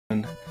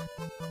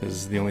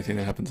is the only thing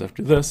that happens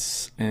after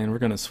this, and we're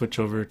going to switch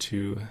over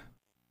to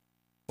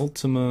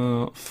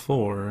Ultima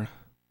 4.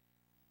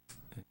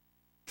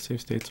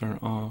 Save states are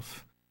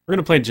off. We're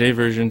going to play J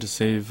version to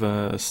save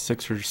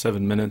 6 or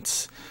 7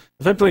 minutes.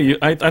 If I play,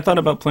 I thought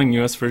about playing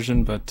US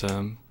version, but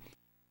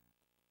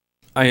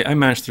I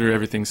mashed through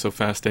everything so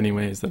fast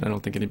anyways that I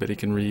don't think anybody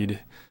can read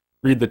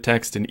the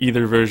text in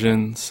either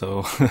version,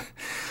 so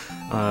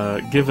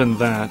given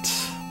that,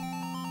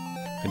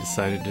 I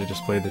decided to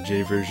just play the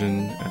J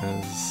version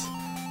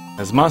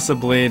as Masa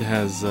Blade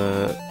has,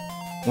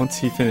 once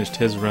he finished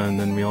his run,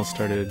 then we all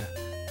started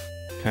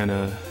kind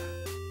of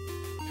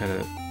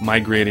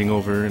migrating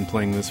over and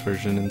playing this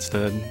version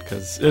instead,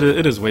 because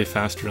it is way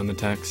faster on the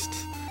text.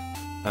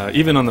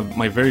 Even on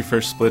my very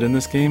first split in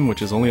this game,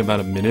 which is only about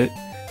a minute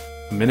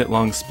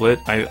long split,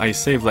 I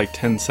saved like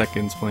 10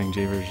 seconds playing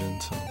J version,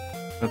 so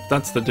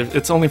that's the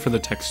it's only for the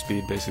text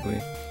speed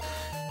basically.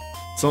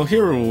 So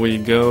here we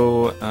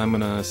go. I'm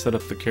gonna set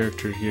up the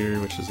character here,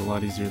 which is a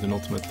lot easier than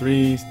Ultima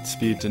 3.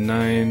 Speed to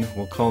 9.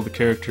 We'll call the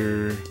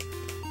character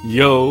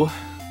Yo,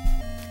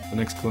 an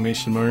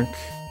exclamation mark.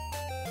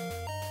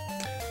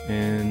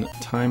 And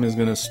time is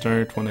gonna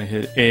start when I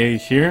hit A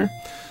here.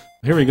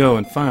 Here we go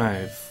in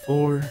 5,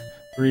 4,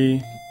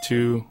 3,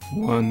 2,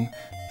 1,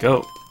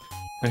 go.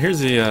 Now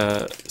here's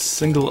a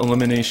single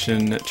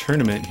elimination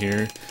tournament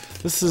here.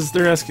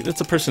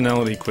 It's a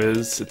personality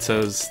quiz. It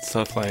says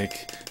stuff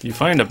like, you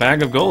find a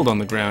bag of gold on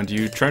the ground,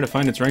 you try to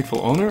find its rightful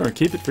owner or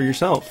keep it for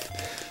yourself.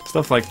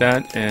 Stuff like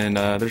that, and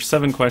there's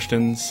 7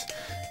 questions.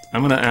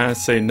 I'm gonna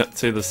say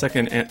the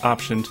second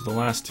option to the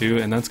last 2,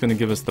 and that's gonna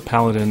give us the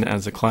paladin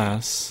as a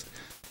class.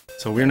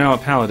 So we're now a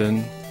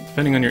paladin.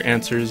 Depending on your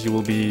answers, you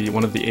will be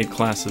one of the 8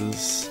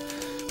 classes.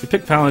 We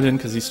pick paladin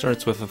because he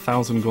starts with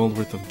 1,000 gold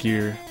worth of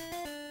gear.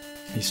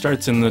 He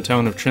starts in the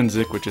town of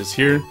Trinsic, which is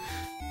here.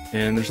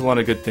 And there's a lot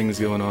of good things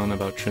going on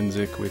about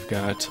Trinsic. We've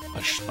got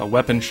a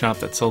weapon shop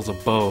that sells a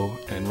bow,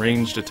 and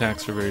ranged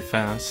attacks are very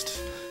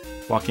fast.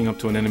 Walking up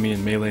to an enemy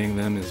and meleeing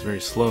them is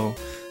very slow.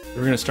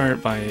 We're going to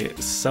start by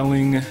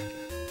selling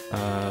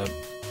the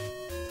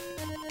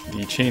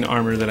chain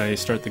armor that I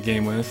start the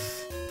game with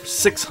for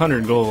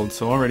 600 gold,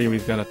 so already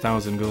we've got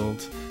 1,000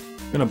 gold.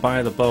 I'm going to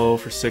buy the bow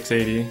for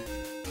 680,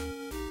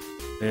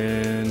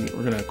 and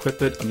we're going to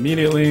equip it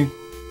immediately.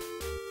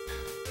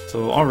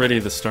 So already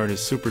the start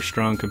is super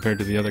strong compared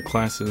to the other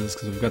classes,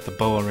 because we've got the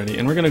bow already.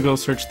 And we're going to go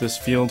search this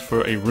field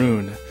for a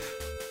rune.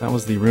 That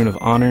was the Rune of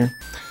Honor.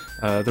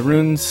 The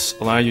runes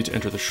allow you to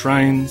enter the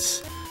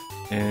shrines,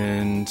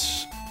 and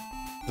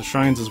the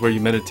shrines is where you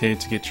meditate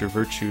to get your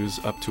virtues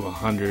up to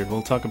 100.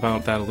 We'll talk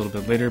about that a little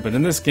bit later, but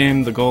in this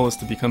game the goal is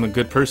to become a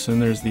good person.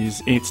 There's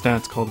these 8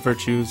 stats called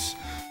virtues,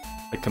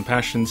 like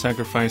compassion,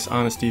 sacrifice,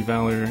 honesty,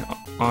 valor,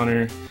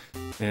 honor,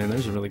 and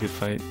there's a really good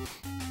fight.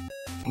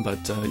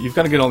 But you've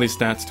got to get all these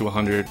stats to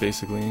 100,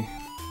 basically.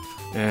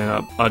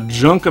 And a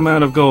junk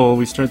amount of gold.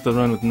 We start the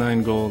run with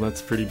 9 gold.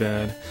 That's pretty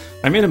bad.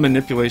 I made a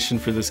manipulation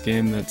for this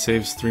game that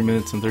saves 3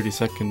 minutes and 30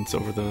 seconds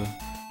over the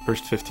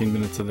first 15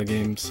 minutes of the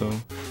game, so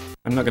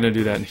I'm not going to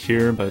do that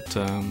here, but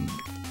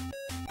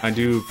I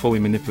do fully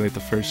manipulate the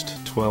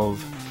first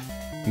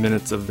 12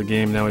 minutes of the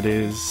game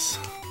nowadays.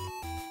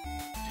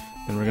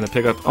 And we're going to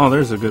pick up... Oh,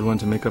 there's a good one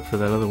to make up for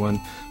that other one.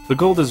 The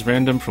gold is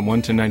random from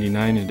 1 to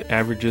 99 and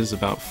averages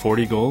about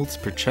 40 golds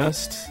per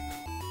chest.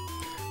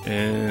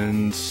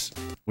 And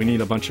we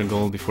need a bunch of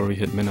gold before we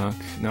hit Minnock.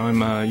 Now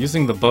I'm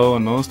using the bow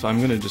on most. I'm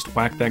going to just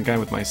whack that guy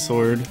with my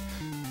sword.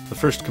 The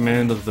first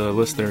command of the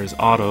list there is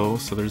auto,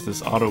 so there's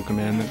this auto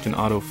command that can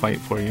auto fight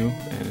for you,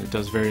 and it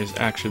does various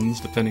actions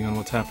depending on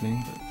what's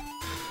happening.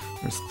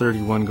 But there's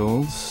 31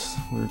 golds.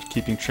 We're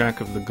keeping track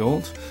of the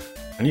gold.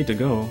 I need to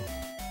go.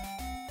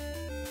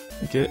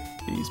 Okay,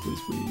 please, please,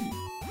 please.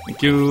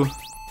 Thank you.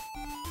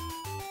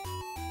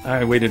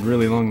 I waited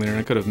really long there.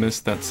 I could have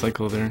missed that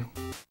cycle there.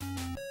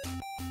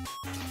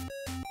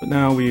 But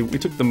now we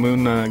took the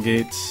moon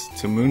gates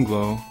to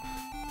Moonglow.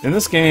 In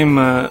this game,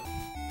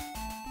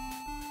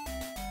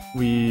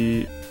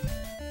 we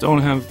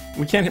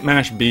can't hit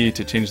mash B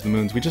to change the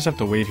moons. We just have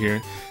to wait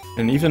here.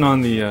 And even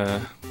on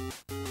the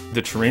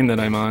terrain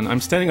that I'm on,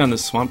 I'm standing on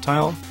this swamp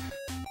tile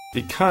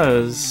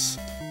because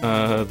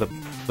the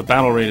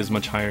battle rate is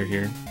much higher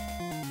here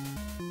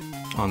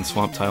on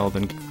swamp tile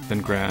than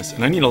grass,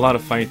 and I need a lot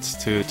of fights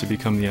to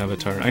become the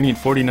avatar. I need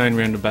 49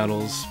 random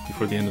battles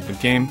before the end of the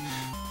game,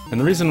 and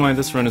the reason why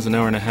this run is an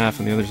hour and a half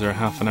and the others are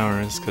half an hour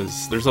is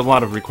because there's a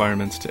lot of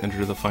requirements to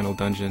enter the final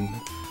dungeon,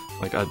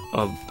 like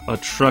a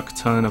truck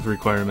ton of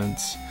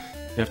requirements.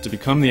 You have to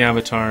become the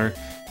avatar,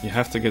 you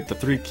have to get the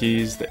 3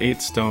 keys, the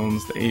 8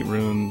 stones, the 8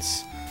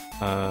 runes,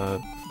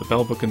 the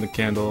bell book and the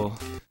candle.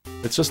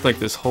 It's just like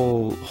this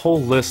whole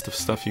list of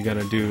stuff you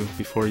gotta do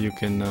before you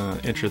can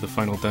enter the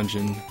final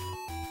dungeon.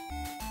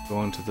 Go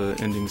on to the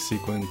ending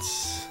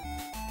sequence.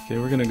 Okay,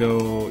 we're gonna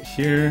go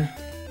here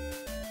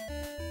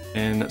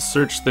and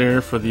search there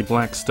for the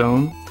black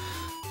stone.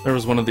 There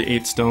was one of the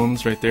 8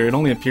 stones right there. It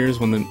only appears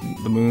when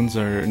the moons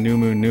are new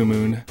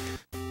moon,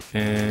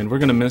 and we're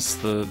gonna miss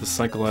the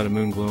cycle out of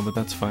Moonglow, but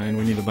that's fine.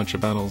 We need a bunch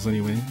of battles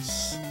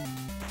anyways.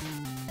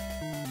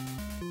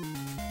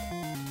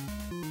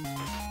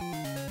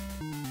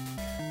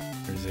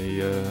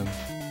 He's a,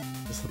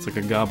 this looks like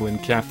a goblin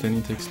captain.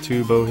 He takes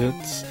 2 bow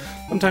hits.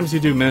 Sometimes you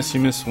do miss. You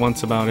miss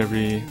once about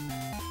every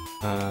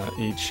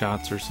 8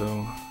 shots or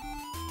so.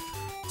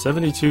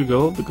 72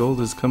 gold. The gold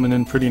is coming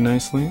in pretty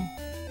nicely.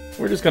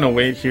 We're just gonna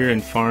wait here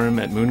and farm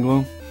at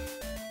Moonglow.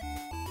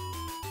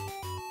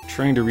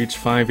 Trying to reach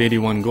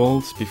 581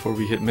 gold before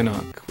we hit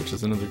Minnock, which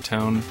is another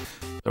town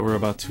that we're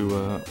about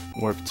to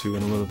warp to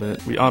in a little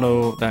bit. We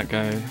auto that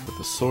guy with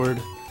the sword.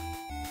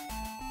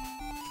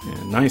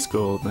 Yeah, nice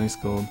gold, nice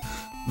gold.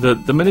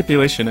 The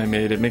manipulation I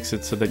made, it makes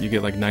it so that you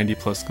get like 90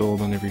 plus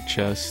gold on every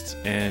chest,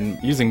 and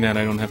using that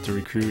I don't have to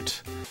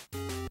recruit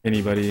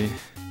anybody.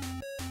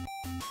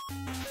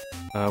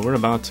 We're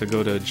about to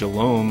go to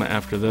Jalome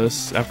after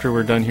this. After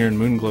we're done here in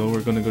Moonglow,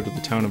 we're going to go to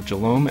the town of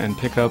Jalome and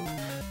pick up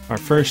our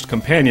first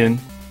companion,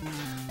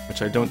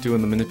 which I don't do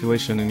in the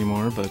manipulation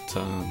anymore, but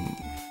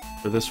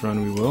for this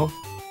run we will.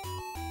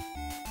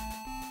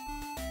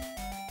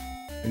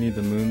 We need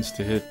the moons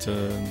to hit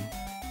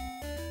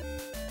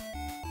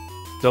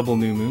double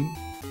new moon.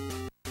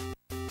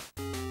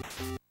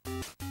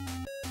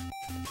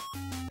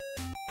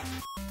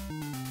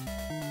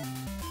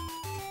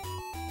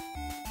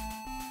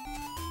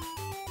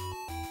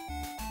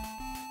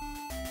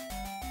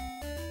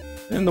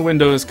 And the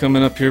window is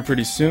coming up here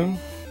pretty soon.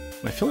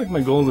 I feel like my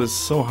gold is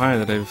so high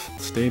that I've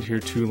stayed here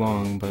too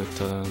long,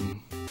 but I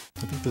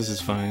think this is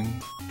fine.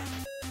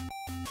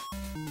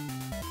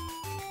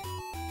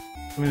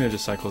 I mean, it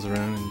just cycles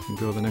around and you can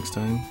go the next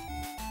time.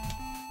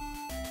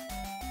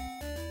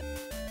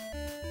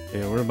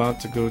 Okay, we're about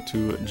to go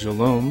to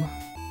Jalome.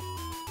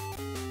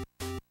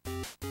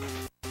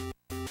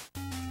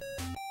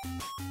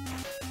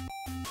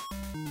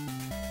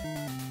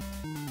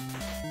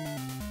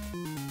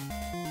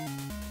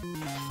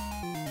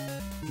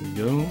 There we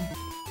go.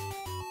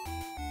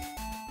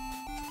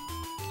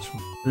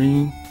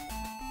 3.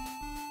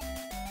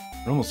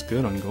 We're almost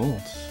good on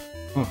gold.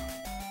 Huh.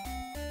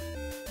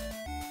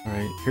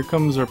 Alright, here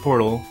comes our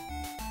portal.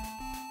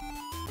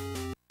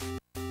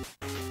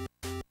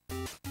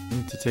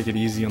 Need to take it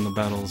easy on the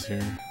battles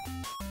here.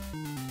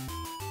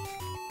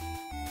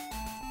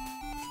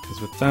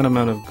 Because with that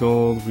amount of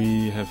gold,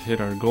 we have hit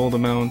our gold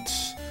amount.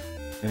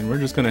 And we're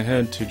just gonna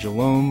head to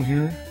Jalome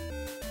here.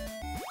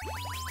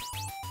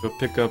 Go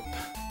pick up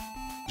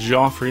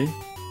Joffrey.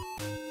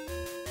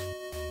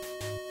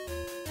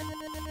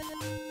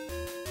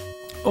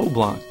 Oh,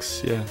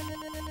 blocks, yeah.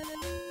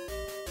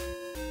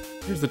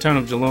 Here's the town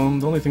of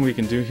Jalome. The only thing we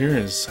can do here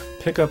is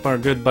pick up our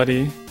good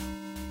buddy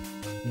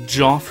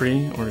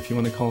Joffrey, or if you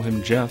want to call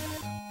him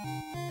Jeff.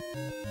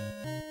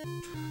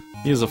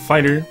 He is a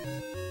fighter.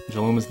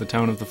 Jalome is the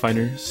town of the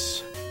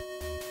fighters.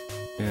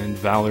 And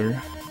Valor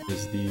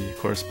is the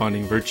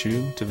corresponding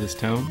virtue to this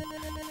town.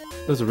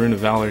 There's a rune of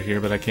Valor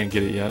here, but I can't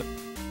get it yet.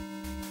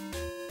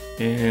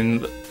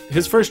 And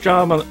his first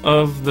job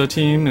of the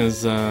team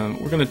is,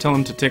 we're going to tell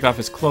him to take off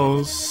his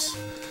clothes.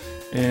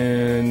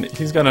 And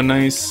he's got a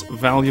nice,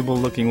 valuable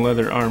looking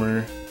leather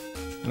armor.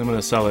 And I'm going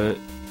to sell it.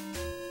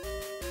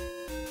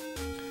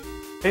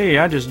 Hey,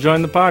 I just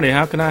joined the party,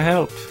 how can I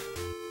help?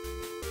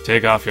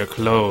 Take off your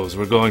clothes,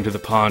 we're going to the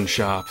pawn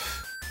shop.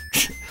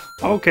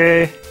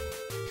 Okay.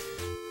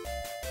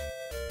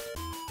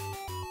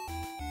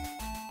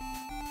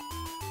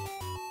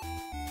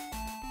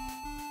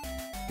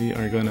 We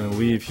are gonna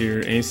leave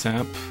here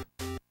ASAP.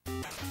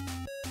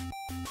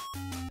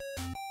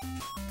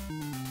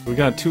 We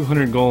got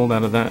 200 gold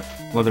out of that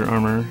leather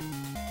armor.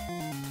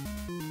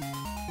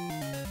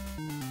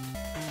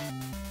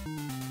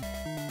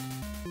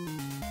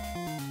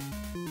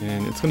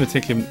 And it's gonna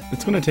take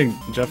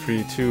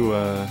Jeffrey too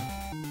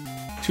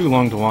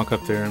long to walk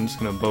up there. I'm just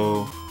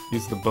gonna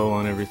use the bow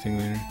on everything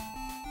there.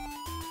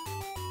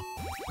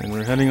 And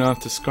we're heading off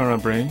to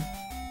Scarabray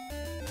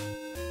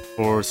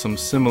for some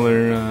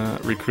similar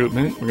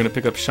recruitment. We're gonna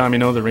pick up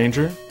Shamino the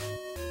Ranger.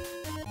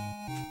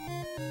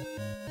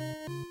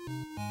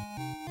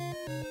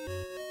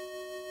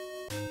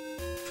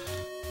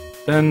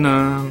 Then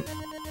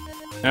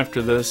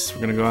after this,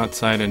 we're gonna go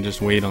outside and just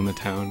wait on the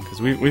town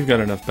because we've got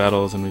enough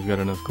battles and we've got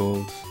enough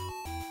gold.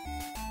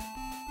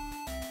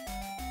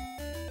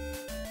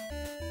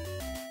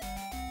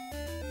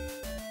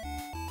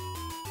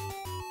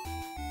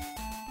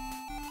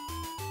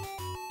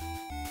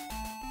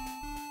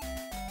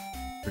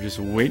 We're just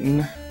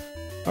waiting.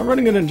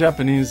 Running it in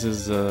Japanese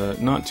is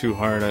not too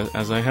hard,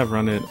 as I have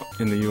run it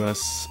in the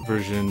US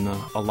version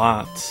a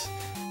lot.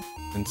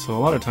 And so a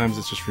lot of times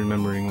it's just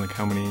remembering like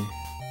how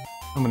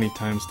many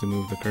times to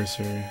move the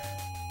cursor.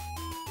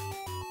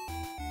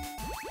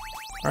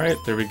 Alright,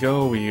 there we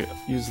go. We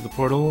use the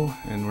portal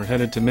and we're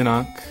headed to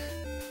Minnock.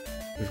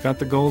 We've got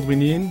the gold we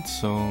need,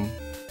 so...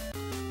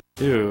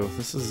 Ew,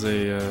 this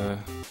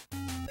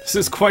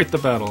is quite the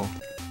battle.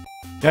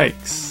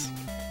 Yikes.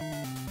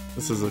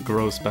 This is a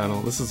gross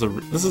battle. This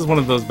is one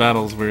of those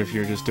battles where if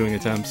you're just doing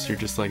attempts, you're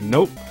just like,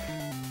 nope,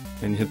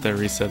 and you hit that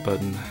reset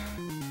button.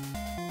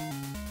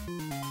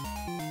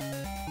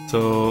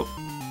 So,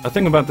 a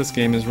thing about this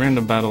game is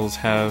random battles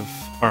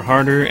are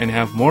harder and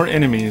have more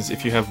enemies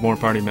if you have more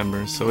party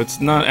members. So it's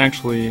not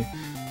actually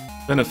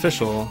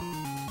beneficial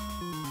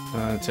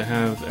to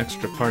have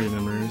extra party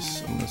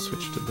members. I'm gonna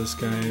switch to this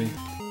guy.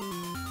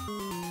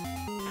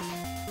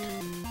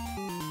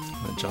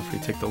 Let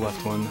Joffrey take the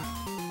left one.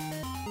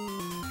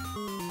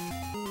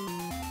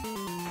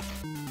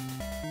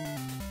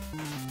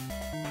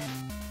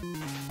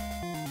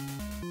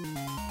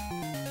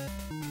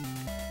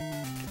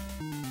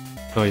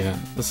 Oh yeah,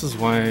 this is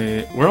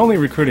why we're only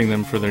recruiting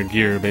them for their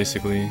gear,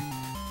 basically.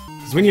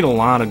 Because we need a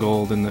lot of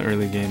gold in the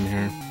early game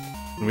here.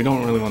 And we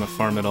don't really want to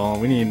farm at all.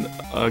 We need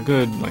a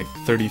good, like,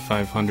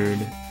 3,500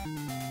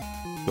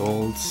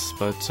 golds,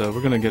 but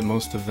we're gonna get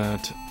most of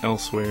that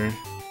elsewhere.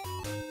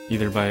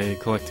 Either by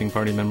collecting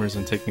party members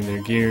and taking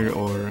their gear,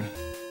 or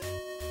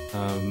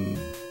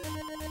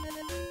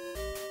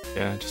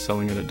yeah, just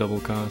selling it at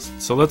double cost.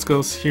 So let's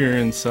go here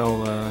and sell,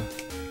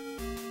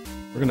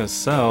 we're gonna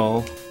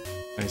sell,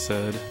 I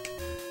said,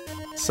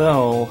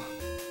 sell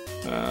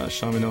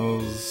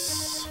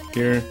Shamino's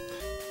gear,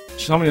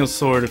 Shamino's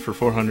sword for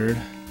 400,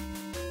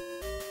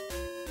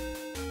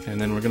 and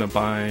then we're gonna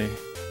buy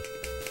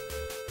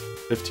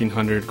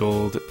 1,500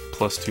 gold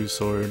plus 2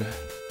 sword.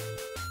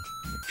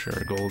 Make sure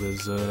our gold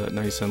is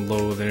nice and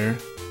low there.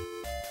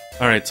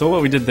 Alright, so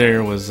what we did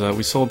there was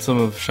we sold some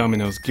of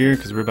Shamino's gear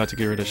because we're about to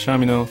get rid of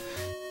Shamino,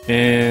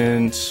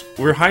 and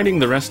we're hiding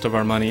the rest of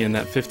our money in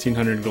that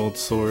 1,500 gold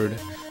sword.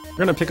 We're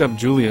gonna pick up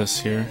Julius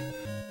here.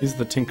 He's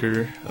the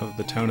tinker of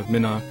the town of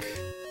Minnock,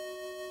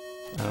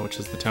 which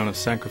is the town of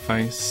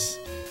sacrifice.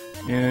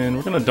 And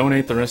we're gonna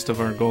donate the rest of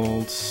our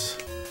golds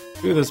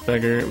to this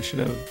beggar. We should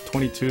have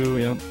 22,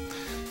 yeah.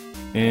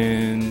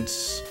 And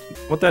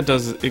what that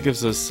does is it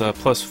gives us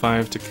plus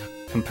 5 to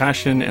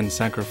compassion and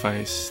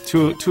sacrifice.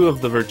 Two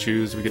of the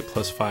virtues we get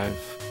plus 5.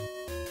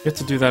 We have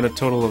to do that a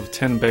total of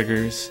 10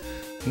 beggars.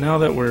 Now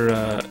that we're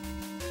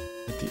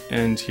at the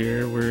end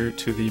here, we're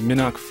to the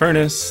Minnock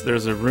Furnace.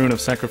 There's a rune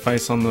of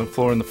sacrifice on the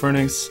floor in the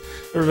furnace.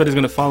 Everybody's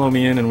gonna follow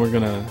me in, and we're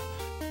gonna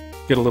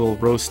get a little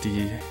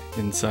roasty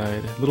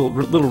inside. Little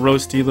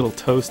roasty, little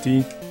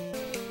toasty.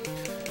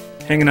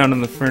 Hanging out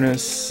in the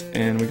furnace,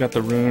 and we got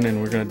the rune,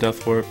 and we're gonna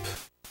death warp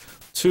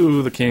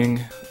to the king.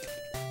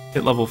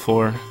 Hit level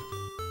 4.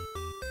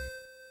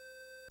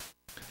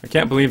 I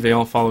can't believe they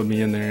all followed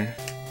me in there.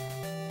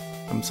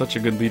 I'm such a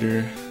good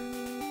leader.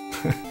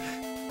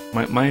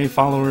 My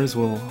followers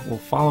will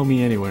follow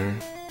me anywhere.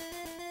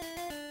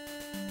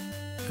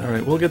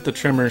 Alright, we'll get the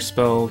Tremor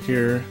spell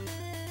here.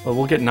 Well,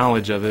 we'll get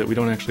knowledge of it. We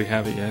don't actually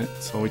have it yet.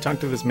 So we talk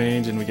to this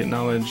mage and we get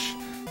knowledge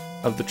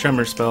of the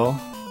Tremor spell.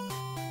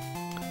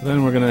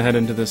 Then we're gonna head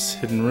into this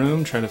hidden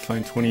room, try to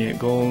find 28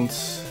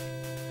 golds.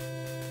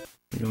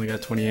 We only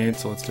got 28,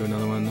 so let's do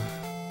another one.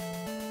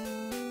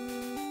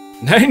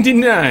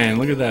 99!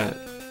 Look at that.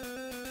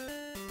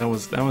 That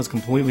was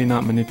completely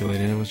not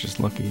manipulated, it was just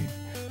lucky.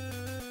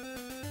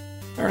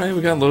 Alright,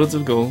 we got loads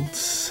of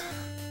golds.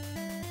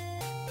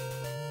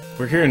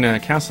 We're here in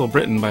Castle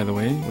Britain, by the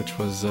way, which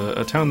was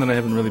a town that I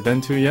haven't really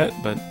been to yet,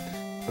 but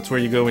that's where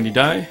you go when you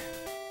die.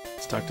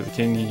 Let's talk to the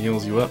king, he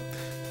heals you up.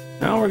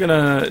 Now we're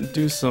gonna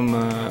do some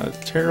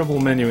terrible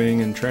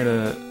menuing and try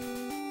to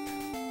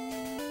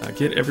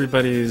get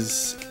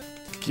everybody's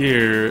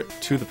gear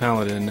to the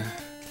paladin.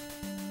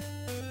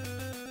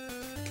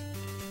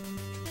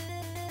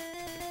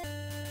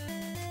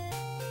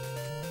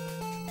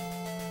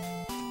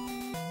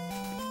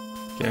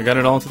 Okay, I got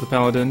it all to the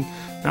paladin.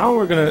 Now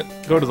we're gonna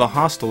go to the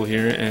hostel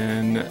here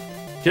and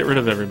get rid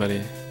of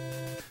everybody.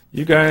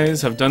 You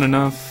guys have done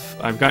enough.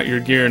 I've got your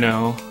gear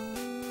now.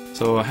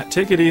 So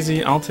take it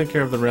easy, I'll take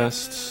care of the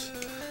rest.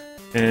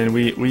 And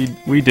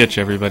we ditch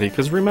everybody.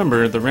 Because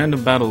remember, the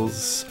random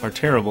battles are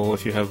terrible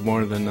if you have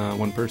more than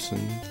one person.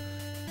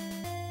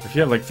 If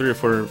you have like 3 or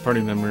 4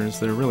 party members,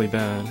 they're really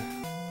bad.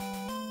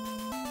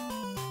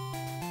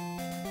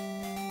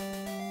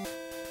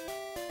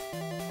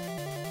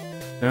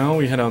 Now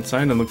we head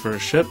outside and look for a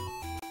ship.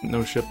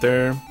 No ship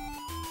there.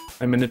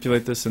 I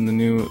manipulate this in the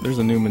new... There's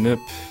a new manip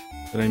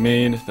that I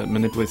made that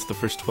manipulates the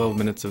first 12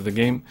 minutes of the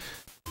game.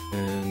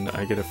 And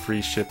I get a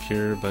free ship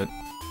here, but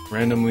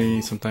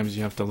randomly sometimes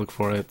you have to look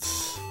for it.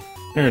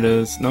 There it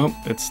is. Nope,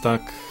 it's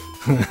stuck.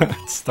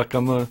 It's stuck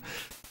on the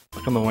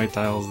white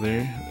tiles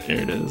there.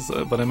 There it is.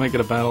 But I might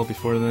get a battle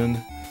before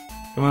then.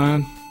 Come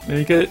on,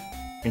 make it.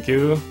 Thank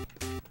you.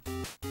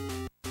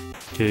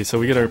 Okay, so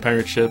we get our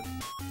pirate ship.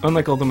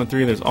 Unlike Ultima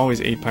 3, there's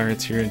always 8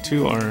 pirates here, and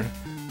 2 are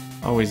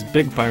always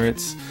big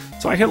pirates.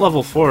 So I hit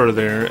level 4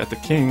 there at the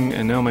king,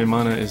 and now my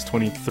mana is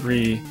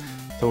 23.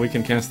 So we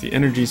can cast the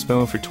energy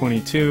spell for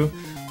 22.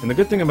 And the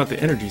good thing about the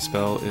energy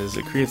spell is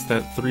it creates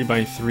that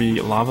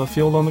 3x3 lava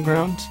field on the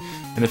ground.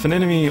 And if an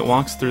enemy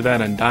walks through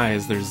that and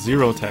dies, there's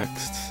 0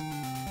 text.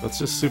 So it's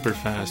just super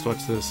fast.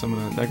 Watch this.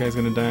 That guy's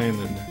gonna die, and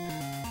then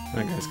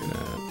that guy's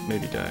gonna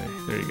maybe die.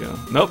 There you go.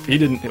 Nope, he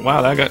didn't.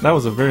 Wow, that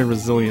was a very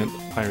resilient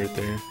pirate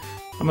there.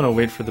 I'm gonna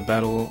wait for the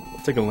battle.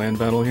 I'll take a land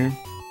battle here.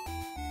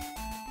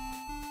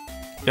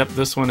 Yep,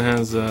 this one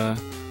has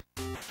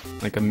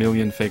like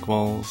 1,000,000 fake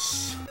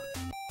walls.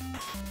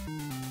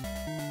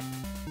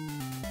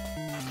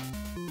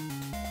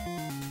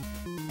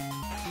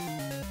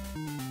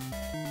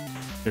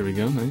 Here we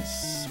go,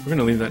 nice. we're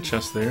gonna leave that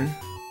chest there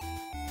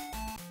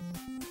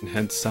and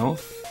head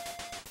south.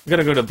 We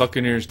gotta go to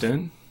Buccaneer's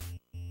Den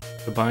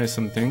to buy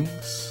some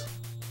things.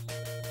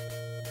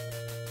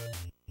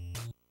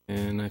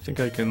 And I think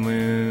I can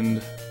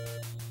land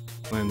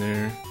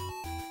there.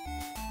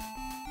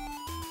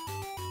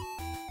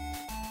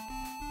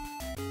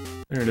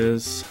 There it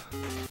is.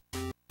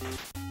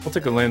 We'll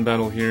take a land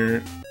battle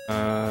here.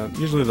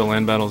 Usually the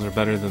land battles are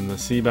better than the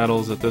sea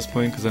battles at this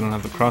point because I don't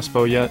have the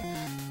crossbow yet.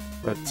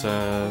 But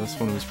this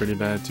one was pretty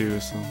bad too,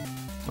 so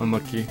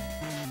unlucky.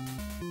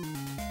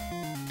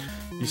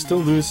 You still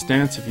lose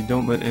stance if you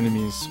don't let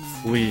enemies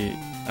flee.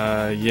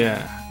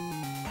 Yeah.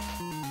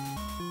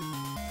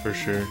 For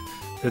sure.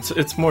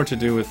 It's more to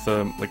do with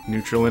like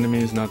neutral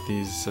enemies, not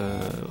these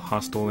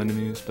hostile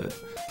enemies, but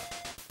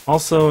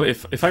also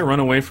if I run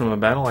away from a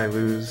battle I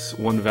lose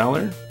 1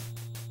 valor.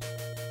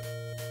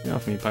 Get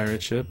off me,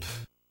 pirate ship.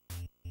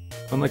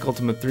 Unlike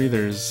Ultima 3,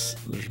 there's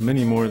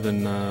many more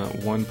than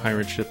 1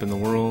 pirate ship in the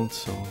world,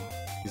 so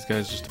these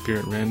guys just appear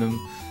at random.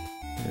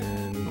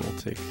 And we'll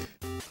take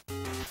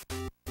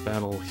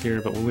battle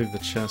here, but we'll leave the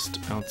chest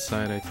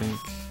outside, I think.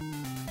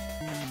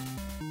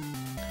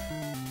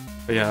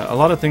 But yeah, a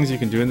lot of things you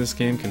can do in this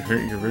game can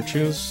hurt your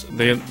virtues.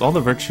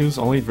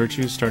 All 8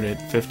 virtues start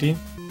at 50.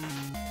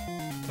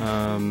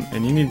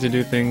 And you need to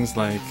do things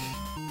like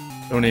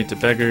donate to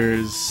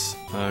beggars,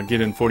 get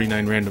in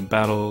 49 random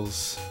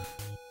battles,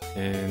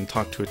 and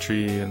talk to a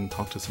tree and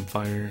talk to some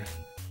fire.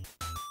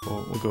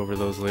 We'll go over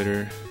those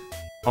later.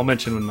 I'll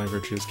mention when my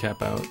virtues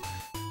cap out.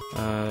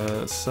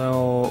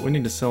 We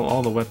need to sell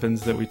all the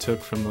weapons that we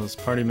took from those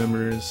party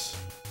members.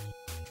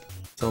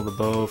 Sell the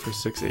bow for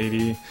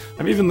 680.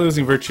 I'm even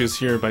losing virtues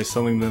here by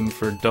selling them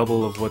for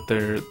double of what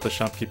the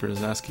shopkeeper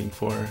is asking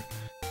for.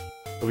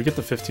 But we get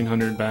the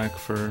 1500 back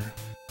for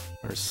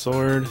our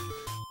sword,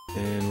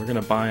 and we're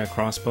gonna buy a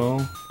crossbow.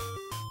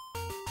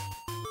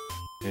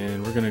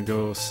 And we're gonna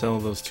go sell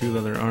those 2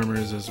 leather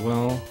armors as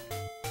well.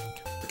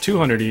 For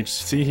 200 each.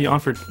 See, he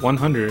offered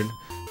 100,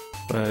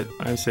 but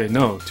I say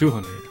no,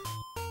 200.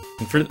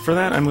 And for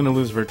that, I'm gonna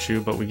lose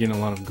virtue, but we gain a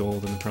lot of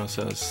gold in the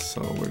process.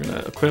 So we're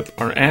gonna equip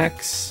our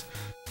axe,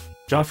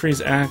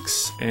 Joffrey's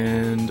axe,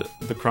 and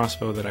the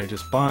crossbow that I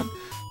just bought.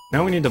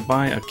 Now we need to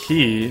buy a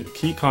key.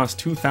 Key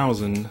costs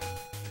 2,000.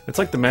 It's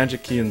like the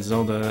magic key in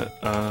Zelda.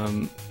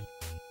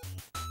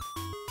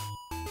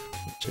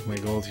 Check my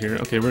gold here.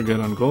 Okay, we're good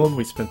on gold.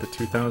 We spent the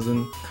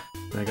 2,000.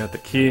 And I got the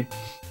key.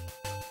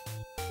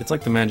 It's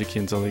like the magic key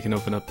in Zelda. You can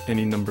open up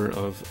any number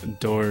of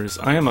doors.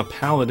 I am a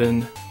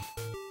paladin,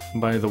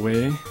 by the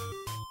way.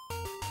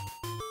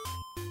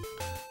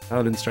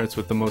 Paladin starts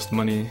with the most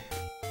money.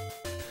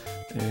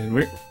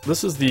 And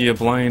this is the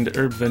blind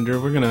herb vendor.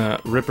 We're gonna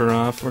rip her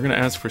off. We're gonna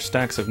ask for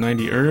stacks of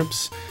 90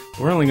 herbs.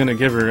 We're only gonna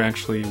give her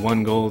actually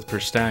 1 gold per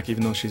stack,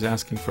 even though she's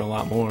asking for a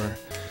lot more.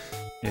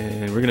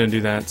 And we're gonna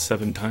do that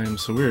 7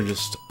 times, so we're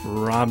just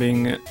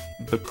robbing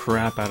the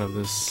crap out of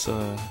this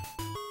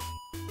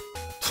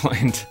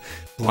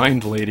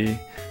blind lady.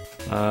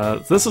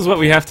 This is what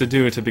we have to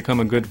do to become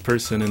a good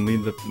person and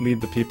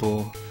lead the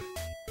people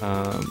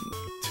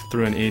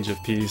through an age of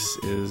peace,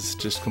 is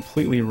just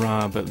completely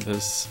rob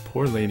this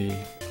poor lady.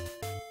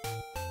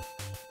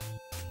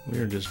 We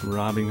are just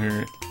robbing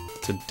her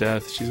to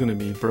death. She's gonna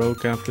be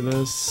broke after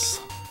this.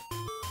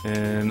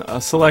 And a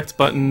select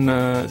button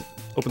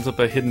opens up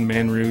a hidden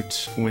man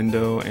root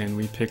window, and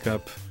we pick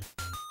up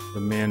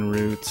the man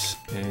root,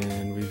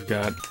 and we've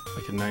got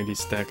like a 90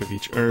 stack of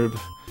each herb.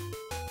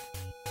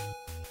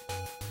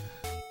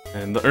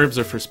 And the herbs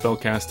are for spell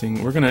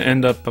casting. We're gonna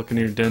end up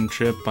Buccaneer Den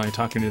trip by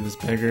talking to this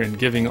beggar and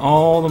giving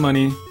all the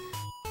money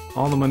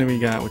we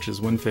got, which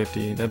is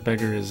 150. That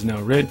beggar is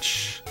now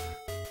rich,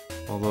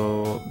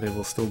 although they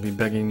will still be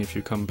begging if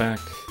you come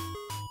back.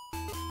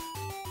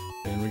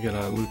 And we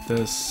gotta loot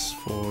this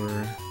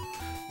for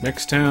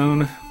next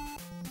town.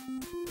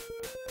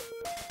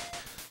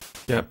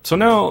 Yeah, so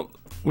now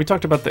we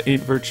talked about the 8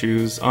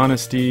 virtues: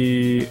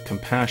 honesty,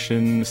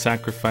 compassion,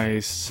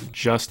 sacrifice,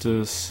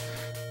 justice.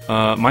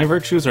 My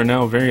virtues are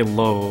now very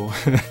low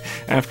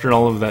after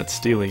all of that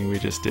stealing we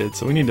just did,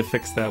 so we need to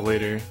fix that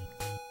later.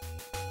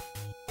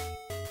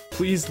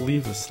 Please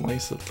leave a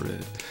slice of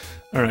bread.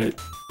 Alright.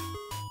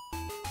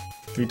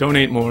 We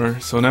donate more,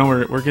 so now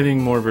we're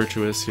getting more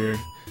virtuous here.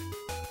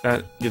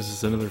 That gives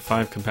us another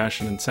 5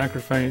 compassion and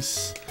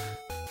sacrifice.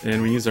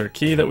 And we use our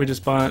key that we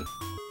just bought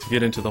to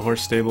get into the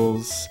horse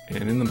stables,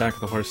 and in the back of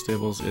the horse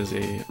stables is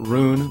a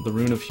rune, the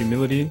Rune of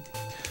Humility.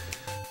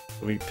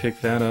 So we pick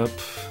that up.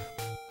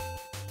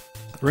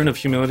 The Rune of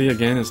Humility,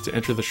 again, is to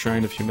enter the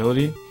Shrine of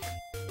Humility,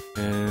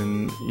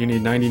 and you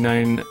need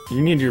 99,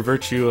 you need your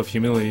Virtue of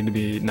Humility to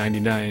be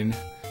 99,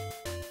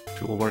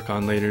 which we'll work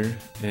on later,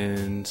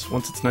 and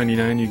once it's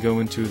 99 you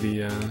go into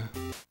the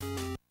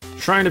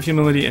Shrine of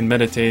Humility and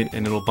meditate,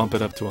 and it'll bump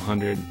it up to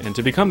 100, and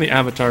to become the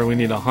avatar we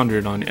need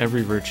 100 on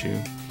every virtue.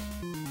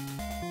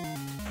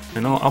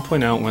 And I'll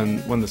point out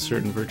when the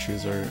certain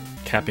virtues are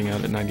capping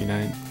out at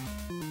 99.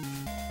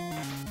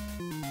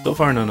 So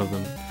far, none of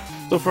them.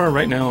 So far,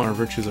 right now, our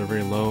virtues are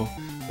very low.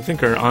 I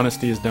think our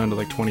honesty is down to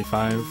like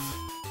 25.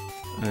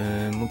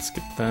 And let's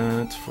get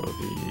that for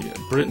the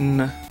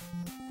Britain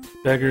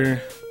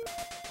beggar.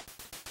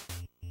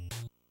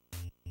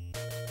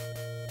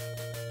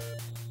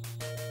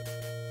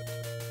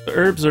 The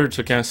herbs are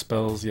to cast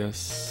spells,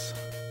 yes.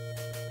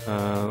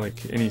 Like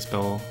any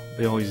spell,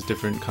 they all use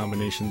different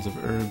combinations of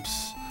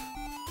herbs.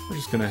 We're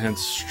just gonna head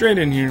straight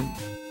in here.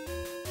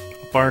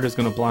 Bard is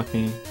gonna block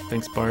me.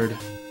 Thanks, Bard.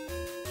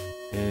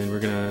 And we're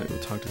gonna go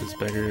talk to this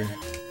beggar.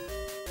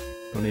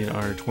 Donate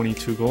our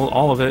 22 gold,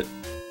 all of it.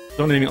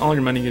 Donating all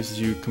your money gives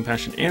you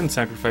compassion and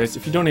sacrifice.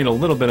 If you donate a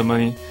little bit of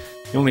money,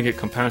 you only get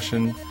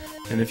compassion.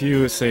 And if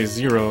you say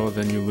 0,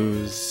 then you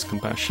lose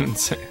compassion,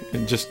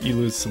 and just you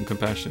lose some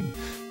compassion.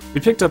 We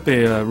picked up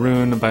a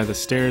rune by the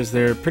stairs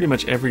there. Pretty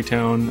much every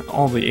town,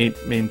 all the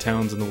 8 main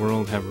towns in the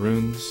world have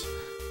runes.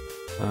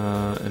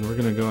 And we're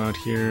gonna go out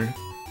here,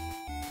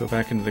 go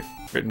back into the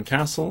Britain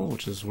Castle,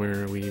 which is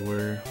where we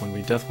were when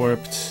we death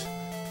warped.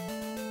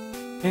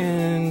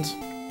 And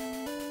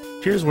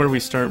here's where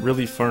we start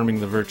really farming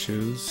the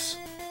virtues.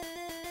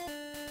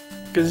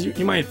 Because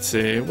you might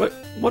say,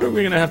 what are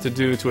we gonna have to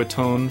do to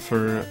atone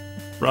for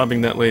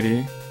robbing that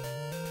lady?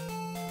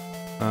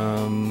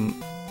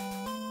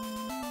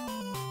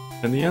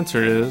 And the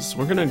answer is,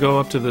 we're gonna go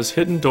up to this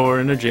hidden door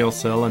in a jail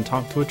cell and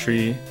talk to a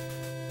tree.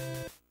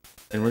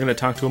 And we're gonna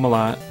talk to him a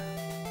lot.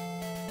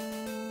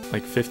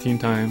 Like 15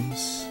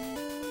 times.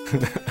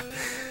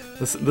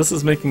 This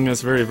is making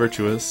us very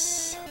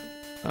virtuous.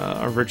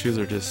 Our virtues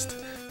are just...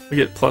 we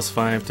get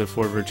 +5 to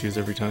 4 virtues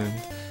every time.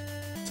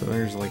 So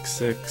there's like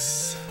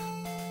 6...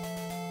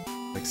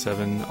 like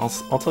 7.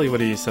 I'll tell you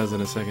what he says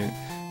in a second.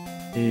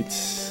 8...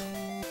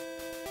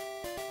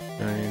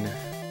 9...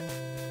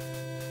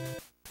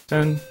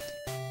 10...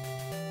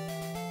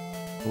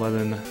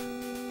 11...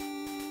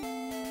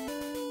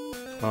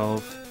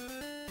 12...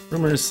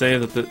 Rumors say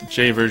that the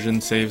J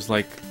version saves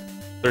like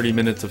 30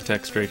 minutes of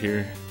text right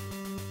here.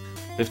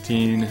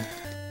 15...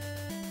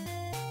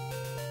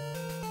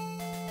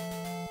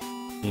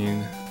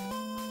 15...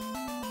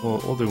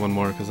 We'll do one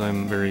more because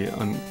I'm very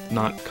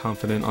not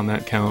confident on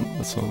that count.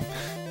 So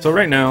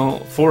right now,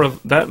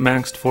 that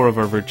maxed 4 of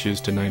our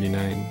virtues to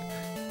 99.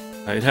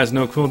 It has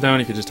no cooldown,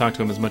 you can just talk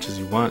to him as much as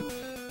you want.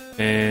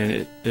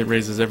 And it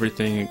raises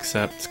everything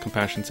except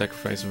compassion,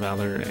 sacrifice,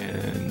 valor,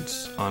 and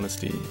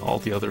honesty. All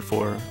the other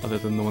 4, other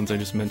than the ones I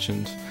just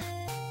mentioned.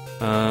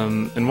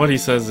 And what he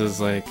says is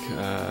like,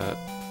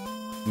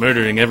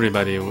 murdering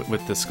everybody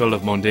with the skull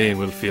of Mondain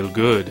will feel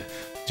good.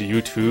 Do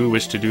you too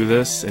wish to do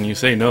this? And you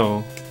say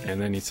no,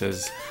 and then he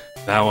says,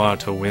 thou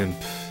art a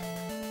wimp.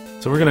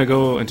 So we're gonna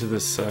go into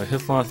this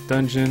Hithloth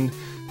dungeon,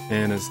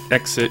 and as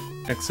exit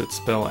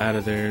spell out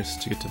of there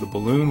to get to the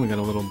balloon. We got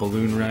a little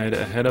balloon ride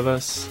ahead of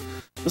us.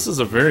 This is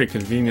a very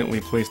conveniently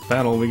placed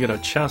battle. We get a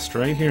chest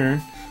right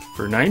here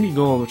for 90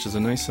 gold, which is a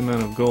nice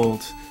amount of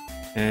gold.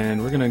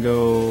 And we're gonna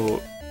go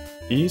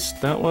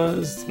east, that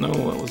was? No,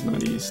 that was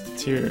not east,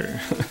 it's here.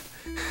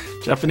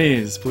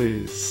 Japanese,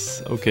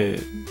 please.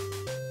 Okay.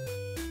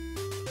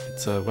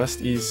 It's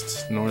west,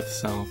 east, north,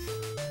 south.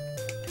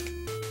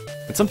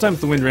 And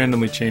sometimes the wind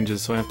randomly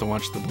changes, so I have to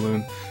watch the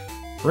balloon.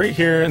 Right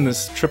here in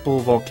this triple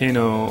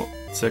volcano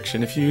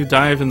section, if you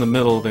dive in the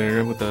middle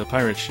there with the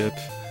pirate ship,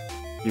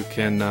 you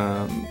can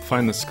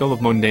find the Skull of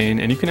Mondain,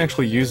 and you can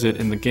actually use it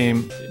in the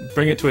game.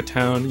 Bring it to a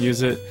town,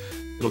 use it,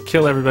 it'll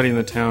kill everybody in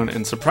the town,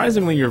 and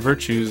surprisingly your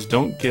virtues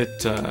don't get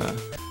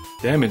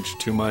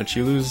damaged too much.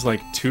 You lose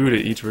like 2 to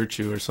each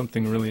virtue or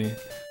something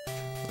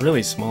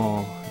really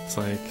small. It's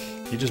like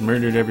you just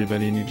murdered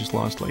everybody and you just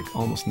lost like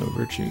almost no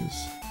virtues.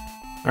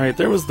 Alright,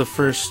 there was the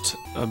first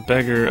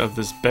beggar of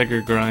this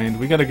beggar grind.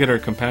 We gotta get our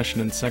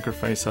compassion and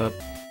sacrifice up.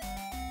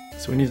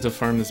 So we need to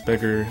farm this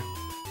beggar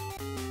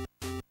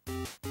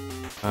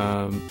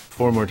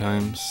 4 more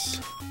times.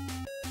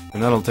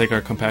 And that'll take our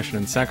compassion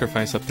and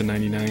sacrifice up to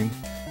 99.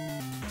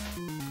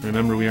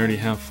 Remember, we already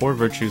have 4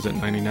 virtues at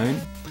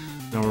 99.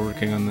 Now we're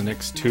working on the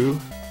next 2.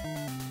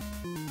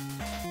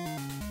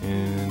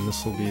 And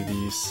this will be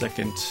the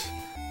second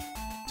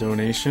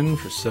donation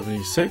for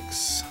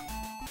 76.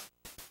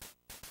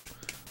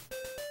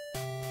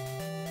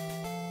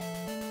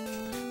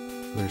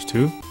 There's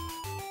 2.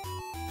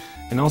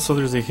 And also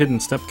there's a hidden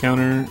step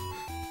counter.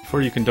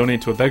 Before you can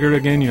donate to a beggar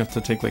again, you have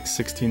to take like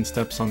 16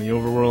 steps on the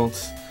overworld.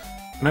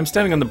 And I'm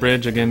standing on the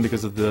bridge again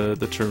because of the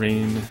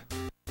terrain.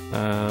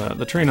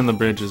 The terrain on the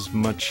bridge is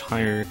much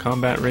higher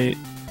combat rate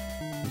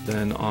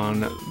than on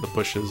the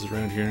bushes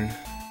around here.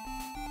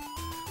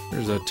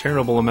 There's a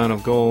terrible amount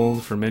of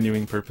gold for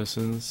menuing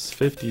purposes.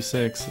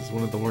 56 is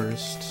one of the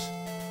worst.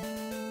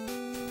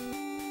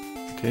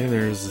 Okay,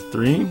 there's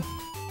 3.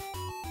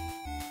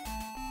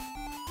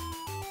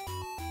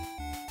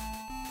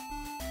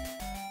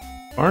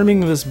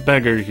 Farming this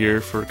beggar here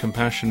for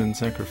compassion and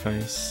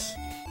sacrifice.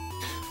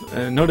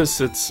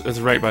 Notice it's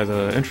right by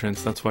the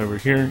entrance. That's why we're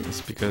here.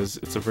 It's because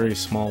it's a very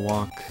small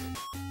walk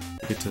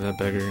to get to that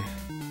beggar.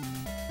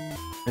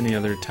 Any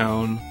other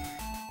town,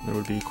 there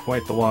would be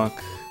quite the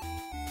walk.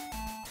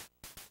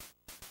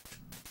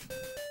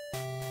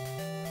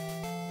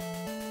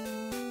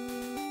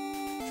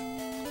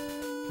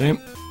 Okay,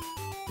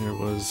 there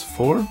was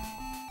 4.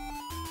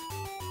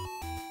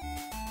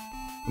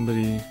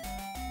 Somebody...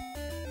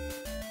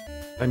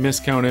 I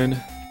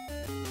miscounted.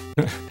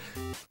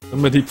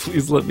 Somebody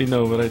please let me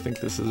know, but I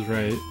think this is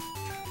right.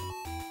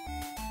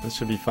 This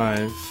should be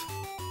 5.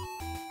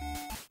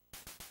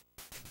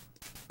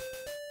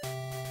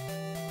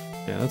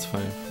 Yeah, that's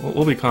fine.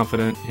 We'll be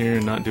confident here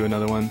and not do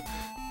another one.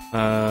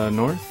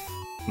 North.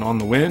 And on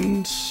the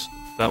wind.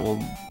 That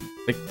will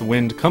make the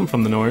wind come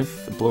from the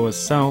north, blow us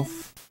south.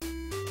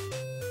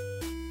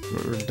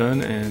 We're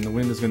done, and the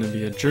wind is going to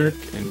be a jerk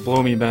and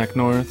blow me back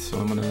north, so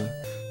I'm going to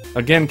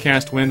again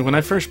cast wind. When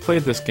I first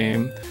played this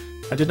game,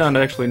 I did not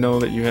actually know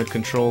that you had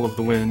control of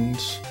the wind,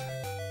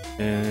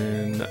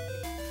 and it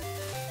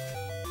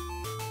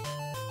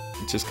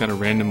just kind of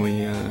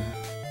randomly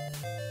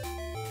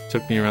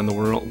took me around the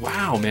world.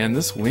 Wow, man,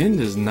 this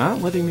wind is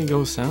not letting me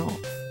go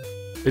south.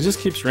 It just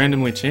keeps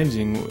randomly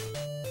changing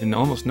in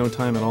almost no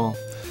time at all.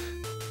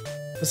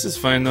 This is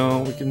fine though,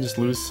 we can just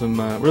lose some,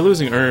 we're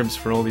losing herbs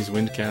for all these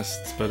wind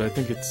casts, but I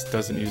think it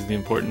doesn't use the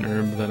important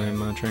herb that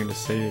I'm trying to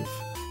save.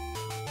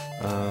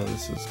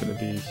 This is going to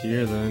be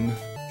here then.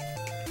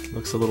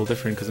 Looks a little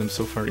different because I'm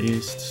so far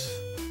east.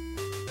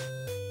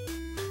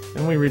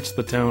 And we reach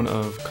the town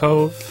of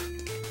Cove.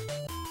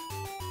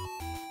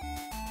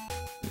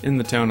 In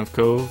the town of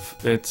Cove,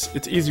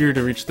 it's easier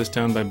to reach this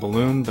town by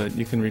balloon, but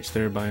you can reach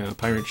there by a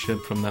pirate ship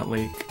from that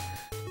lake.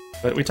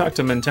 But we talked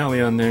to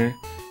Mentalion there,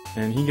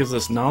 and he gives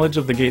us knowledge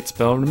of the gate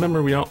spell.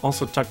 Remember, we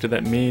also talked to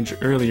that mage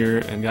earlier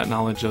and got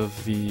knowledge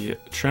of the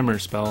tremor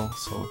spell,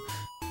 so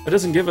it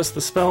doesn't give us the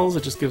spells,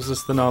 it just gives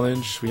us the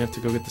knowledge. We have to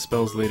go get the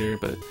spells later,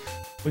 but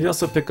we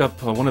also pick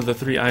up one of the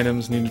 3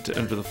 items needed to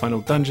enter the final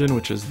dungeon,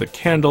 which is the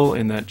candle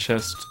in that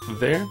chest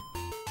there.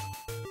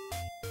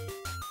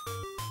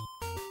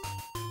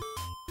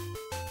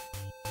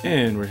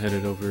 And we're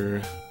headed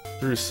over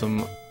through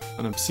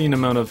an obscene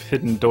amount of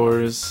hidden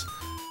doors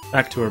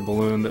back to our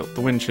balloon.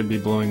 The wind should be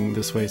blowing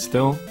this way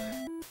still.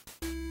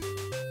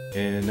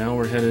 And now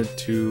we're headed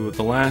to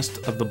the last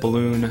of the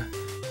balloon.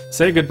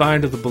 Say goodbye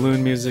to the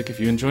balloon music. If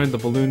you enjoyed the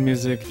balloon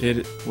music,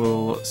 it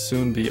will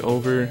soon be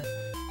over,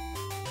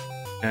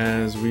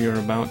 as we are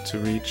about to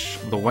reach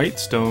the white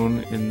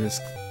stone in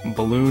this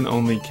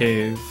balloon-only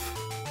cave.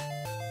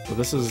 So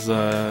this is,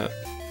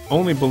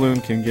 only balloon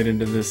can get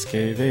into this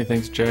cave. Hey,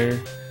 thanks, Jair.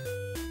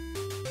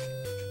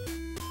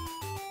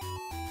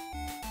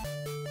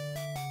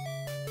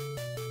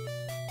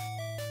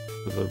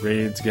 For the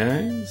raids,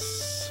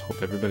 guys.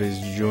 Hope everybody's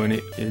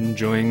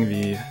enjoying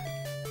the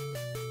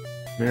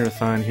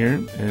marathon here.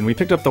 And we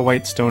picked up the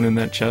white stone in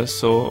that chest,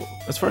 so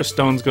as far as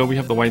stones go, we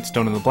have the white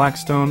stone and the black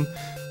stone.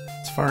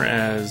 As far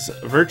as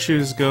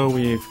virtues go,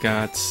 we've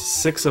got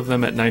 6 of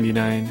them at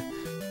 99.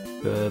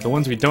 The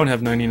ones we don't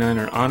have 99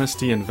 are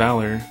honesty and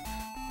valor.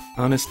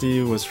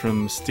 Honesty was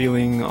from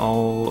stealing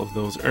all of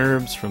those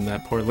herbs from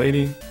that poor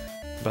lady.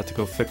 About to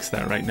go fix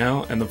that right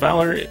now. And the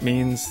valor, it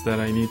means that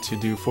I need to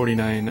do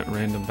 49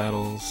 random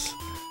battles.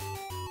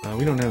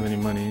 We don't have any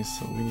money,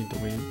 so we need to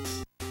wait.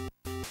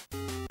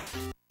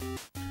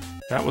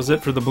 That was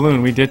it for the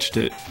balloon. We ditched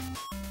it.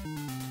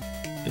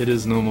 It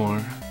is no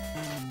more.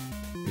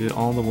 We did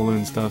all the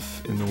balloon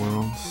stuff in the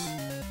world.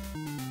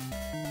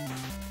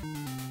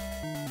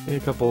 A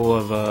couple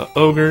of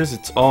ogres.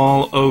 It's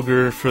all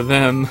ogre for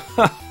them.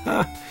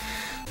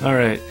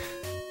 Alright.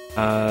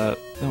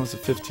 That was a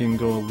 15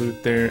 gold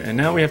loot there. And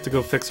now we have to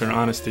go fix our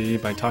honesty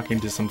by talking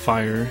to some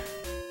fire.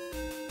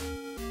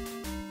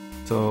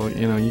 So,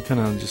 you know, you kind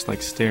of just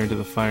like stare into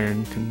the fire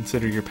and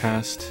consider your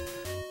past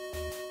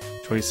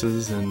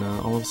choices, and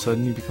all of a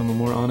sudden you become a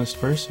more honest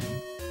person.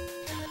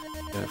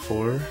 Got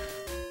 4,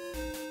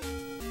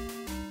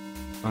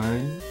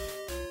 5,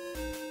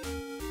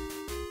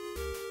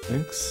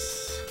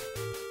 6,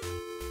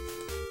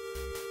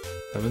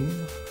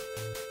 7,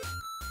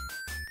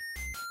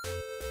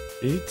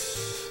 8,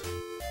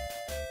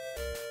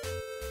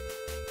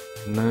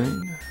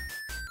 9,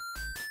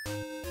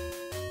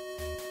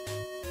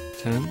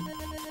 10,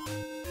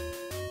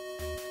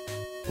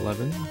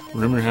 11.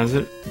 Rumor has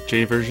it,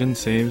 J version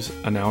saves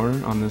an hour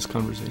on this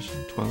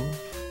conversation. 12,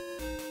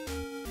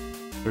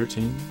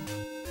 13.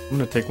 I'm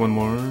gonna take one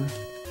more.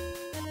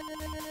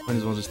 Might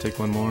as well just take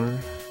one more,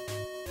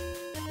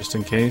 just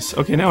in case.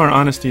 Okay, now our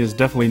honesty is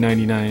definitely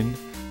 99.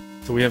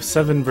 So we have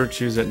 7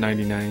 virtues at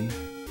 99.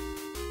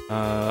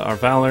 Our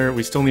valor,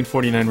 we still need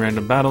 49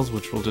 random battles,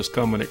 which will just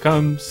come when it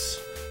comes.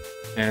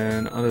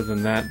 And other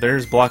than that,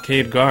 there's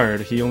Blockade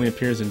Guard. He only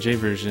appears in J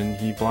version.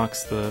 He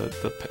blocks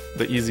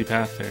the easy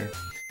path there.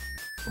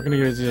 We're gonna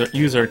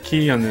use our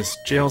key on this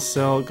jail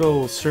cell.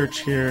 Go search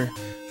here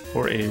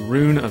for a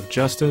Rune of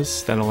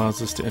Justice. That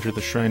allows us to enter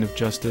the Shrine of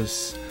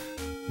Justice.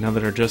 Now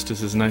that our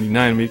justice is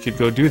 99, we could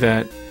go do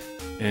that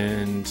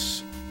and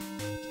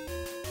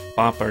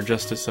bop our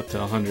justice up to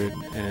 100.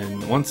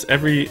 And once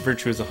every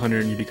virtue is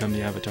 100, you become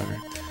the Avatar,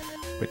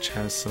 which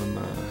has some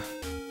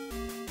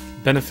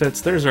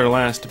benefits. There's our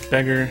last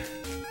beggar.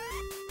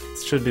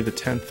 This should be the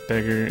 10th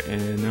beggar,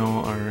 and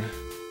now our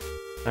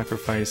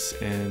sacrifice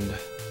and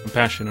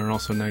compassion are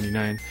also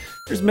 99.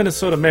 There's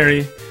Minnesota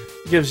Mary.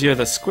 Gives you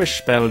the squish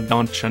spell,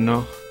 don't you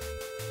know?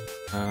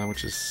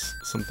 which is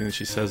something that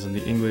she says in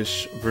the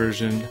English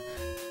version.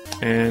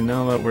 And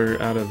now that we're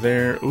out of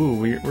there, ooh,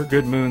 we're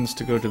good moons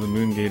to go to the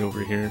moon gate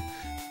over here.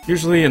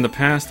 Usually in the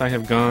past I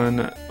have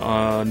gone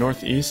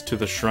northeast to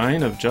the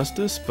Shrine of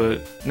Justice,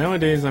 but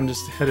nowadays I'm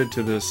just headed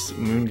to this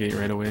moon gate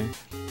right away.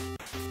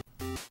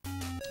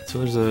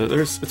 So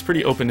it's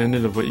pretty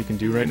open-ended of what you can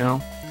do right now.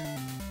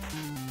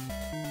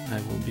 I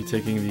will be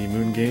taking the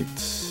moon gate.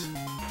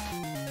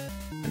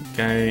 That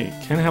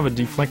guy can have a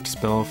deflect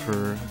spell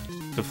for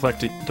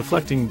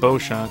deflecting bow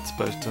shots,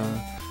 but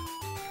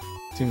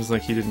seems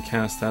like he didn't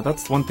cast that.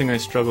 That's one thing I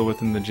struggle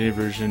with in the J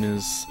version,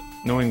 is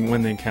knowing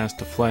when they cast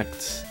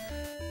deflect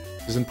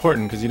is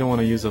important, because you don't want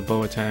to use a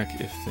bow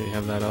attack if they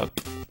have that up.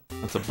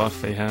 That's a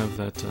buff they have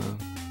that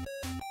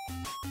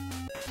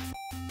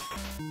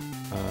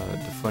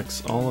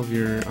deflects all of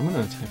your... I'm gonna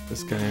attack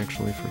this guy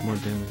actually for more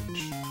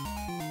damage.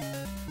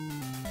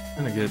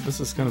 Kinda good. This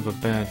is kind of a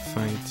bad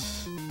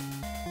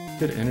fight.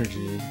 Good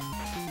energy.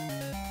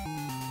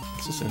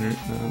 Let's just enter.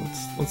 No,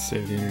 let's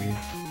save the energy.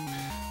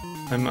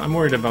 I'm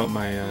worried about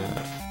my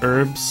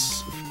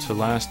herbs to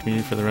last me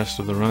for the rest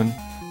of the run.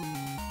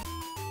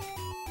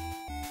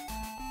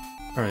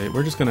 Alright,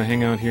 we're just gonna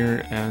hang out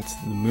here at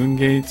the moon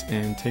gate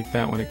and take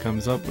that when it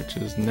comes up, which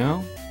is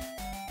now.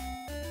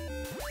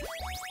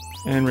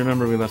 And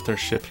remember, we left our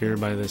ship here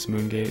by this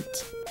moon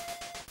gate.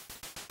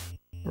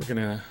 We're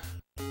gonna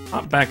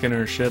hop back in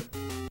our ship.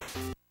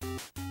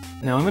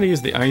 Now I'm gonna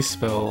use the ice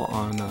spell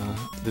on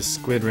this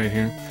squid right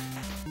here.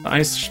 The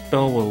ice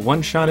spell will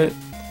one-shot it.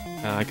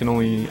 I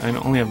only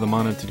have the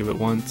mana to do it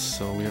once,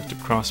 so we have to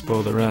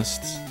crossbow the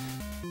rest.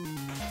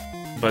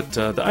 But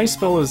the ice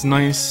spell is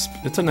nice.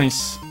 It's a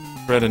nice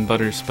bread and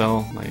butter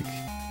spell. Like,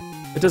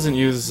 it doesn't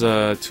use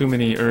too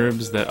many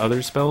herbs that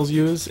other spells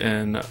use,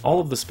 and all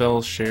of the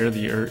spells share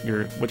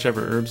your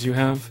whichever herbs you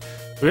have.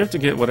 So we have to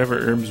get whatever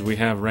herbs we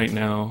have right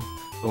now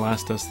to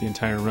last us the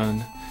entire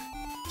run.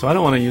 So I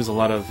don't want to use a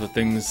lot of the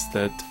things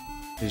that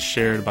is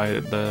shared by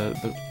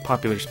the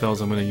popular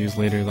spells I'm going to use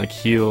later, like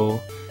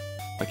heal,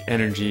 like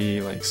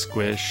energy, like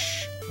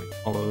squish, like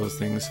all of those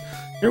things.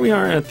 Here we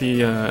are at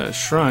the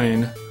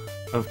Shrine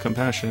of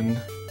Compassion,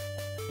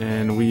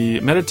 and we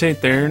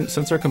meditate there.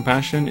 Since our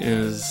compassion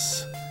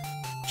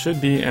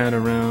should be at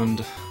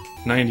around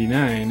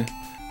 99,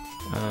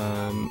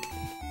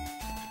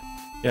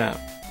 yeah,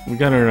 we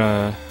got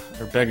our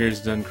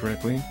beggars done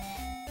correctly.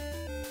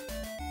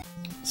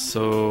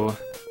 So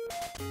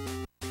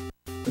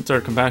since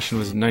our compassion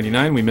was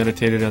 99, we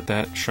meditated at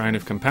that Shrine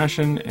of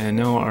Compassion, and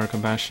now our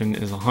compassion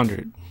is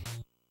 100.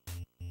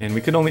 And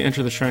we could only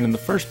enter the shrine in the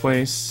first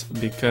place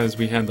because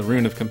we had the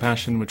Rune of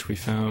Compassion, which we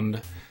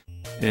found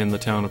in the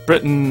town of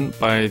Britain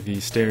by the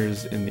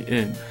stairs in the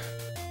inn.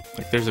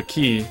 Like, there's a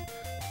key.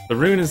 The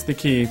rune is the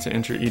key to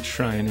enter each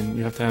shrine, and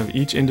you have to have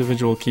each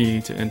individual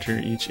key to enter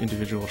each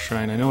individual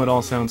shrine. I know it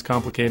all sounds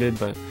complicated,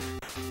 but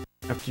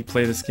after you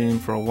play this game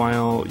for a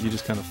while, you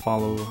just kind of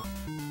follow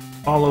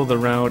the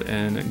route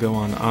and go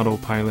on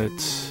autopilot.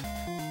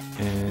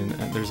 And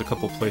there's a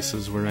couple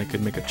places where I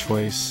could make a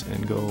choice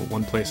and go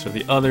one place or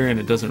the other, and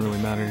it doesn't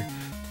really matter.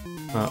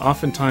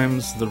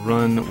 Oftentimes the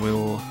run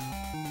will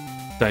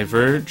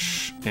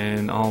diverge,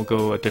 and I'll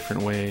go a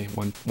different way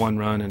one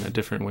run and a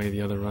different way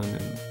the other run.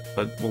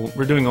 But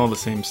we're doing all the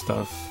same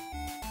stuff,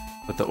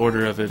 but the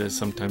order of it is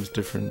sometimes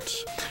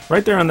different.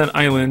 Right there on that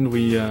island,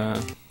 we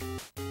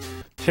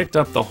picked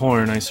up the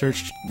horn. I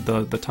searched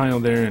the tile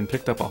there and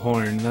picked up a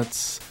horn.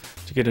 That's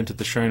to get into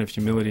the Shrine of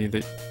Humility.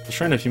 The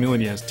Shrine of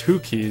Humility has 2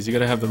 keys. You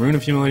gotta have the Rune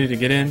of Humility to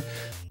get in,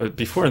 but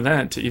before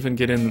that, to even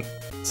get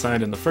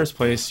inside in the first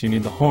place, you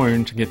need the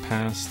horn to get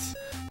past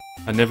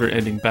a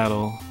never-ending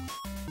battle.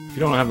 If you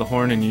don't have the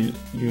horn and you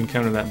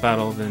encounter that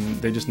battle, then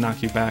they just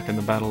knock you back and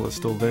the battle is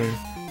still there.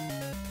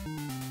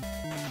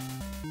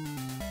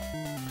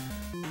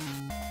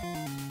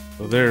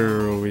 So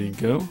there we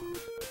go.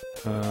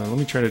 Let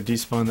me try to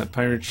despawn that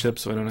pirate ship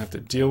so I don't have to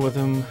deal with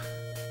him.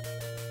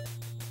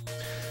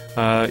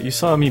 You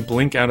saw me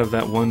blink out of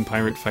that one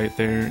pirate fight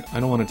there. I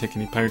don't want to take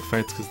any pirate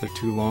fights because they're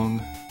too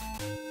long.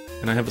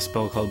 And I have a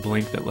spell called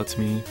Blink that lets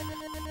me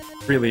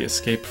freely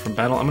escape from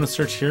battle. I'm going to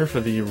search here for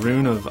the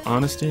Rune of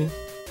Honesty.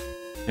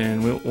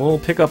 And we'll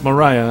pick up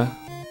Mariah.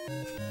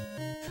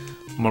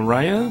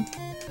 Mariah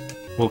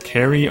will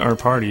carry our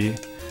party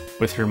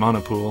with her mana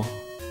pool.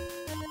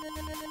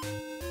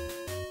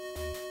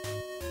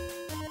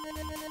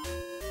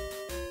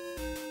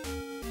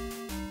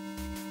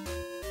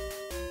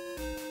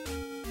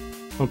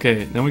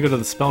 Okay, now we go to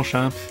the spell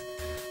shop.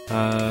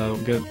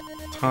 We'll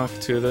talk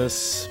to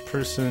this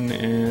person,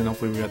 and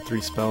hopefully we got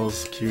 3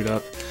 spells queued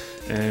up.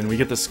 And we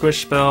get the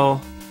squish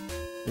spell,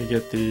 we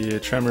get the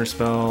tremor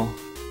spell,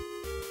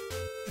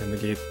 and the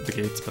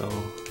gate spell.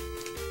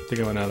 I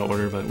think I went out of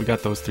order, but we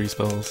got those 3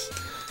 spells.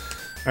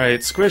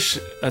 Alright, squish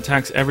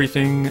attacks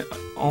everything,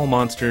 all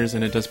monsters,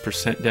 and it does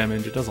percent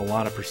damage. It does a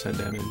lot of percent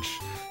damage.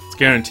 It's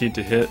guaranteed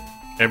to hit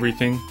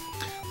everything.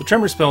 The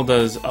tremor spell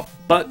does a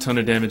butt ton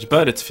of damage,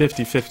 but it's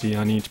 50-50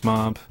 on each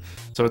mob,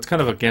 so it's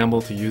kind of a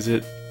gamble to use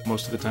it.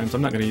 most of the times.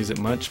 I'm not going to use it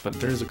much, but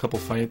there's a couple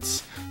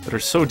fights that are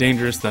so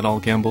dangerous that I'll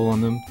gamble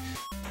on them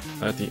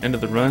at the end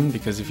of the run,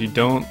 because if you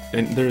don't,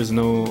 and there is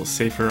no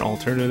safer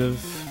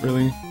alternative,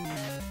 really.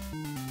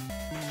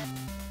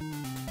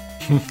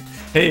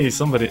 Hey,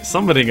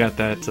 somebody got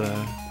that.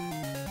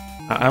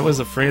 I was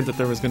afraid that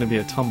there was going to be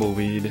a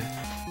tumbleweed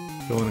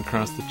going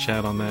across the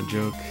chat on that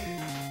joke.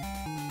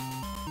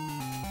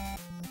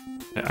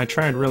 I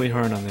tried really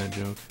hard on that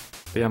joke.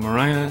 But yeah,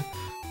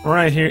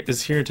 Mariah here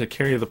is here to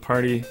carry the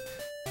party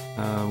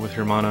with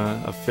her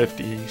mana of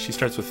 50. She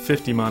starts with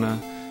 50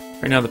 mana.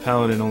 Right now the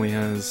paladin only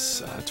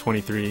has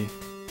 23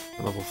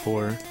 for level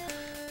 4.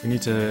 We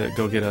need to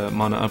go get a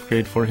mana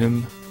upgrade for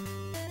him.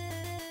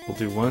 We'll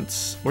do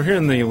once. We're here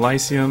in the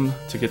Lyceum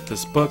to get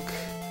this book.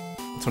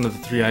 It's one of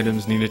the 3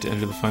 items needed to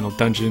enter the final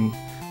dungeon.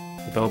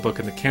 The bell book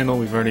and the candle.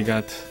 We've already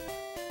got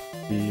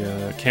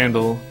the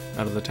candle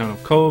out of the town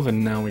of Cove,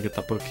 and now we get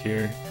the book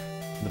here.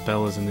 The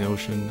bell is in the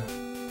ocean.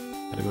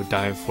 Gotta go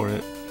dive for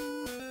it.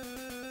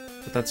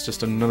 But that's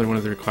just another one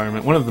of the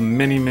requirements. One of the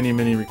many, many,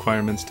 many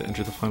requirements to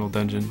enter the final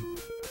dungeon.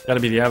 Gotta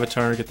be the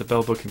avatar, get the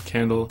bell book and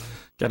candle.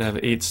 Gotta have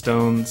 8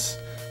 stones.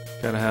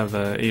 Gotta have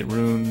 8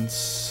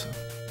 runes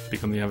to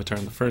become the avatar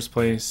in the first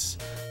place.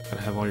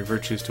 Gotta have all your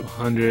virtues to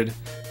 100.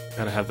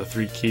 Gotta have the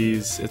 3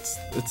 keys.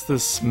 It's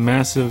this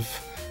massive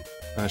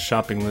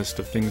shopping list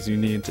of things you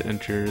need to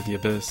enter the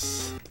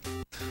abyss.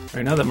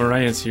 Alright, now that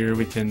Mariah's here,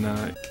 we can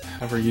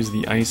have her use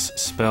the ice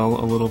spell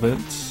a little bit.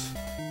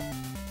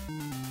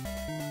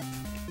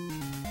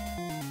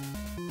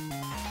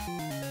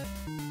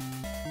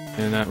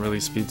 And that really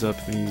speeds up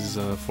these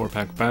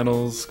 4-pack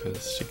battles,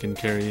 because she can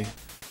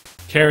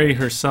carry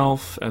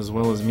herself as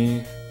well as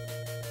me.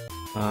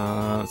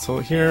 So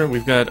here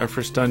we've got our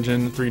first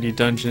dungeon, 3D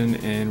dungeon,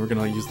 and we're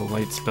gonna use the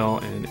light spell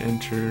and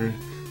enter.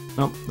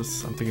 Nope,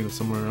 I'm thinking of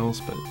somewhere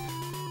else, but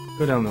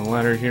go down the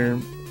ladder here.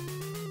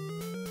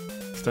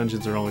 These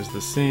dungeons are always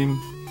the same.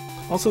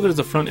 Also, there's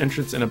a front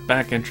entrance and a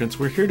back entrance.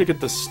 We're here to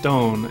get the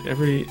stone.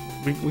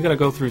 We gotta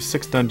go through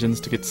 6 dungeons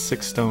to get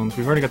 6 stones.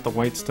 We've already got the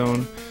white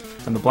stone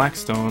and the black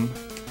stone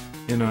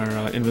in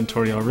our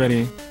inventory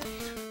already.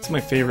 It's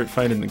my favorite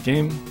fight in the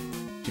game.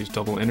 Use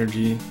double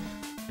energy.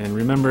 And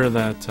remember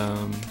that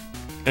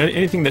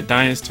anything that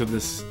dies to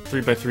this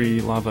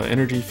 3x3 lava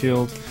energy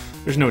field,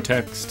 there's no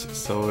text,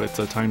 so it's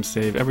a time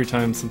save. Every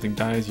time something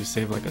dies, you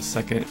save like a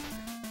second.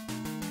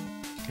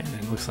 And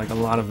it looks like a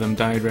lot of them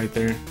died right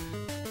there.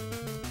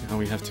 Now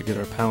we have to get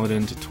our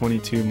paladin to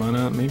 22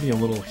 mana. Maybe a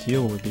little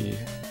heal would be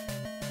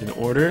in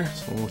order.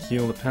 So we'll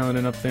heal the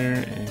paladin up there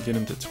and get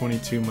him to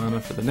 22 mana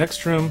for the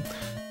next room.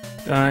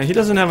 He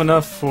doesn't have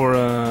enough for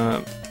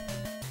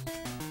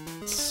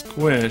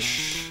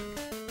Squish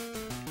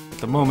at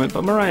the moment,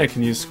 but Mariah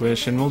can use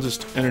Squish, and we'll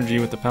just energy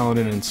with the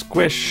paladin and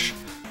Squish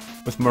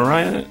with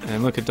Mariah,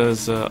 and look, it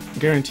does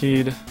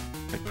guaranteed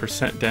like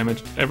 %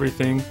 damage to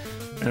everything,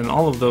 and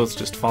all of those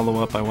just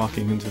follow up by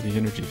walking into the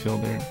energy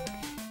field there.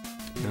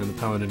 And the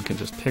paladin can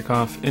just pick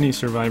off any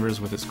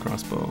survivors with his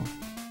crossbow.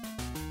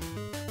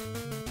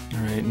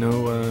 Alright,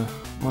 no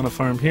mana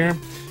farm here.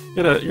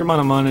 Your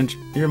mana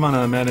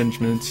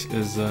management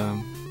is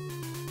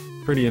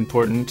pretty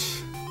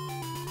important.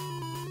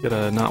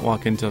 Gotta not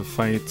walk into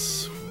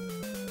fights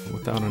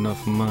without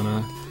enough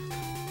mana.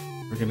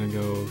 We're gonna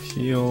go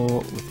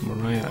heal with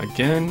Mariah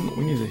again.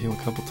 We need to heal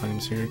a couple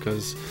times here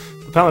because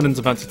the paladin's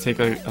about to take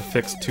a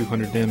fixed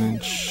 200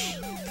 damage.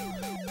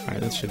 Alright,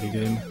 that should be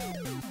good.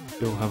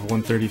 We'll have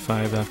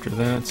 135 after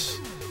that.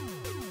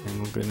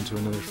 And we'll get into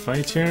another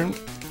fight here. And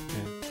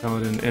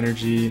paladin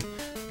energy.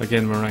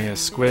 Again, Mariah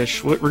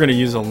squish. We're gonna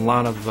use a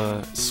lot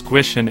of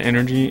squish and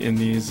energy in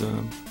these.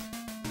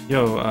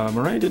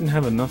 Mariah didn't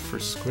have enough for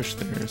squish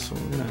there, so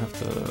we're gonna have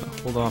to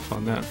hold off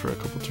on that for a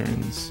couple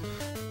turns.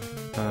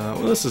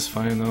 Well, this is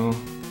fine though.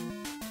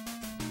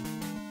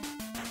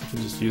 I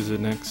can just use it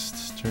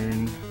next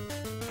turn.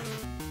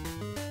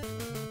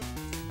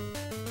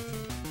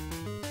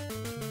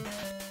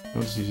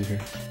 I'll just use it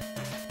here.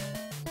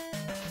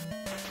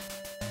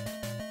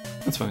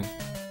 That's fine.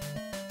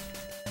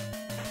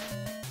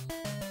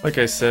 Like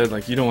I said,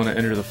 like you don't want to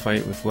enter the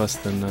fight with less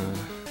than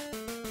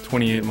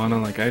 28 mana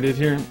like I did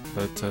here,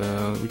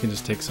 but we can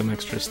just take some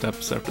extra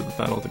steps after the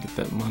battle to get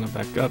that mana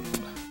back up.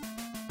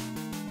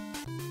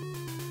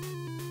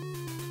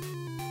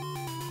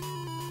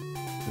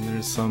 And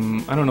there's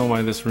some, I don't know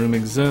why this room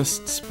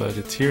exists, but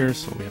it's here,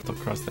 so we have to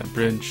cross that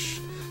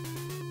bridge.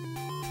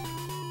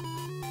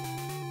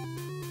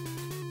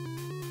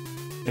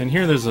 And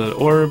here there's an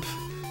orb.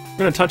 We're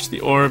gonna touch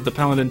the orb, the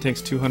paladin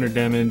takes 200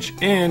 damage,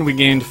 and we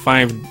gained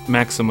 5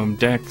 maximum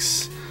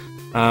dex,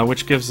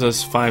 which gives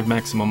us 5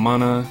 maximum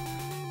mana.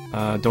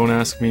 Don't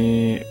ask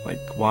me like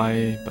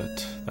why,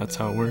 but that's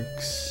how it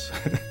works.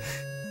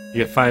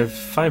 You get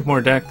 5 more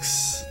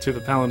dex to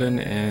the paladin,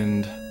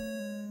 and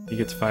he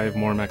gets 5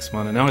 more max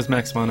mana. Now his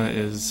max mana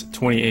is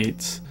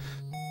 28,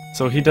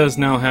 so he does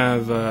now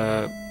have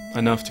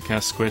enough to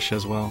cast Squish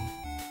as well.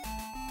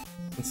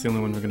 That's the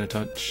only one we're gonna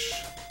touch.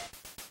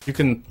 You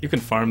can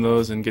farm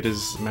those and get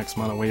his max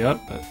mana way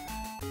up,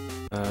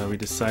 but we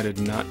decided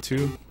not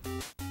to.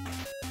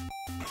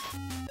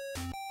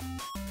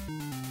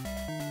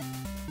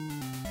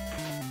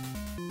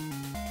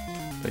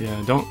 But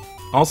yeah, don't...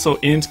 Also,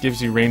 int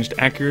gives you ranged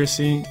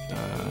accuracy.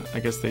 I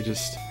guess they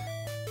just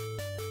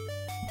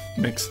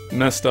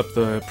messed up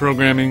the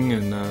programming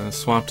and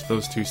swapped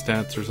those two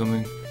stats or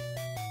something.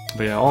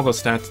 But yeah, all the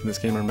stats in this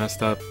game are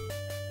messed up.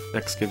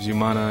 Dex gives you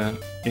mana,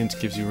 int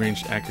gives you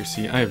ranged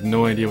accuracy. I have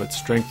no idea what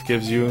strength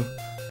gives you,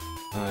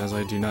 as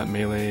I do not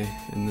melee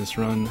in this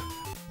run.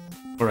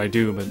 Or I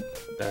do, but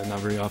not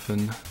very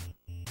often.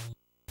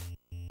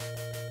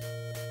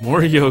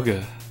 More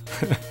yoga.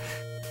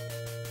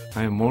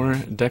 I am more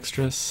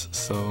dexterous,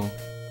 so...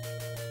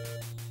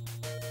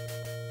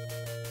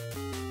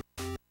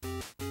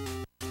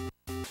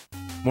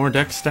 More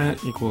dex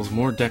stat equals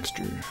more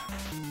dexter.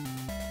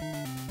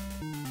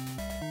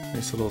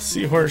 Nice little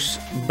seahorse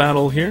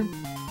battle here.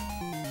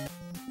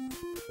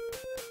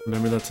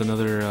 Remember, that's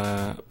another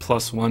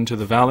 +1 to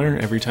the Valor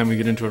every time we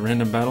get into a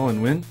random battle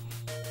and win.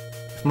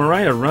 If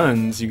Mariah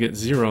runs, you get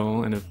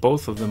 0, and if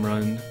both of them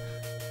run,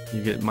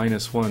 you get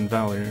 -1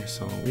 Valor.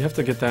 So we have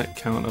to get that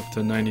count up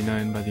to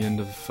 99 by the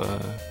end of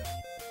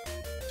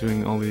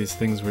doing all these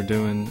things we're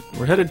doing.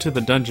 We're headed to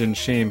the dungeon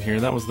Shame here.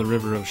 That was the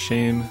River of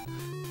Shame.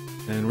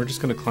 And we're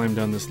just going to climb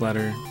down this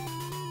ladder.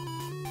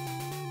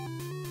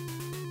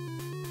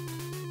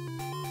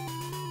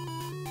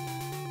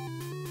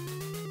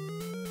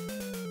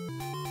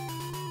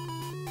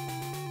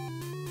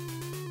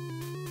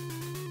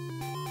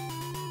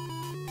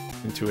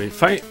 Into a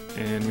fight,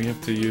 and we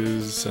have to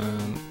use...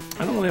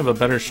 I don't really have a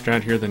better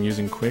strat here than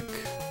using quick.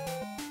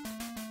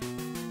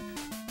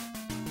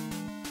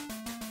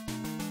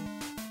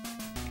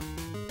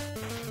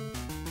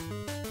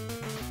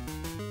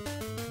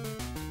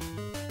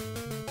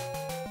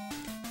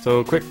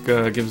 So quick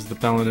gives the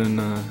paladin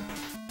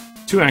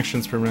 2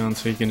 actions per round,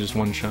 so he can just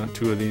one-shot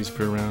 2 of these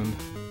per round.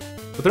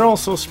 But they're all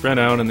so spread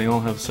out, and they all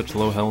have such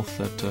low health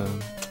that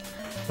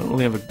I don't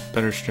really have a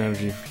better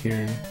strategy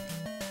here.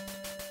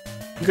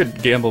 You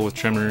could gamble with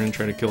Tremor and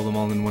try to kill them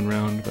all in 1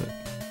 round, but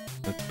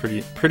that's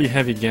pretty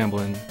heavy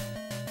gambling.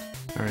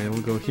 Alright,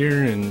 we'll go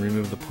here and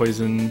remove the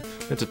poison.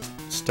 We have to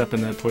step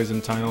in that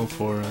poison tile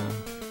for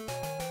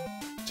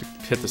to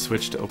hit the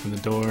switch to open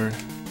the door.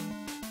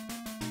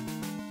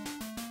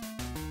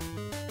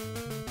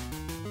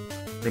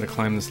 We're gonna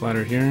climb this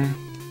ladder here.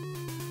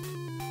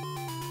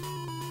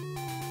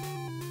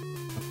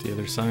 Up the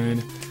other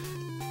side.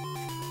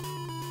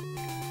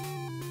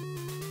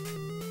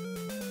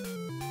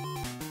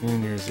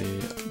 And here's a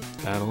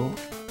battle.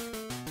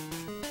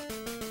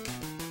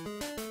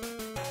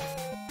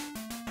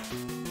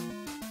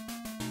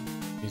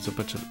 Use a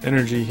bunch of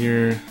energy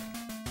here.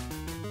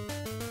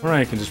 Or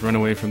I can just run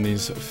away from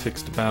these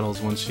fixed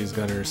battles once she's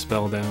got her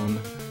spell down.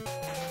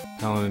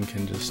 Paladin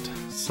can just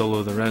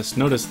solo the rest.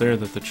 Notice there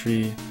that the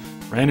tree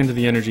ran into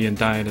the energy and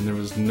died, and there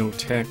was no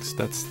text.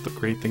 That's the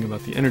great thing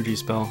about the energy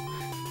spell.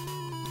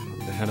 I'm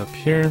gonna head up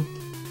here.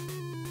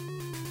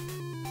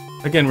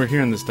 Again, we're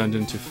here in this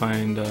dungeon to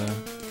find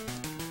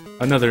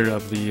another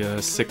of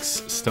the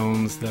 6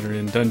 stones that are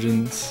in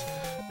dungeons.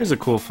 Here's a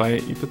cool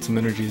fight. You put some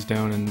energies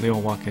down and they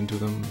all walk into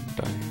them and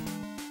die.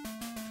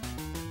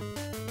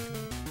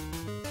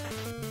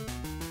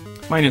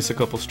 Minus a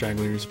couple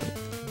stragglers, but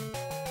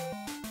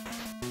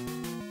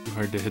too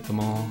hard to hit them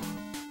all.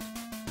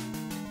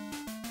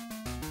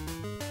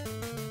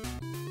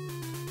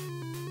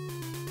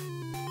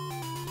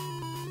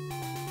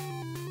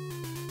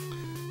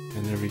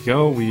 And there we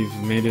go. We've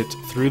made it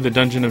through the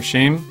Dungeon of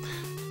Shame.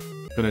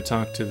 I'm going to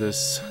talk to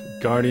this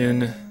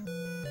guardian.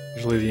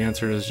 Usually the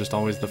answer is just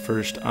always the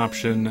first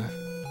option,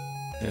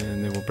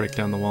 and they will break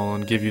down the wall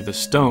and give you the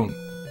stone.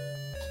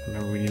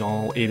 Remember, we need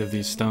all 8 of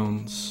these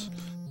stones.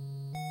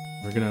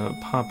 We're going to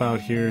pop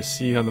out here,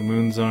 see how the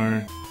moons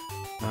are.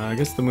 I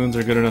guess the moons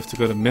are good enough to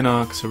go to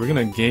Minnock, so we're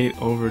going to gate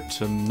over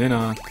to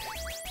Minnock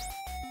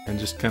and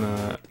just kind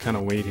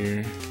of wait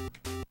here.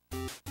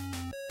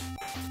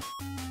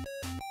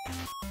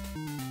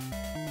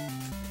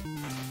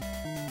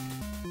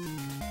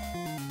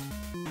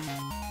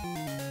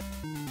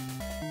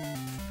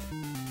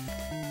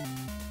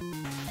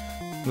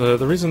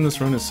 The reason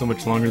this run is so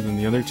much longer than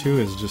the other 2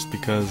 is just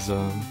because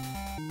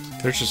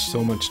there's just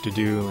so much to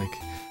do. Like,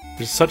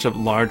 there's such a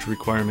large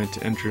requirement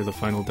to enter the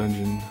final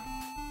dungeon.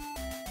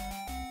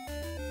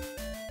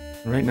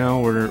 Right now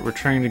we're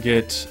trying to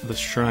get the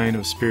Shrine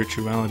of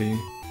Spirituality.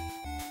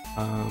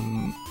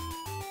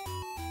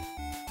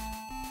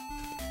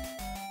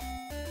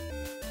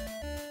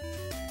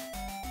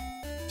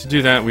 To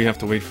do that, we have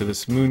to wait for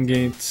this moon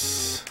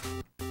gate.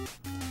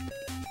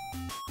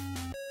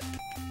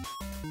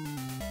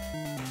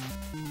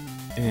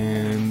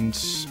 And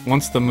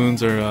once the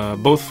moons are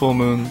both full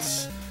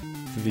moons,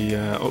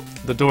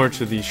 the door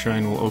to the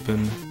shrine will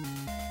open.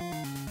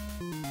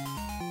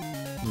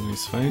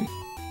 Nice fight.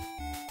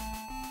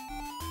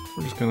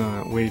 We're just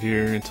gonna wait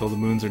here until the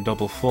moons are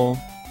double full.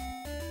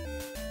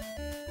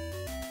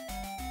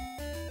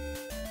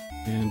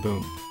 And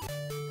boom.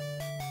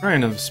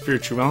 Shrine of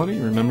Spirituality.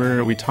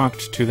 Remember, we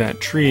talked to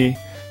that tree,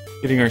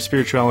 getting our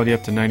spirituality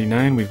up to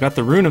 99. We've got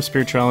the Rune of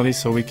Spirituality,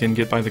 so we can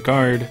get by the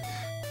guard.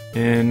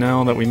 And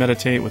now that we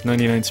meditate with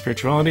 99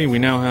 spirituality, we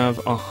now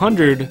have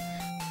 100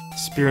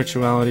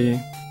 spirituality.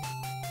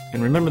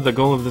 And remember the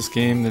goal of this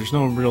game, there's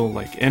no real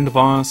like end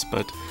boss,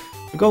 but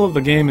the goal of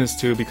the game is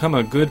to become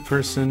a good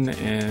person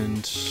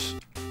and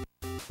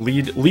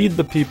lead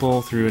the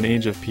people through an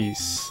age of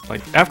peace.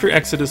 Like after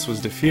Exodus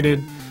was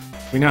defeated,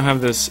 we now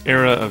have this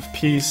era of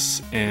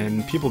peace,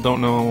 and people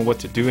don't know what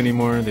to do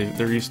anymore.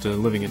 They're used to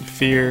living in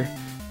fear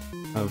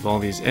of all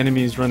these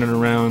enemies running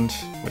around,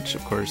 which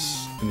of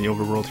course in the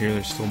overworld here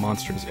there's still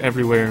monsters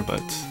everywhere,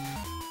 but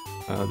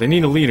they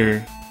need a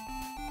leader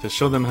to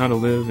show them how to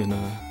live in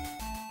a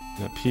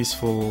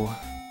peaceful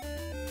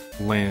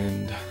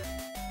land.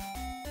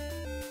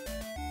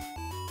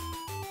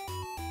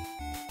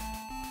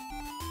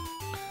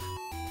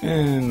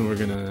 And we're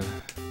gonna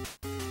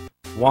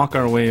walk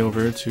our way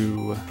over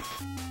to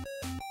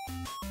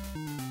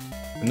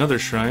another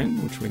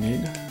shrine, which we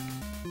need.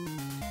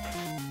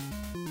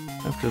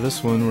 After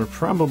this one, we're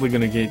probably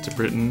gonna gate to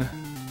Britain.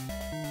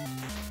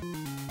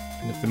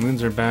 And if the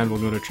moons are bad, we'll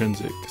go to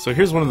Trinsic. So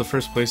here's one of the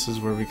first places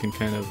where we can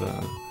kind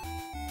of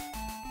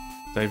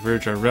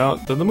diverge our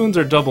route. The moons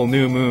are double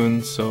new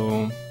moons,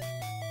 so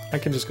I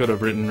can just go to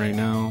Britain right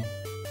now.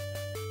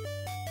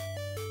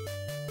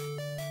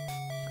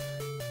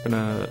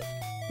 Gonna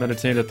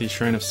meditate at the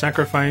Shrine of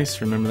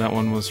Sacrifice. Remember that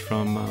one was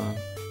from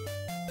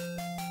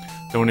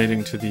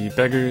donating to the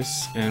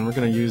beggars, and we're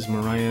gonna use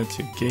Mariah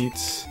to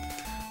gate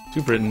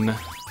to Britain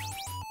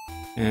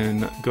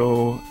and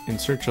go in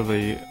search of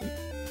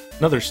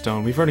another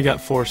stone. We've already got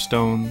 4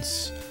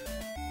 stones,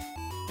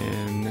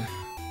 and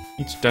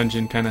each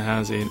dungeon kind of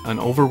has an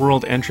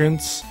overworld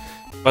entrance,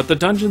 but the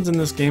dungeons in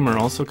this game are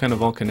also kind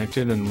of all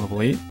connected in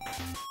level 8.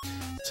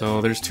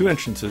 So there's 2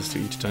 entrances to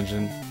each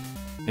dungeon,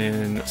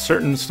 and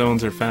certain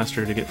stones are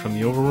faster to get from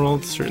the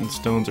overworld, certain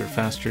stones are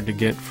faster to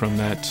get from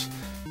that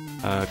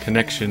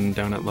connection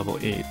down at level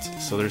 8.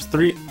 So there's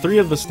three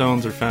of the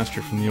stones are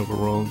faster from the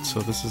overworld, so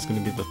this is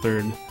going to be the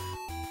 3rd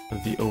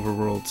of the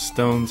overworld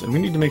stones, and we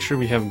need to make sure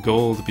we have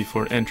gold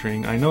before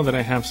entering. I know that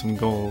I have some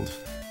gold.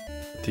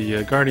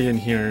 The Guardian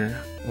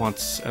here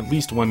wants at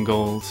least 1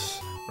 gold,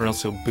 or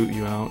else he'll boot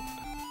you out.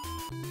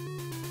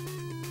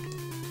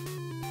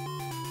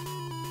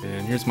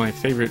 And here's my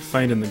favorite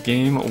fight in the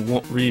game,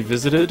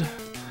 Revisited.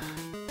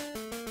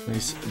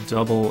 Nice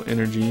double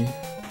energy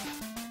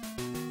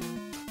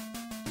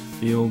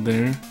field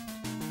there.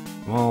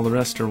 While the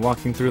rest are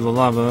walking through the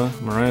lava,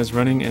 Mariah's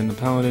running and the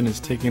paladin is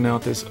taking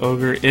out this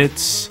ogre.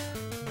 It's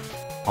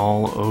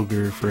all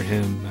ogre for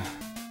him.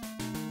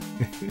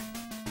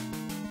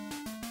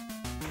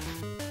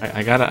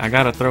 I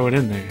gotta throw it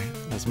in there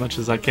as much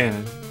as I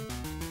can.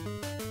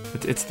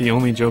 It's the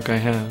only joke I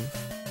have.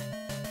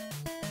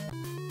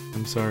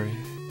 I'm sorry.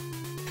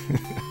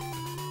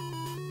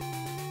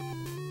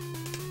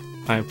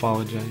 I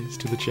apologize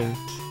to the chat.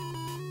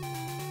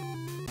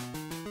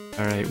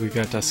 Alright, we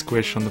got a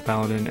squish on the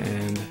paladin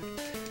and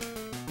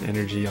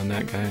energy on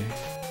that guy.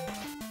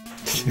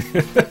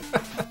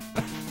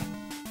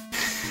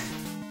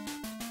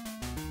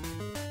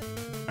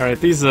 Alright,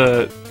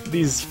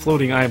 these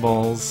floating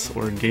eyeballs,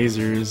 or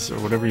gazers, or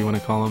whatever you want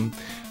to call them,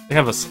 they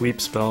have a sleep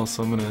spell,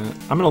 so I'm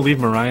gonna leave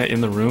Mariah in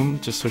the room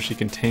just so she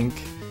can tank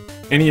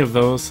any of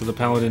those so the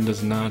paladin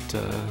does not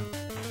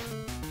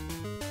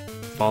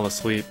fall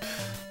asleep.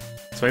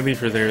 So I leave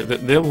her there.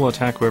 They will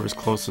attack whoever's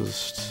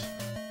closest.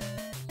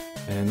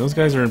 And those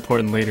guys are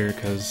important later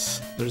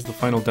because there's the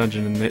final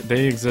dungeon, and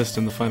they exist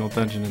in the final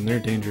dungeon, and they're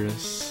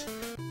dangerous.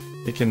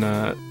 They can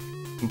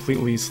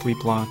completely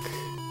sleep lock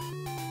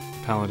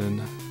the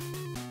paladin.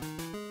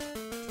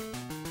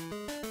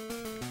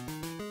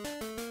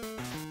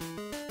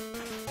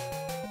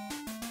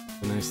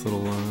 A nice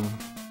little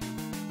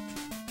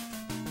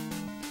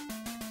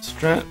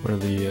strat where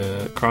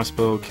the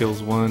crossbow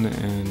kills one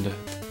and a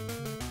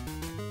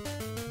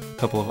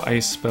couple of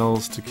ice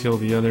spells to kill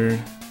the other.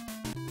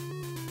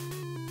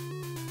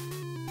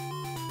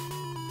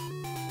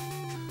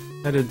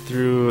 Headed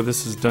through,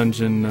 this is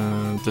dungeon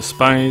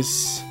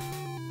Despise.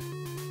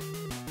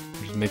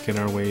 We're just making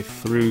our way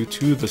through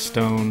to the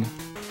stone.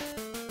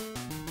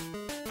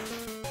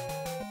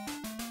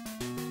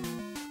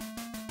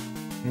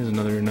 Here's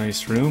another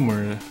nice room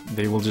where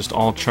they will just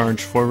all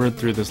charge forward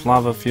through this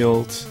lava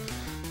field.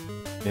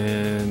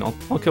 And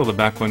I'll kill the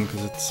back one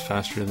because it's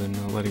faster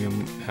than letting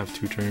him have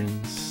 2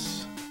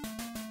 turns.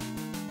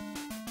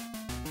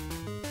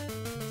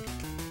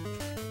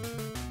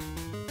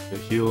 A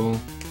heal.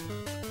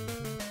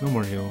 No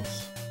more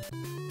heals.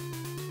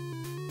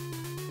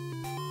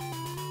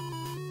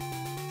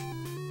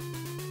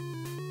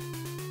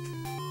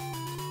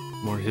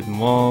 More hidden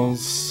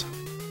walls,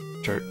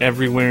 which are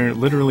everywhere,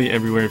 literally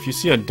everywhere. If you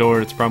see a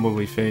door, it's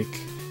probably fake.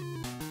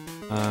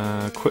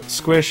 Quick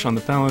squish on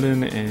the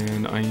paladin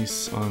and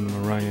ice on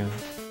Mariah.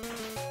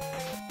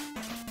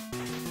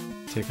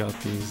 Take out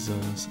these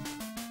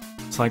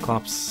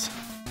Cyclops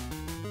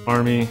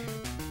army.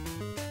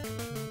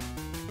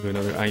 Do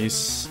another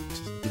ice.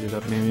 Just heat it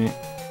up maybe.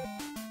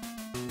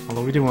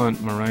 Although we do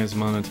want Mariah's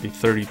mana to be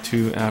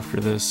 32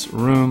 after this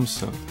room,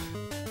 so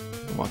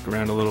I'll walk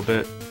around a little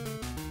bit.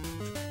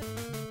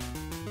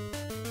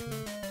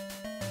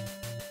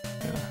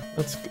 Yeah,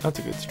 That's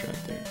a good strat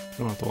there. You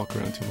don't have to walk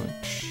around too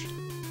much.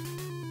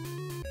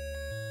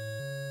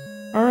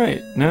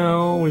 Alright,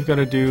 now we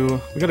gotta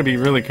be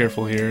really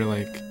careful here,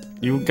 like,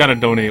 you gotta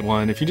donate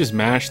one. If you just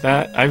mash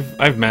that,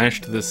 I've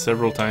mashed this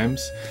several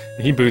times,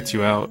 and he boots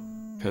you out,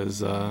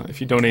 because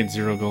if you donate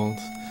 0 gold,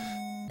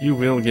 you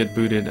will get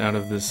booted out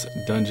of this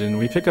dungeon.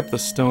 We pick up the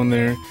stone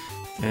there,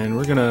 and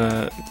we're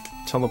gonna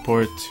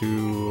teleport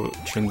to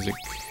Trinsic.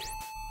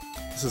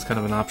 This is kind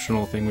of an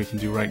optional thing we can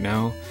do right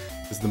now,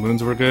 because the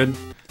moons were good.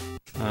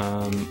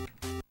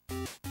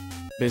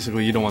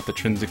 Basically, you don't want the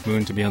Trinsic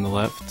moon to be on the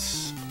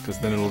left, because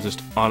then it'll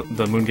just,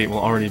 the moon gate will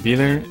already be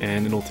there,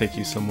 and it'll take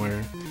you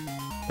somewhere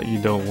that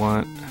you don't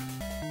want.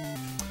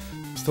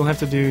 Still have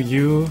to do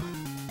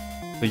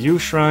the U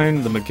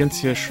shrine, the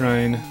Magentia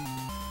shrine,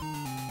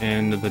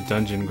 and the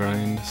dungeon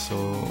grind. So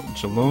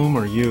Jalome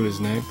or U is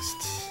next.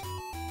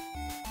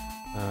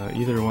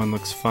 Either one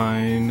looks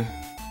fine.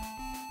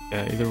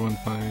 Yeah, either one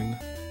fine.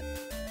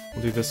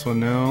 We'll do this one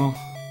now.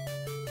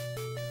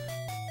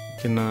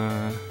 We can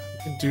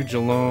do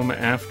Jalome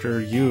after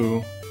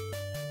U.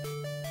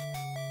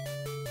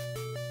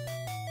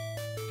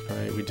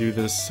 Alright, we do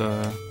this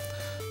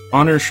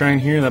honor shrine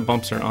here, that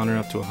bumps our honor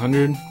up to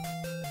 100.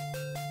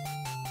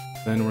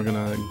 Then we're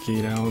gonna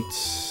gate out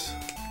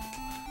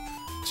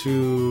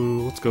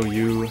to, let's go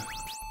U.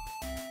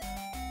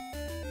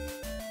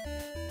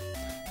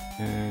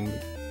 And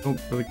don't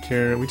really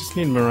care, we just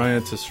need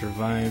Mariah to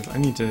survive. I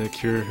need to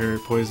cure her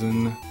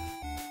poison.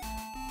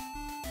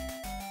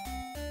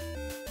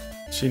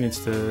 She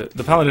needs to,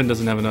 the paladin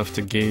doesn't have enough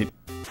to gate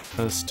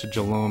us to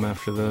Jalome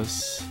after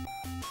this.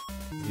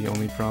 The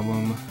only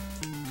problem.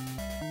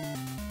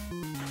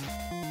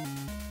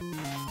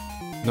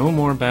 No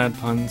more bad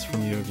puns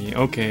from Yogi.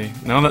 Okay,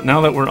 now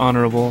that we're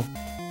honorable,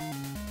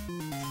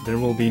 there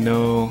will be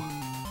no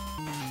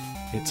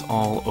 "it's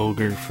all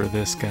ogre for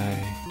this guy"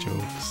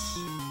 jokes.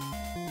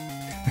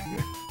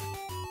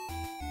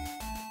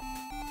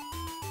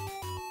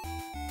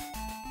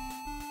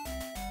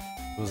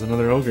 It was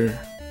another ogre.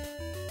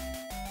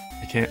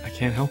 I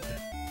can't help it.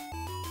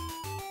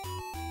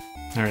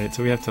 Alright,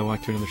 so we have to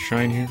walk to another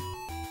shrine here.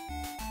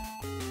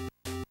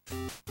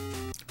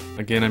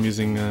 Again, I'm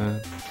using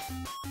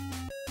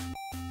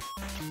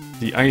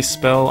the ice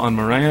spell on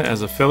Mariah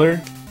as a filler.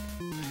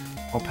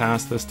 I'll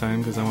pass this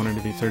time because I want her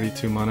to be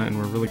 32 mana and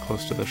we're really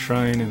close to the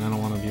shrine and I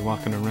don't want to be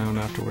walking around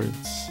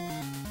afterwards.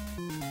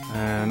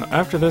 And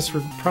after this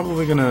we're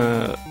probably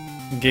gonna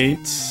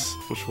gate,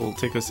 which will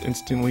take us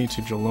instantly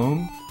to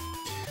Jalome.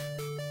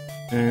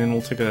 And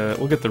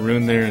we'll get the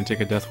rune there and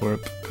take a death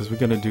warp because we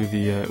gotta do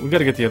we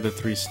gotta get the other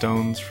 3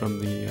 stones from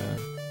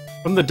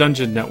the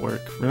dungeon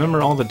network.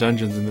 Remember, all the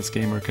dungeons in this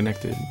game are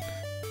connected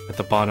at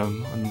the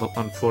bottom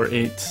on floor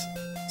 8,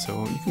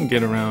 so you can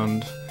get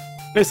around,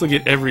 basically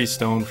get every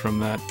stone from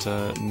that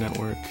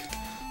network.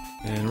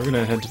 And we're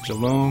gonna head to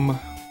Jalome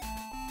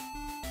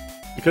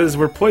because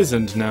we're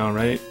poisoned now,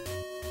 right?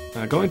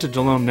 Going to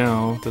Jalome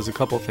now does a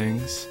couple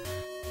things.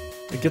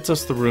 It gets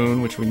us the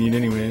rune, which we need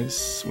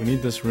anyways. We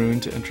need this rune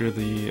to enter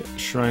the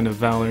Shrine of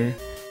Valor.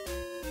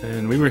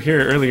 And we were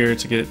here earlier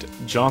to get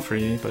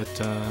Joffrey, but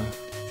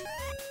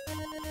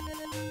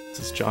this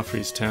is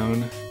Joffrey's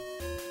town.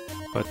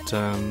 But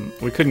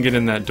we couldn't get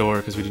in that door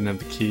because we didn't have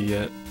the key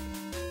yet.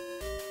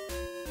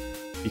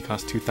 He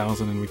cost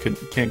 2,000 and we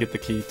can't get the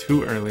key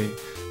too early.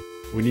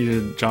 We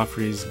needed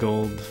Joffrey's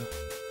gold.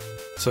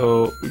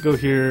 So we go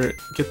here,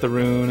 get the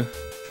rune,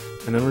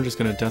 and then we're just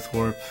gonna death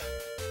warp.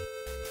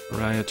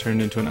 Mariah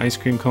turned into an ice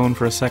cream cone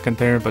for a second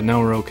there, but now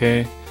we're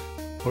okay.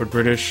 Lord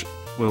British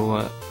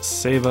will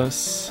save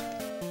us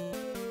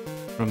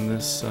from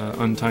this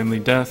untimely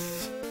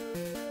death.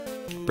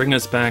 Bring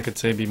us back, I'd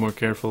say be more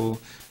careful.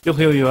 He'll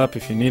heal you up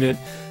if you need it.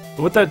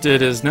 But what that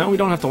did is now we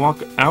don't have to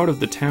walk out of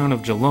the town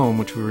of Jalome,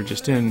 which we were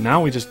just in. Now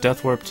we just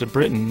death warp to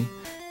Britain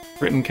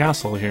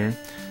Castle here.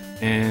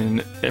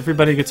 And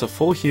everybody gets a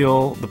full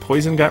heal. The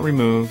poison got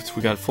removed.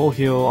 We got full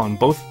heal on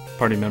both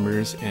party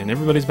members, and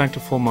everybody's back to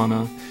full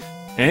mana.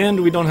 And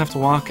we don't have to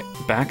walk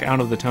back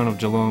out of the town of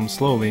Jalome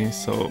slowly,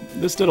 so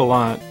this did a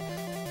lot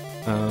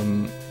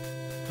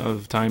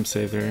of time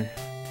save there.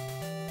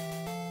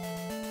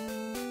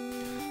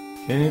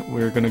 Okay,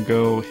 we're gonna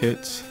go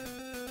hit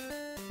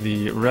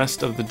the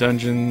rest of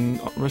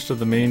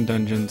the main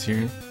dungeons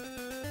here.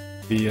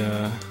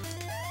 The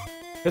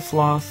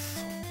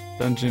Hithloth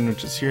dungeon,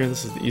 which is here.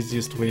 This is the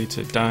easiest way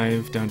to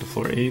dive down to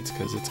floor 8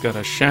 because it's got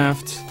a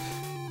shaft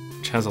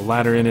which has a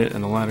ladder in it,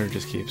 and the ladder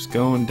just keeps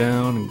going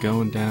down and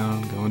going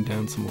down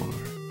some more.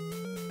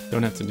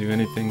 Don't have to do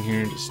anything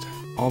here, just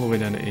all the way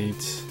down to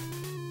 8.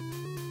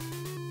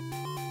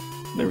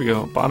 There we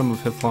go, bottom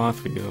of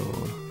Hithloth, we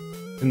go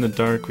in the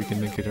dark, we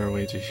can make it our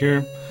way to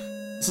here.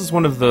 This is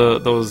one of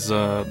those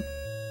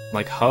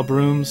like hub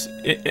rooms.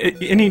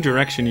 Any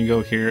direction you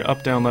go here,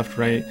 up, down, left,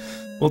 right,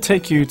 will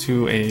take you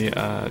to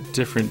a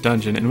different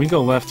dungeon, and we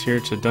go left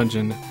here to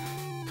Dungeon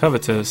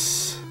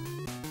Covetous.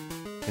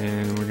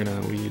 And we're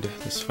gonna lead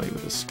this fight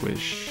with a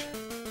squish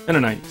and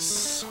an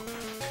ice.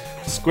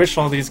 Squish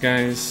all these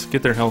guys,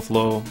 get their health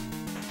low,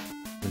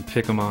 and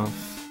pick them off.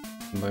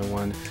 one by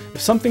one.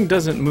 If something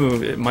doesn't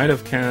move, it might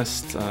have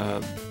cast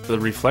the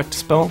reflect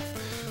spell,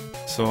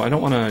 so I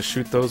don't want to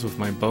shoot those with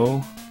my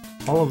bow.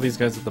 All of these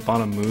guys at the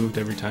bottom moved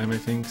every time, I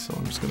think, so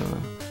I'm just gonna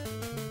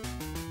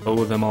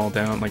bow them all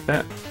down like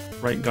that.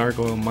 Right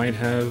gargoyle might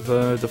have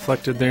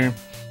deflected there.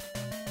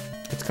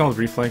 It's called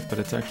reflect, but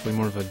it's actually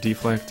more of a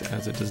deflect,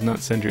 as it does not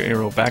send your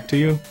arrow back to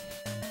you.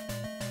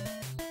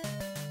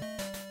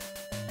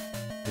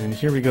 And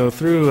here we go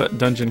through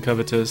Dungeon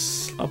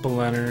Covetous, up a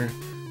ladder,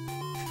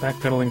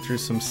 backpedaling through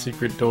some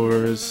secret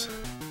doors.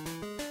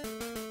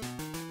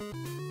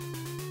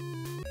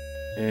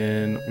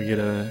 And we get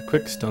a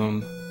quick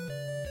stone.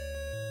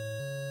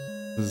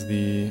 This is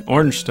the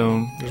orange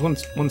stone. There's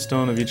one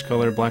stone of each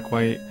color, black,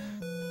 white,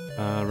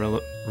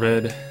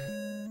 red,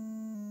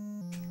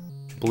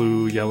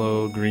 blue,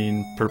 yellow,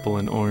 green, purple,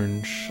 and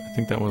orange. I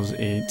think that was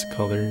 8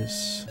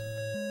 colors.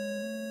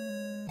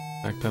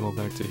 Backpedal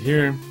back to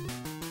here.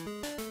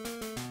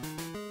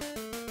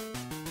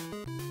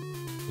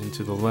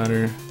 Into the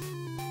ladder.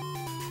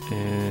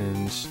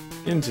 And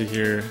into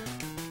here.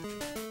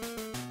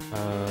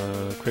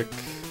 Quick.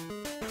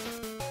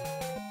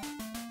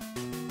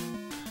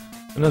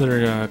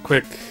 Another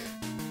quick.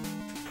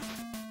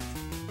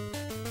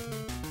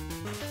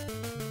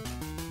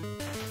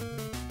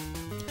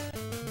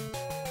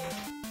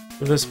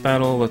 For this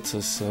battle, let's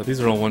just,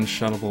 these are all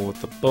one-shottable with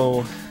the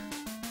bow.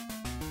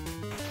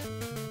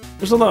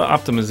 There's a lot of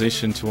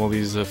optimization to all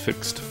these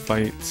fixed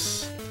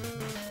fights.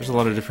 There's a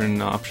lot of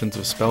different options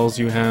of spells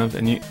you have,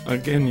 and you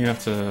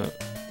have to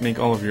make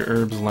all of your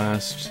herbs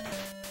last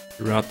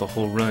throughout the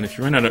whole run. If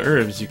you run out of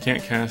herbs, you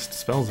can't cast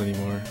spells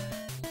anymore.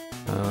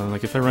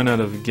 Like if I run out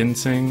of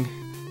ginseng,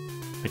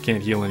 I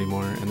can't heal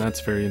anymore, and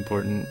that's very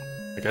important.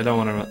 Like I don't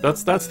want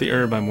to. That's the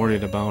herb I'm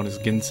worried about, is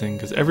ginseng,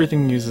 because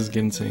everything uses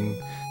ginseng.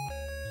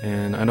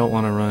 And I don't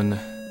want to run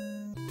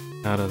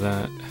out of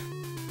that.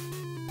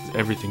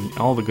 Everything,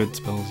 all the good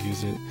spells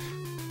use it.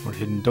 More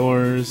hidden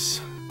doors.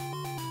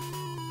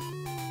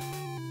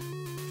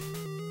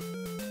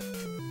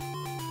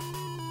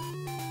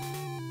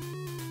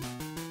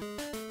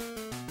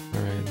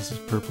 Alright, this is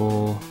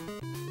purple.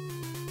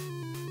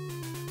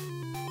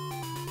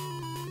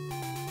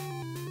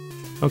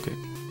 Okay.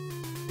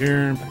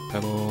 Here,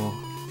 backpedal.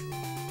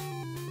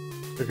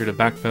 Quicker to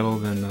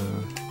backpedal than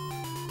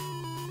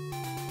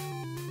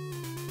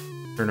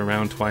turn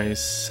around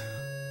twice.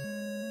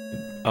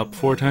 Up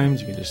 4 times,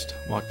 you can just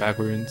walk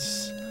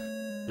backwards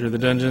through the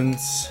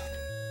dungeons.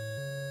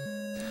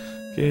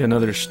 Okay,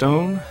 another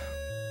stone.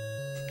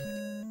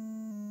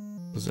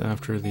 This is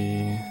after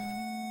the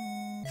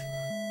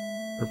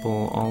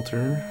purple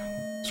altar.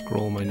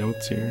 Scroll my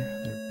notes here.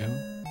 There we go.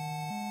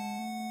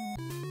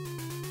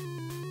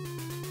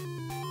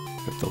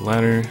 Got the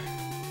ladder.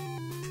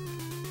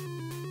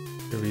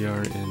 Here we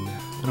are in...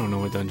 I don't know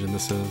what dungeon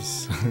this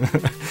is.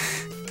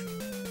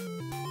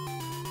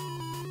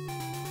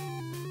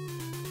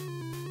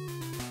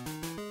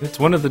 It's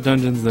one of the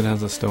dungeons that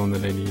has a stone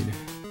that I need.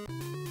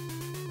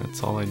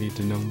 That's all I need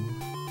to know.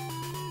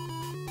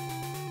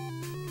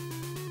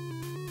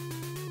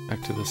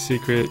 Back to the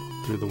secret,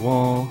 through the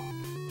wall.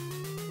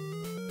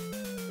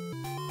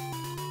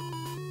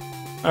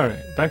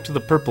 Alright, back to the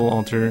purple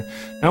altar.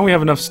 Now we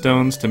have enough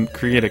stones to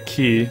create a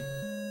key.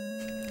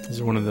 These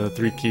are one of the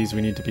 3 keys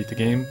we need to beat the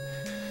game.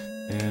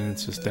 And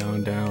it's just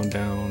down, down,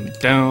 down,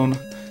 down.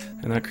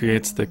 And that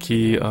creates the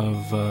key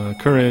of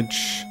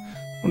courage.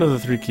 One of the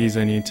 3 keys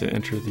I need to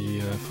enter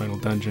the final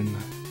dungeon.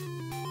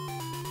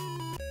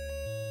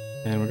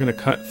 And we're going to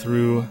cut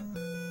through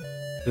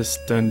this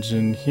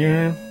dungeon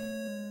here.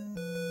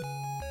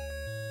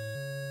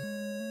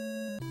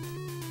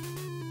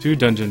 2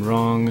 dungeon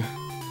wrong.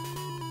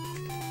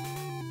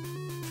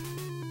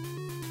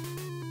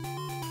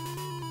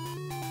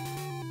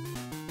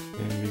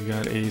 And we've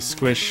got a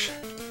squish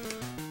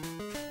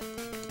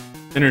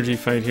energy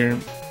fight here,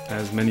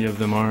 as many of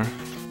them are.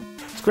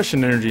 Squish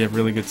and energy have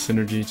really good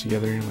synergy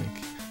together.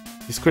 Like,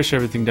 you squish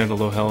everything down to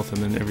low health,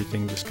 and then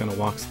everything just kind of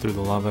walks through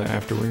the lava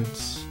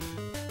afterwards.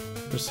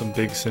 There's some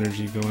big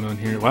synergy going on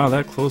here. Wow,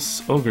 that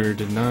close ogre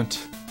did not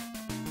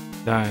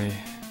die.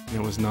 And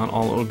it was not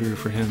all ogre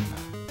for him.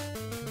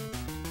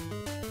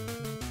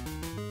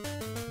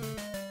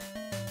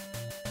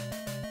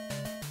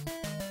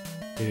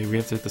 Okay, we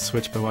have to hit the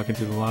switch by walking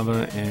through the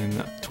lava,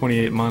 and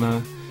 28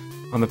 mana.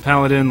 On the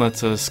paladin,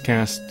 lets us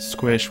cast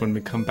squish when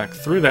we come back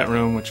through that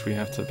room, which we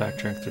have to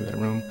backtrack through that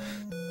room.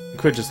 We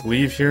could just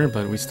leave here,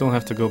 but we still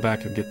have to go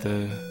back and get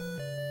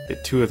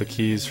 2 of the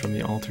keys from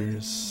the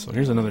altars. So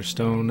here's another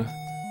stone.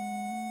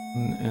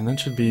 And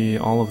that should be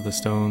all of the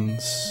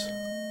stones.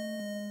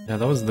 Yeah,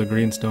 that was the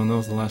green stone, that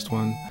was the last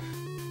one.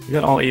 We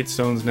got all 8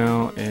 stones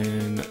now,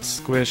 and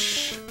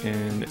squish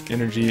and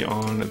energy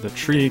on the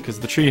tree, because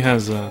the tree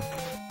has a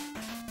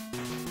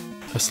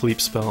sleep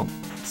spell.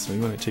 So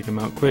you want to take him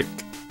out quick.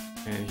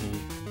 And he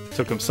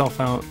took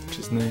himself out, which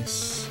is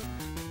nice.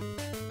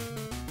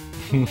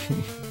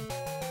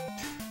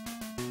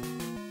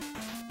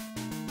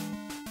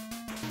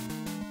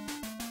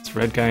 This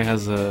red guy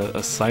has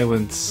a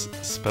silence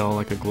spell,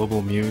 like a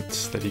global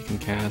mute, that he can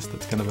cast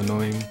that's kind of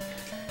annoying.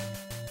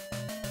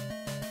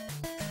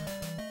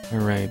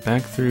 Alright,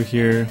 back through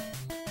here.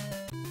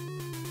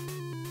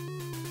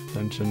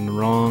 Dungeon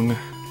wrong.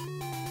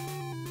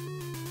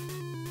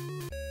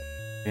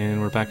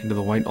 And we're back into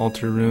the white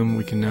altar room.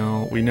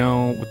 We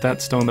know with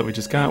that stone that we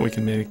just got, we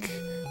can make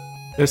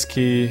this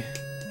key,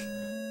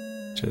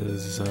 which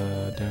is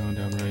down,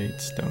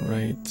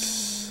 right.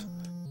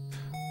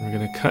 We're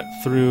gonna cut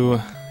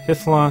through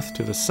Hithloth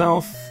to the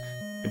south,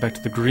 get back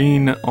to the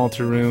green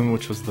altar room,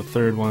 which was the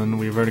third one.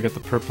 We've already got the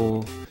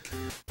purple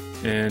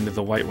and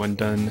the white one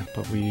done,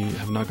 but we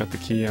have not got the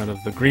key out of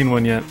the green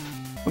one yet.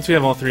 Once we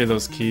have all three of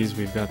those keys,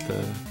 we've got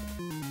the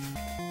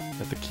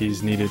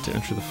keys needed to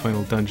enter the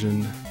final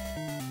dungeon.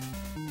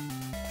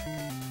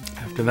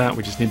 After that,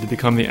 we just need to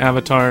become the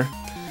avatar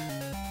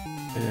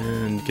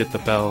and get the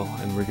bell,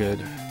 and we're good.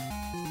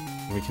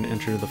 And we can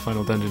enter the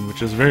final dungeon,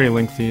 which is very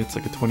lengthy. It's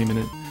like a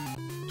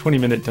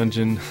 20-minute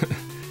dungeon.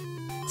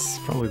 It's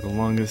probably the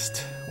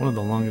longest, one of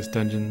the longest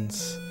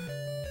dungeons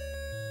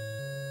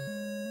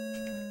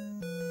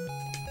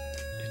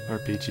in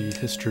RPG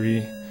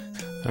history.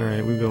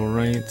 Alright, we go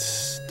right,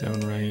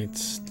 down,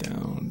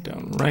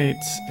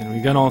 and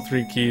we got all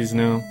three keys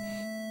now.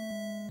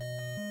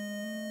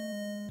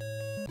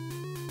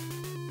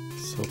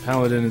 So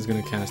Paladin is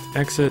going to cast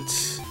Exit.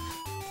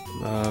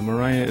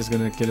 Mariah is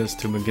going to get us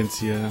to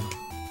Maginsia.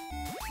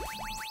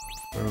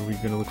 Or are we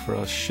going to look for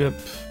a ship?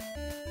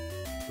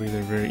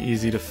 They're very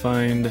easy to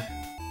find.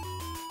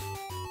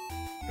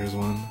 There's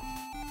one.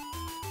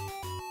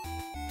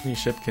 Any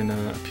ship can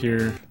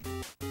appear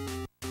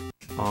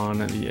on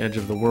the edge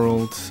of the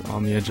world,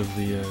 on the edge of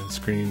the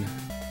screen.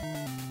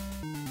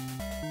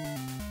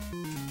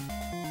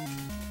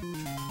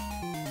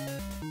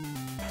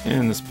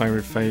 And this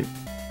pirate fight,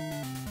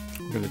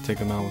 we're going to take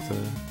him out with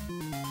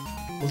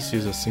a... Let's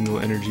use a single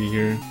energy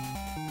here.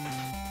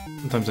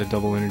 Sometimes I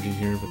double energy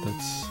here, but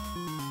that's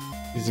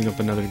using up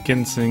another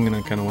ginseng, and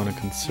I kind of want to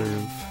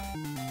conserve.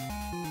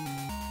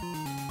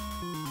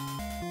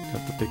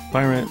 Got the big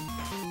pirate.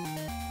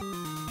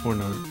 Or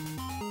not.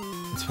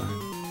 It's fine.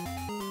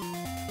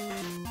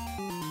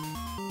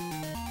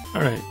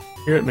 Alright,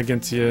 here at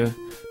Maginsia,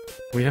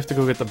 we have to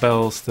go get the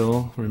bell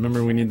still.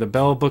 Remember, we need the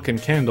bell, book,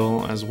 and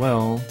candle as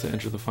well to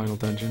enter the final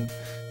dungeon.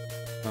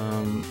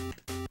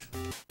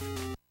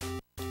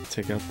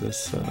 Take out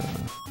this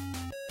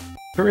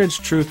courage,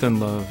 truth, and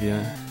love,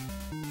 yeah,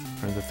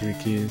 are the three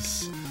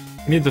keys.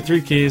 We need the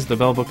three keys, the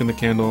bell, book, and the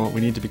candle. We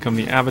need to become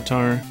the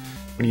avatar.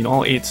 We need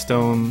all 8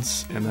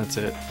 stones, and that's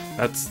it.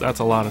 That's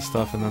a lot of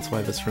stuff, and that's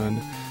why this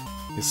run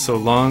is so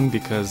long,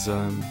 because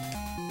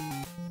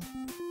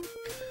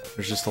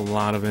there's just a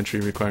lot of entry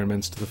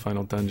requirements to the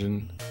final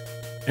dungeon.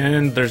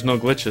 And there's no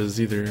glitches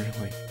either,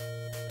 like,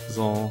 it's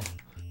all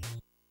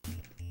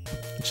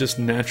just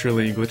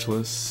naturally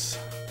glitchless.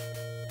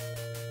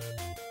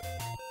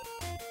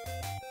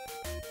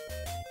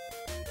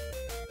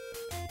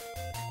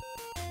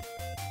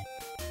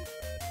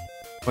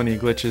 Plenty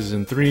of glitches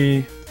in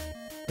 3.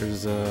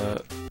 There's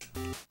a...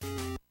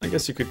 I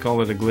guess you could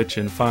call it a glitch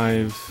in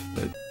 5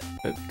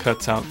 that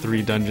cuts out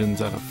 3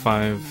 dungeons out of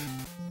 5.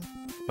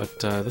 But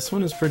this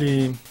one is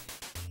pretty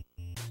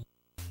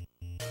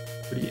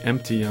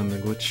empty on the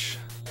glitch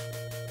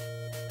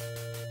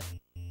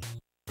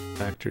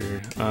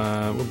factor.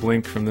 We'll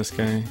blink from this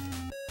guy.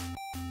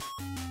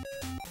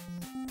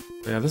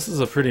 Yeah, this is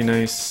a pretty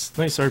nice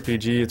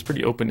RPG. It's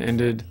pretty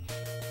open-ended.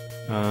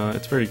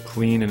 It's very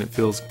clean and it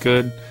feels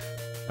good.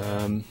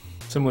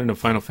 Similar to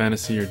Final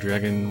Fantasy or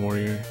Dragon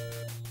Warrior.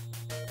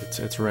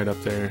 It's right up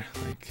there.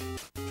 Like,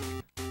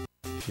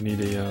 if you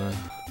need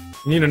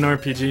an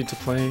RPG to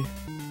play,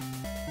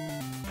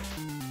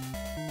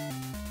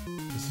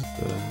 this is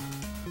the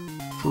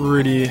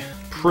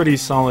pretty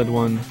solid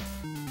one.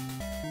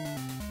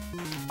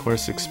 Of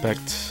course,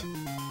 expect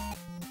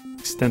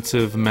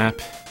extensive map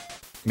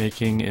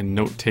making and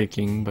note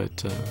taking,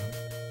 but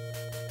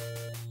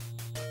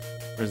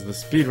as the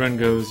speedrun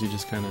goes, you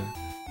just kind of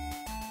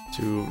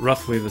do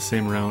roughly the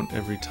same route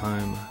every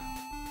time.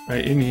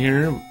 Right, in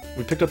here,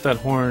 we picked up that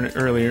horn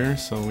earlier,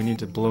 so we need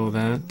to blow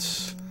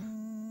that.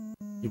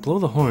 You blow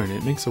the horn,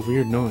 it makes a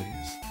weird noise.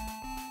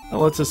 That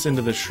lets us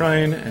into the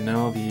shrine, and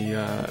now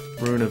the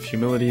Rune of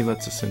Humility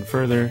lets us in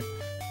further.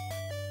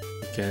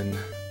 We can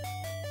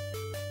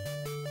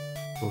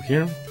go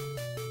here.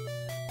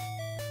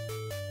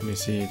 Let me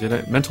see,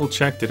 mental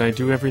check, did I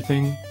do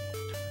everything?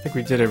 I think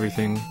we did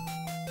everything.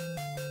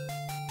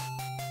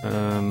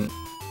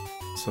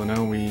 So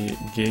now we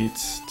gate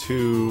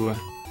to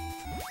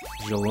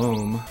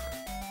Jalom.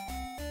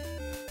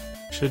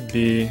 Should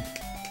be...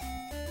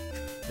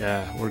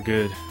 yeah, we're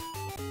good.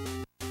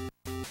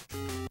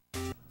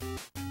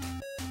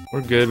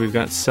 We're good, we've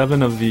got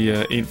 7 of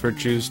the 8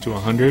 virtues to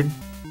 100.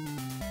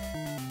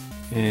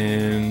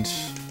 And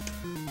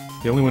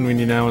the only one we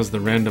need now is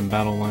the random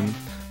battle one.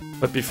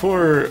 But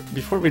before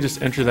we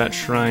just enter that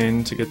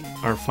shrine to get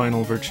our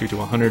final virtue to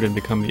 100 and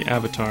become the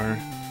avatar,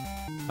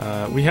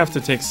 we have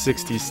to take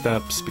 60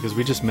 steps because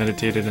we just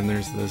meditated and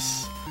there's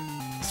this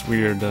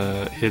weird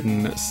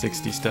hidden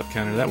 60-step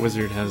counter. That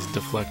wizard has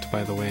deflect,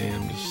 by the way.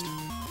 I'm just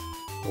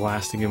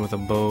blasting him with a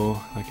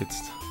bow like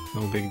it's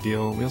no big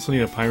deal. We also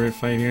need a pirate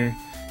fight here.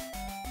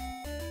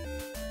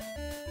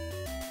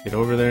 Get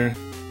over there.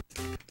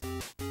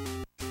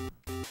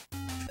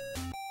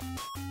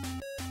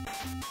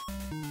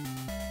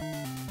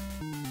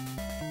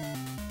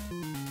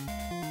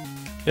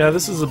 Yeah,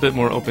 this is a bit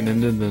more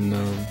open-ended than,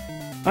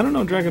 I don't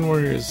know, Dragon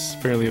Warrior is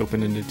fairly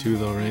open-ended too,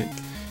 though, right?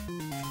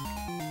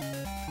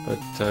 But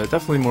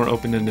definitely more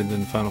open-ended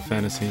than Final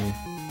Fantasy.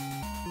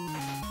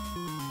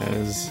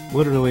 As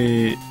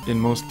literally in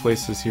most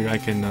places here, I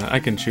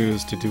can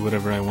choose to do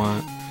whatever I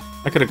want.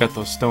 I could have got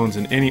those stones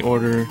in any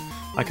order.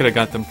 I could have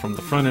got them from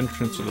the front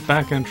entrance or the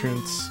back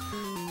entrance.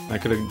 I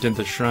could have did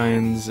the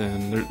shrines,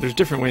 and there's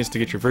different ways to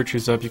get your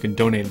virtues up. You can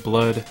donate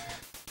blood,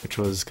 which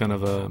was kind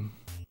of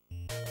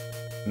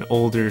an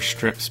older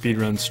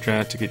speedrun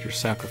strat to get your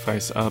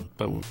sacrifice up,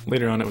 but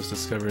later on it was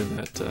discovered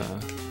that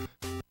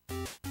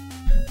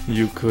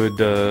you could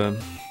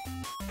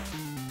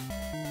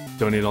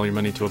donate all your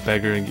money to a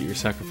beggar and get your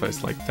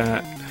sacrifice like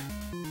that.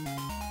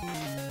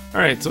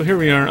 Alright, so here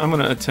we are. I'm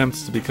going to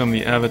attempt to become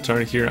the avatar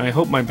here. I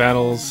hope my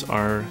battles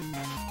are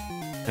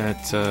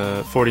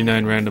at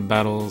 49 random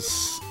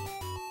battles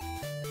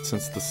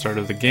since the start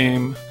of the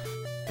game,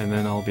 and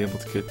then I'll be able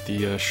to get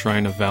the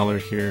Shrine of Valor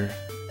here,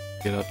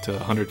 get up to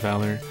 100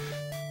 Valor,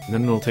 and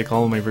then it'll take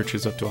all of my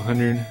virtues up to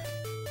 100.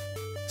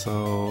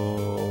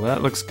 So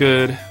that looks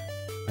good.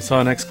 I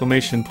saw an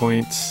exclamation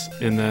point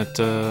in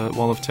that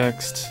wall of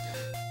text.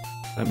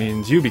 That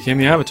means you became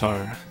the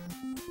avatar.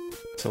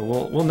 So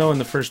we'll know in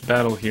the first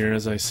battle here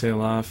as I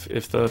sail off.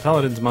 If the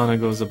Paladin's mana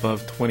goes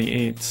above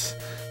 28,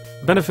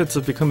 benefits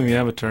of becoming the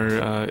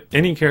avatar,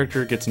 any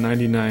character gets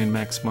 99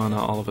 max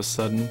mana all of a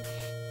sudden.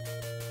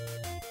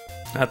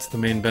 That's the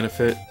main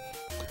benefit.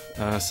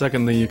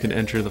 Secondly, you can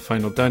enter the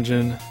final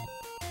dungeon.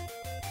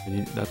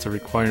 That's a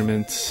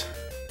requirement.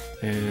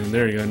 And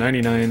there you go,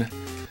 99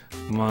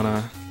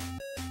 mana.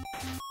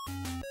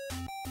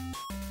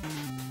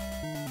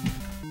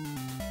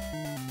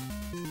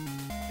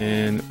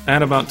 And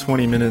at about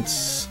 20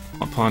 minutes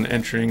upon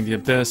entering the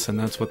Abyss, and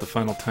that's what the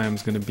final time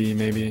is going to be,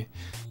 maybe.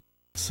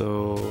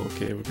 So,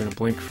 okay, we're going to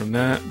blink from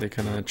that. They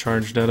kind of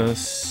charged at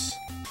us.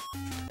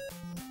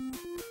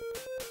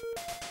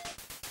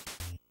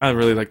 I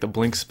really like the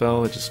blink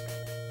spell. It just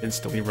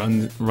instantly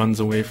runs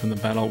away from the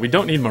battle. We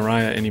don't need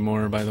Mariah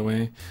anymore, by the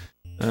way.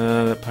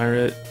 That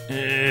pirate,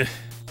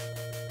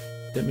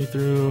 get me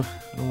through.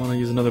 I don't want to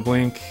use another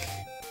blink.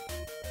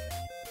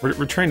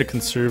 We're trying to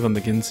conserve on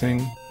the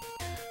ginseng,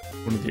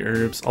 one of the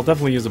herbs. I'll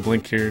definitely use a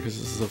blink here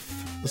because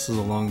this is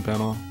a long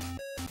battle.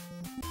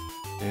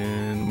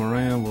 And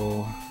Mariah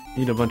will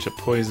need a bunch of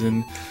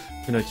poison.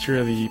 I'm gonna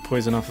cure the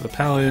poison off of the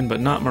paladin, but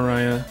not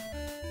Mariah.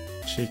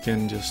 She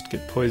can just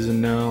get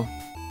poisoned now.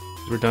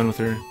 We're done with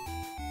her.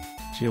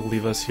 She'll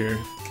leave us here.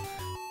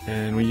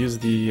 And we use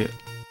the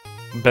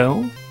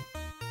bell.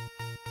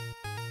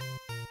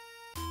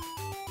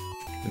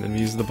 And then we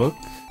use the book.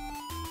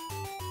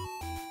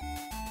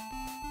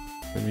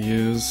 Then we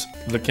use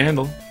the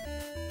candle.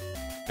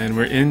 And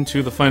we're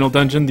into the final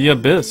dungeon, the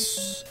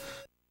Abyss.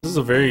 This is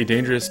a very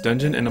dangerous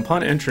dungeon, and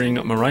upon entering,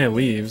 Mariah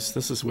leaves.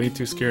 This is way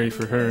too scary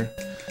for her.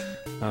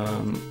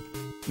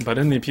 But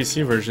in the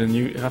PC version,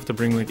 you have to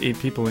bring like 8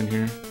 people in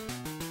here.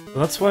 So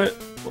that's why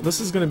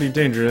this is going to be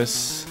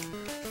dangerous,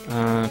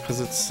 because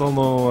it's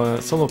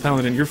solo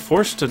paladin. You're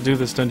forced to do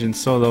this dungeon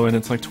solo, and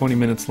it's like 20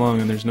 minutes long,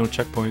 and there's no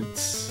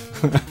checkpoints.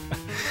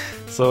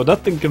 So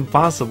nothing can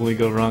possibly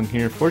go wrong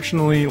here.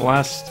 Fortunately,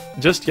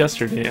 just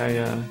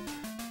yesterday,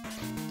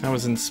 I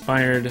was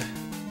inspired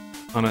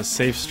on a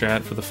safe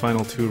strat for the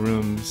final 2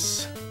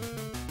 rooms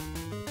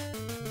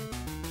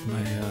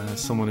by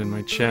someone in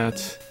my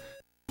chat,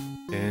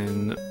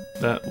 and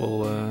that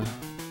will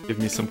give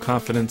me some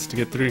confidence to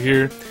get through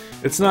here.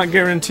 It's not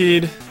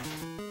guaranteed.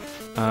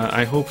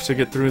 I hope to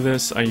get through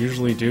this. I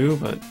usually do,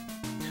 but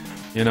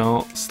you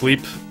know,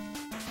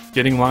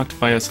 getting locked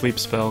by a sleep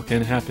spell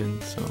can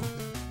happen, so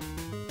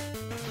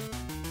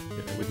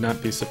I would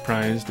not be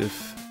surprised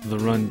if the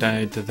run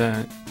died to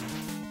that.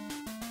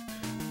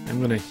 I'm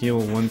gonna heal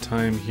one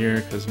time here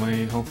because my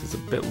health is a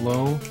bit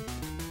low.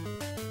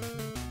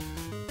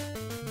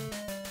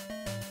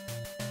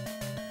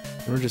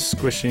 We're just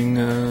squishing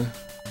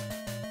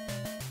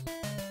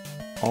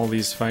all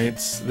these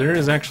fights. There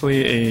is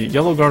actually a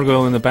yellow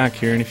gargoyle in the back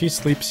here, and if he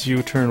sleeps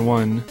you turn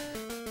 1,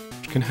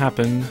 which can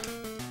happen,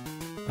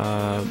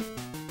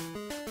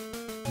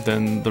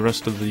 then the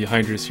rest of the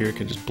hydras here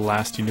can just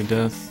blast you to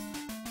death.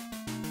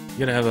 You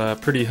gotta have a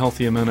pretty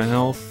healthy amount of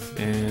health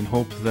and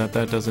hope that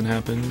that doesn't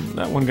happen.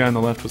 That one guy on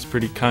the left was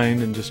pretty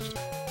kind and just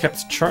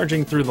kept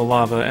charging through the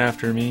lava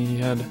after me.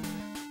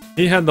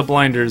 He had the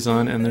blinders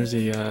on, and there's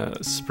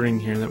a spring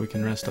here that we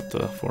can rest up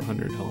to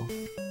 400 health.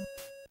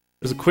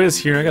 There's a quiz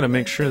here. I gotta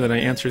make sure that I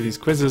answer these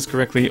quizzes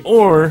correctly,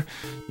 or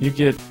you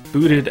get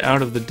booted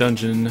out of the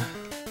dungeon.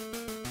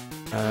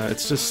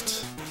 It's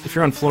just, if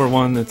you're on floor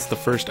 1, it's the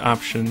first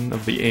option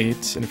of the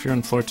 8, and if you're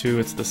on floor 2,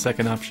 it's the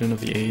second option of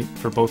the 8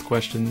 for both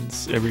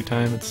questions every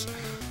time. It's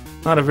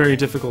not a very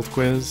difficult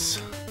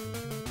quiz.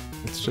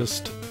 It's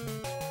just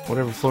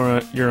whatever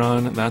floor you're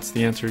on, that's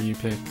the answer you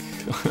pick.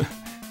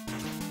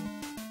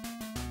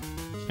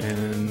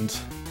 and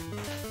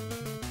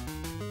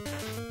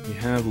we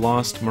have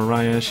lost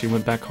Mariah. She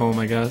went back home,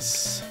 I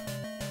guess.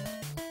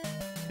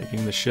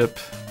 Taking the ship,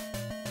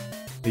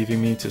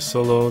 leaving me to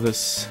solo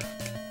this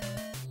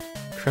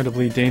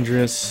incredibly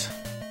dangerous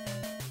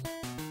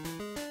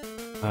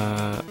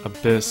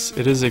abyss.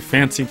 It is a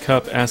fancy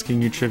cup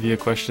asking you trivia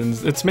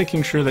questions. It's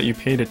making sure that you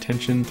paid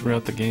attention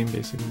throughout the game,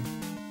 basically.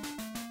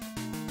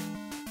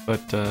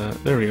 But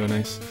there we go,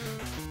 nice.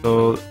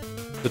 So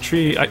the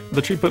tree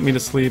put me to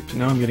sleep.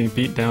 Now I'm getting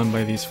beat down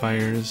by these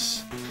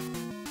fires.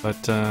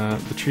 But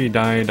the tree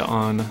died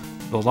on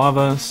the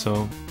lava,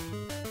 so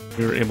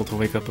we were able to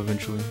wake up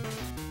eventually.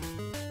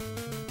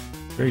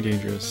 Very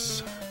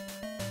dangerous.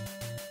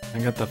 I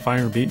got the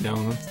fire beat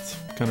down. That's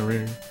kind of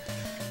rare.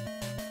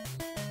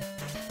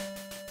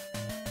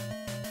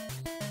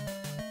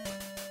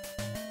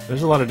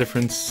 There's a lot of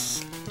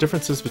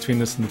differences between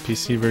this and the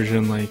PC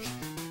version. Like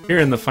here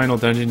in the final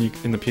dungeon,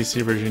 in the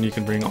PC version, you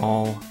can bring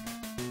all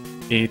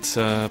 8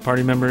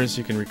 party members.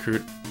 You can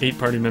recruit 8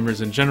 party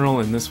members in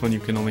general. In this one, you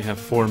can only have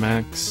 4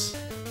 max,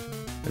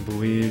 I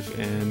believe.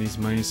 And these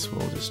mice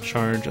will just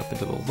charge up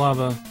into the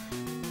lava.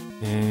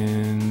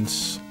 And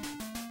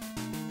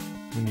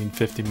we need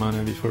 50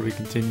 mana before we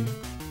continue.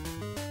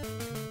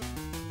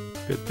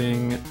 Good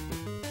thing.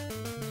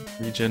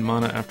 Regen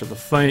mana after the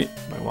fight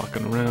by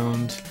walking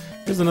around.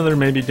 Here's another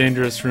maybe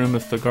dangerous room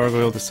if the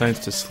gargoyle decides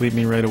to sleep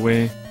me right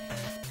away.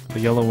 The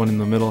yellow one in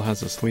the middle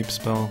has a sleep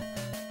spell.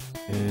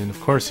 And of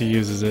course he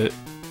uses it.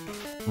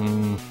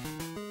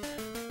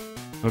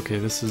 Okay,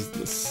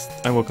 this.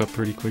 I woke up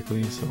pretty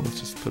quickly, so let's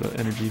just put an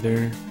energy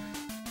there.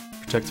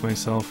 Protect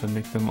myself and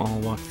make them all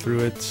walk through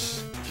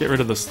it. Get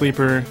rid of the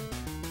sleeper.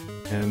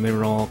 And they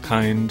were all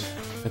kind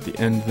at the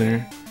end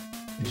there.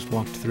 They just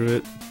walked through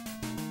it.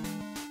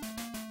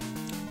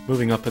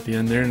 Moving up at the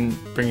end there and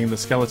bringing the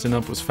skeleton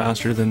up was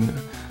faster than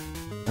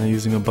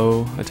using a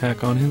bow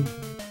attack on him.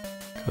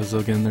 Because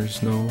again,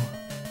 there's no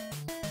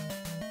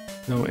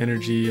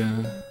energy.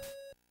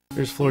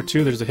 There's floor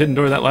 2. There's a hidden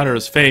door. That ladder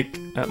is fake.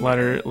 That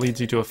ladder leads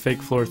you to a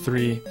fake floor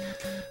 3.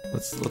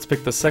 Let's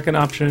pick the second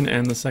option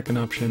and the second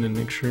option and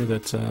make sure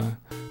that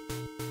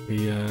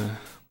we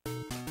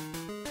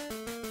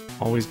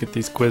always get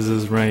these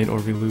quizzes right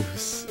or we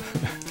lose.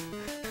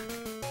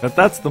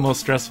 That's the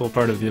most stressful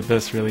part of the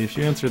Abyss, really. If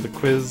you answer the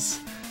quiz,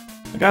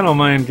 like, I don't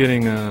mind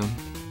getting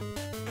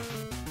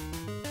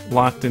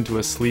locked into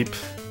a sleep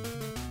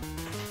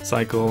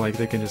cycle. Like,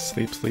 they can just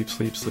sleep,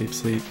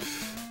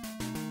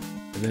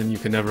 and then you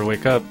can never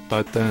wake up.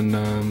 But then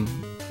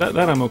that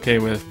I'm okay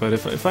with. But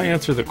if I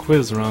answer the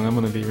quiz wrong, I'm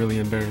gonna be really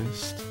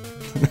embarrassed.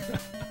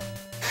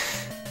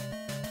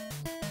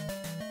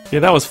 Yeah,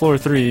 that was floor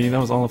 3.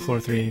 That was all of floor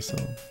 3. So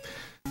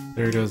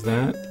there goes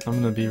that. I'm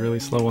gonna be really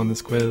slow on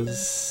this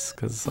quiz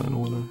because I don't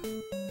want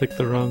to pick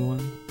the wrong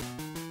one.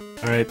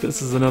 Alright,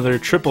 this is another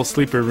triple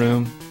sleeper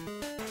room.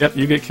 Yep,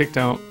 you get kicked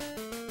out.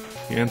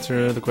 You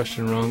answer the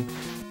question wrong.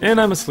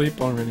 And I'm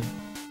asleep already.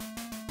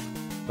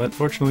 But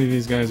fortunately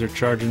these guys are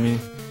charging me.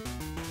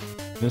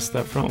 Missed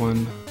that front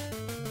one.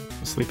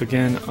 Asleep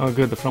again. Oh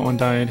good, the front one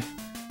died.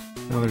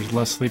 Now there's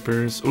less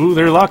sleepers. Ooh,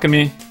 they're locking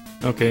me!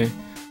 Okay.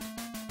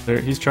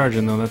 He's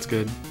charging though, that's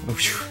good. Oh,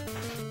 phew.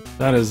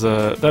 That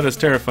is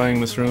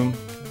terrifying, this room.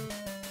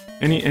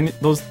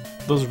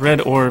 Those red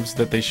orbs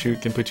that they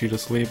shoot can put you to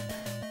sleep.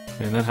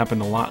 And that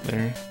happened a lot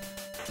there.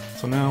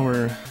 So now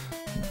we're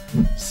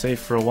safe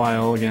for a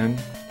while again.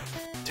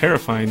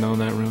 Terrifying though,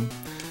 that room.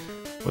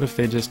 What if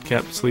they just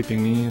kept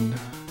sleeping me and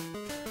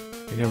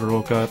they never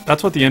woke up?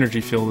 That's what the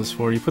energy field is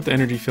for. You put the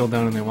energy field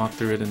down and they walk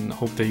through it and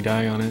hope they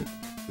die on it.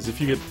 Because if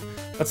you get...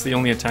 That's the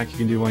only attack you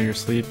can do while you're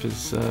asleep,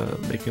 is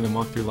making them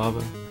walk through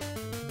lava.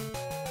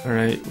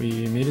 Alright,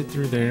 we made it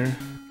through there.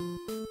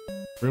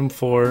 Room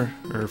 4,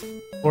 or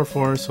floor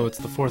 4, so it's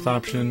the 4th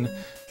option,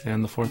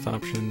 and the 4th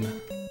option.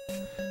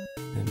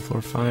 And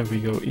floor 5 we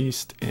go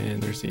east,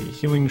 and there's a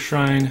healing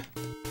shrine.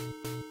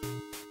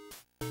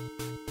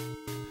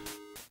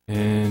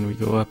 And we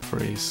go up for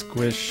a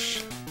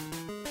squish.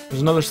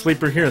 There's another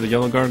sleeper here. The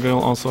yellow gargoyle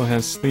also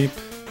has sleep.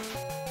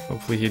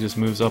 Hopefully he just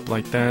moves up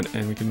like that,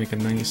 and we can make a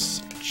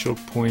nice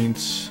choke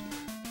point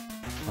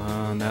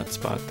on that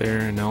spot there.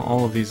 And now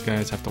all of these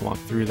guys have to walk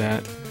through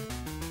that.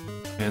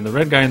 And the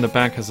red guy in the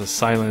back has a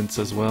silence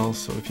as well,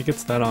 so if he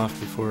gets that off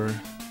before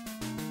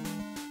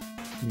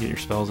you get your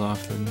spells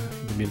off, then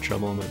you can be in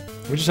trouble. But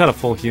we just had a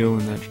full heal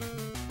in that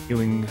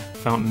healing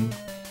fountain.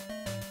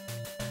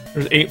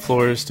 There's 8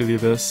 floors to the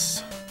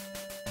Abyss.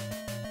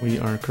 We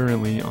are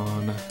currently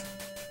on...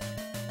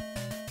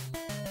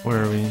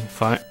 Where are we?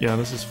 5? Yeah,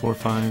 this is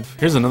 4-5.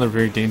 Here's another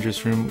very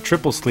dangerous room.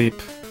 Triple sleep.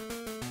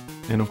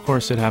 And of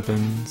course it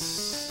happens.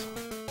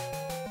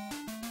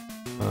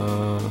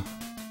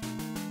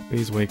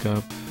 Please wake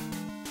up.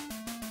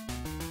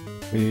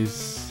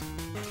 Please.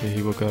 Okay,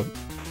 he woke up.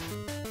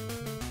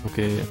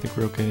 Okay, I think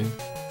we're okay.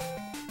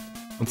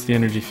 Once the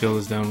energy field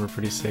is down, we're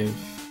pretty safe.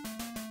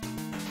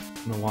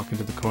 I'm gonna walk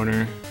into the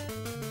corner.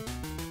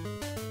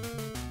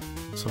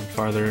 So I'm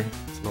farther,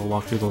 so I'll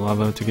walk through the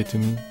lava to get to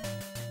me.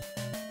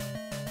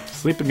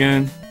 Sleep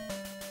again.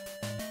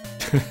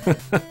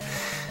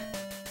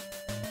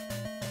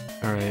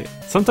 Alright.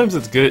 Sometimes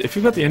it's good, if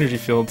you've got the energy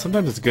field,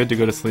 sometimes it's good to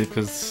go to sleep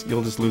because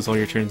you'll just lose all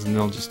your turns and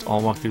they'll just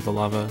all walk through the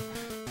lava.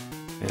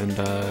 And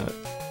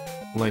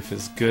life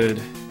is good.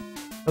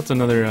 That's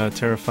another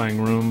terrifying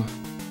room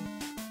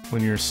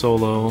when you're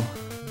solo.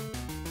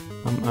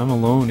 I'm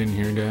alone in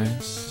here,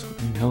 guys.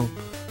 I need help.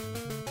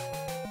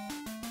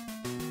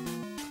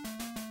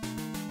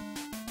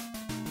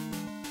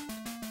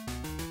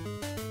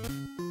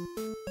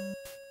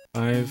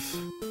 Five.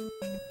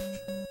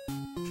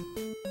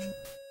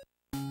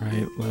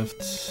 Right,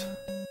 left.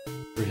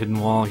 Hidden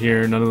wall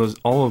here. None of those.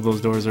 All of those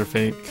doors are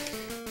fake.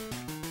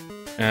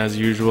 As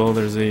usual,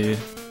 there's a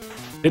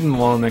hidden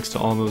wall next to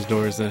all those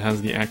doors that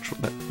has the actual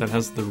that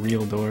has the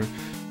real door.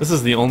 This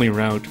is the only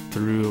route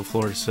through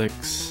floor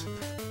 6.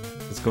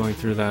 It's going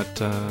through that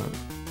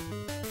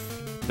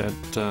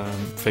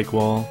fake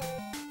wall.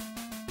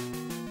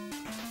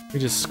 We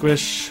just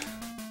squish.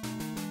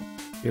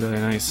 Get a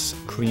nice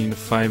clean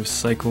 5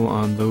 cycle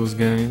on those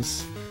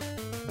guys.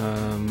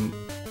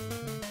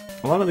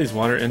 A lot of these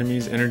water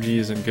enemies, energy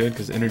isn't good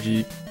because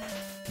energy,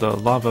 the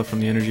lava from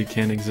the energy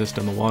can't exist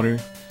in the water.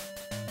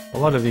 A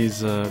lot of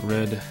these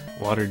red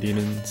water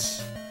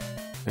demons,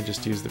 I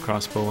just use the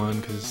crossbow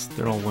on because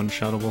they're all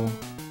one-shottable.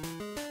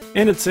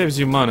 And it saves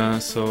you mana,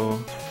 so...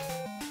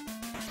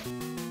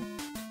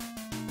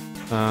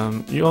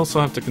 you also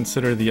have to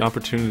consider the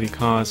opportunity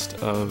cost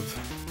of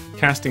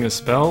casting a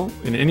spell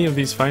in any of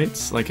these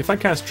fights. Like if I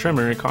cast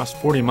Tremor, it costs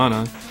 40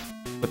 mana,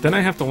 but then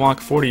I have to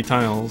walk 40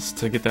 tiles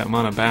to get that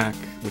mana back,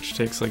 which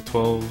takes like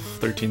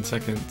 12-13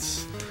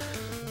 seconds.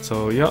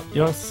 So you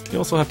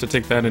also have to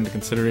take that into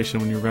consideration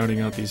when you're routing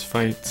out these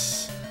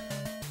fights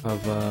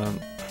of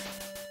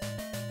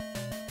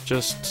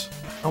just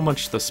how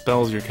much the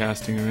spells you're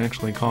casting are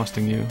actually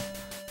costing you.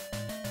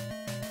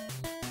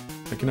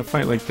 Like in a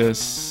fight like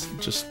this,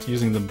 just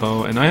using the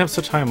bow, and I have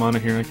such high mana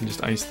here I can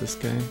just ice this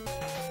guy.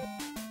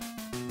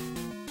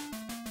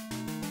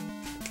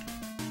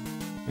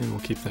 And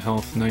we'll keep the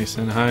health nice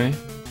and high.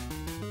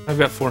 I've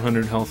got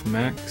 400 health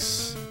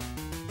max.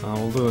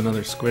 We'll do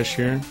another squish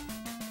here.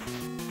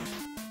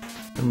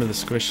 Remember the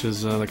squish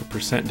is like a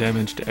 %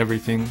 damage to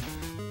everything.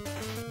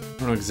 I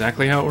don't know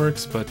exactly how it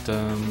works, but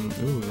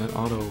ooh, that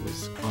auto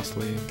was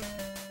costly.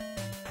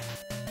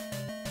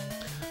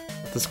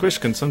 The squish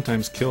can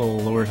sometimes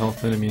kill lower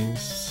health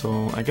enemies,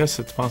 so I guess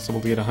it's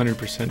possible to get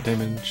 100%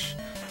 damage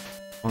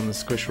on the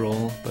squish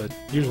roll, but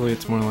usually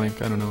it's more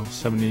like, I don't know,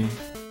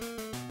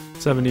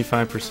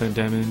 75%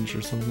 damage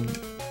or something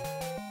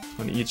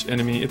on each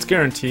enemy. It's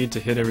guaranteed to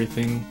hit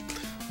everything.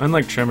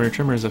 Unlike Tremor,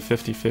 Tremor is a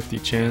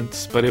 50-50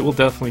 chance, but it will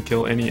definitely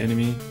kill any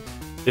enemy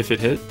if it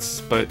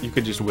hits, but you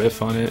could just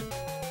whiff on it.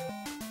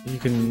 You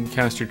can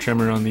cast your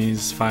Tremor on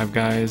these 5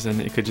 guys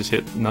and it could just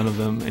hit none of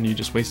them and you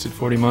just wasted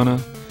 40 mana.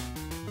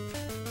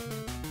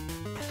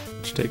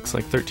 Which takes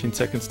like 13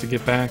 seconds to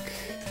get back.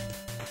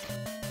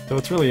 So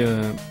it's really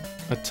a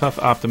tough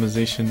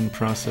optimization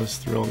process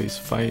through all these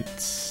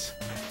fights.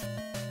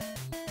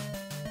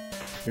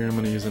 Here I'm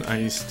going to use an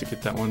ice to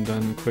get that one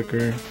done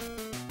quicker.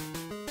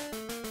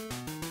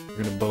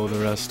 We're going to bow the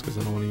rest because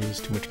I don't want to use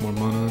too much more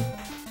mana.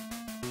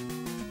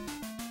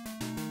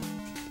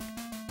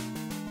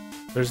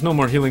 There's no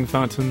more healing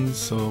fountains,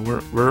 so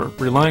we're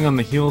relying on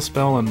the heal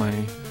spell and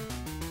my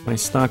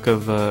stock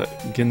of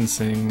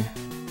ginseng.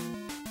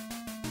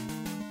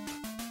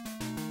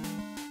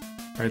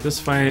 Alright, this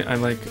fight I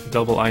like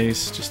double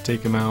ice, just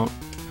take him out.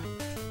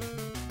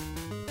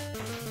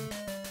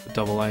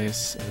 Double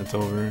ice and it's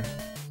over.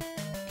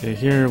 Okay,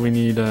 here we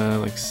need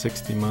like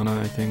 60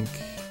 mana, I think.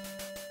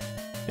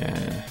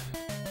 Yeah.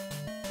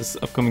 This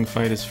upcoming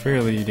fight is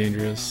fairly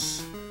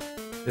dangerous.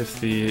 If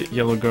the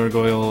yellow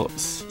gargoyle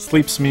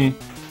sleeps me,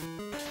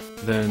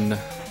 then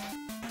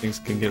things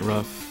can get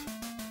rough.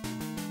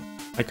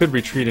 I could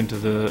retreat into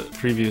the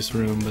previous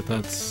room, but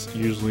that's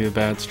usually a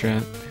bad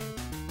strat.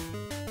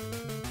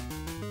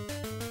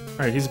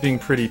 Alright, he's being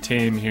pretty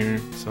tame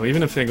here, so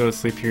even if they go to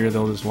sleep here,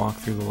 they'll just walk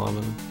through the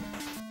lava.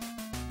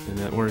 And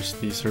at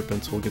worst, these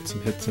serpents will get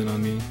some hits in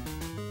on me.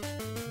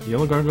 The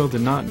yellow gargoyle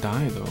did not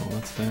die though,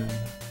 that's bad.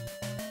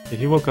 Okay,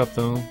 he woke up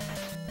though.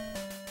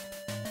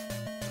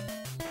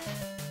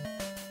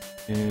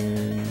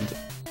 And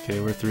okay,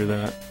 we're through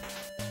that.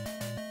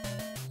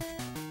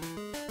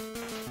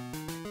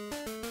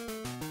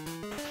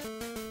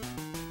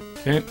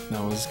 Okay,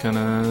 that was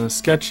kinda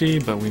sketchy,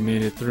 but we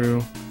made it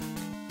through.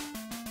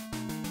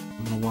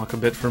 I'm gonna walk a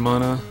bit for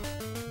mana.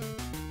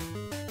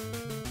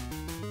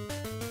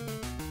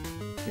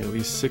 Okay, at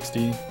least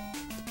 60.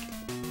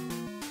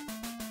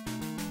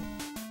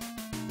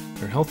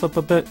 Their health up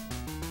a bit.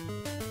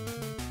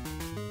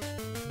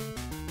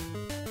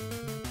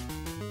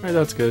 Alright,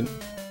 that's good.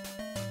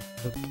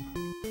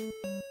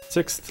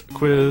 6th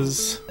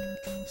quiz,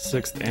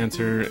 6th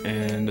answer,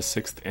 and a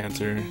 6th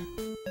answer.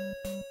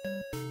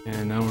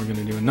 And now we're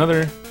gonna do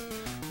another.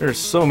 There are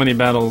so many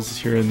battles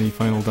here in the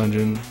final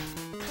dungeon.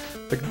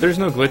 Like, there's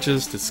no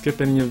glitches to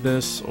skip any of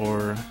this,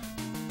 or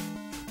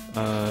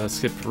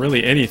skip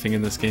really anything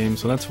in this game,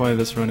 so that's why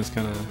this run is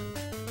kind of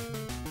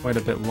quite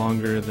a bit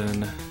longer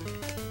than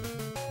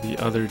the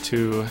other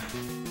two.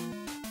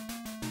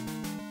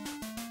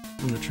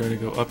 I'm gonna try to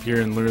go up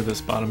here and lure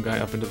this bottom guy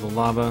up into the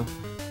lava.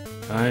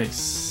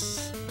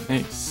 Nice.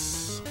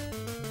 Nice.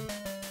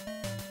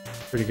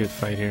 Pretty good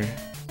fight here.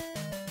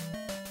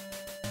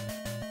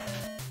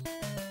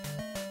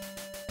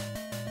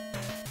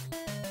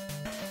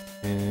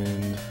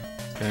 And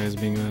this guy is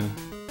being a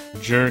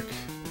jerk.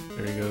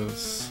 There he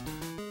goes.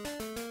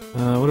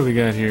 What do we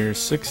got here?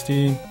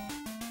 60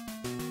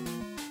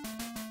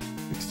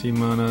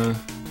 mana.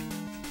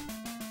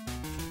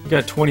 We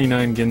got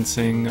 29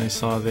 ginseng, I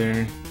saw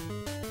there.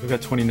 We've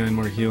got 29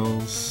 more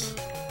heals.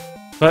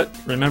 But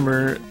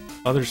remember,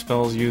 other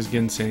spells use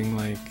ginseng,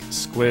 like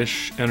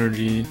squish,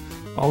 energy,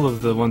 all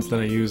of the ones that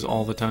I use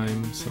all the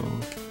time. So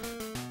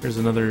there's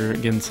another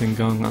ginseng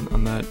gong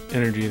on that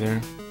energy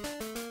there.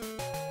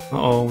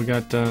 Uh-oh, we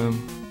got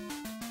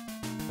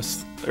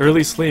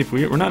early sleep.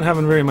 We're not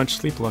having very much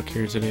sleep luck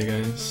here today,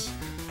 guys.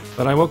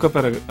 But I woke up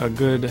at a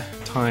good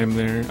time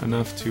there,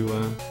 enough to,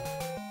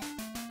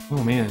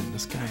 oh man,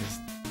 this guy is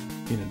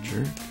being a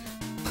jerk.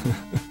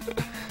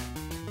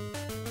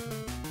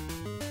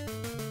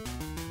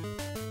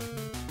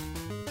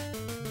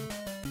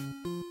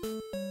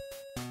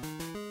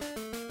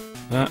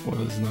 That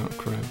was not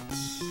correct.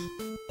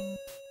 I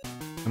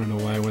don't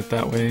know why I went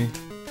that way.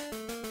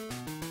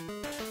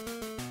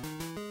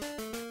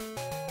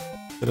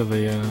 Bit of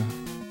a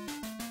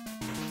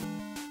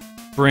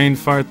brain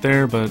fart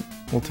there, but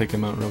we'll take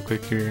him out real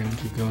quick here and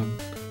keep going.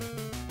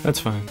 That's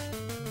fine.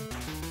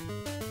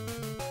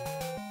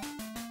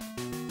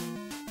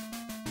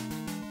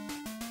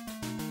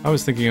 I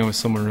was thinking I was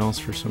somewhere else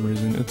for some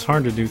reason. It's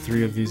hard to do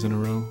 3 of these in a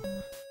row.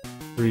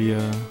 Three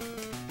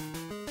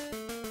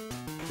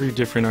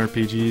different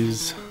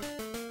RPGs.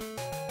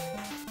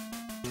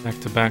 Back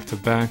to back to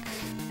back.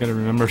 Gotta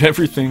remember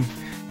everything.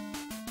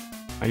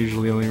 I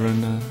usually only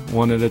run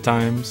one at a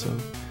time, so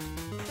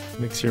it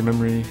makes your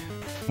memory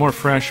more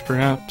fresh,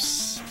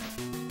 perhaps.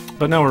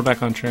 But now we're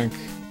back on track.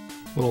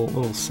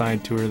 Little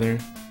side tour there.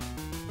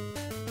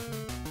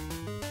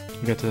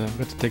 We got to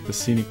take the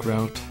scenic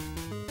route.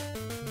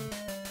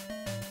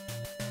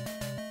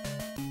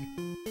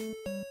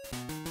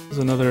 There's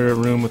another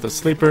room with a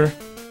sleeper,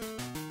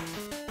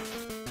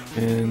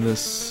 and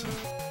this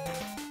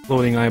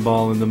floating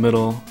eyeball in the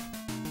middle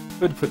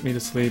could put me to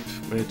sleep,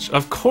 which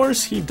of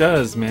course he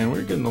does, man.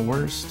 We're getting the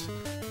worst.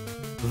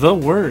 The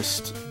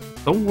worst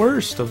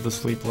of the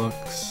sleep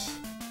looks.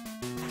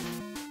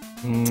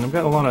 I've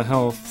got a lot of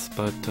health,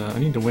 but I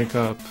need to wake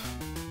up.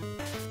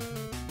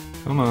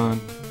 Come on.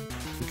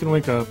 You can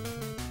wake up.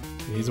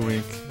 Okay, he's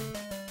awake.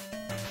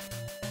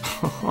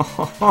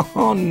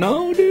 Oh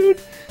no, dude!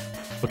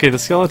 Okay, the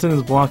skeleton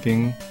is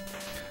blocking.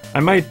 I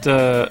might,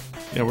 yeah,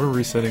 we're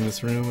resetting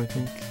this room, I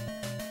think.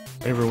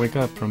 If I ever wake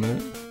up from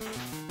it.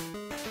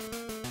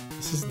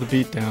 This is the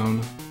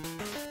beatdown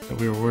that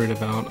we were worried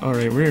about.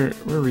 Alright, we're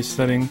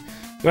resetting.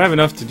 Do I have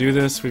enough to do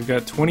this? We've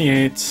got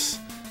 28.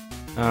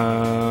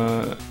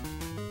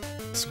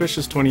 Squish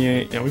is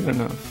 28. Yeah, we got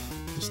enough.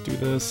 Just do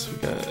this. We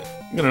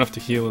got enough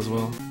to heal as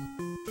well.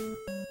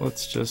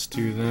 Let's just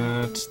do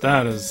that.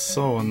 That is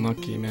so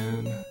unlucky,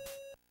 man.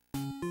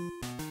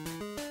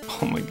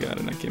 Oh my god,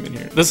 and I came in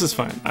here. This is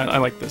fine. I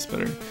like this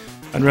better.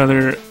 I'd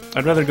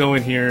rather go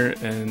in here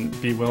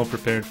and be well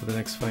prepared for the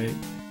next fight.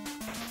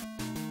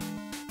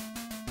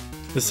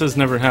 This has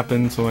never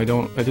happened, so I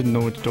didn't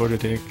know which door to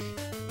take.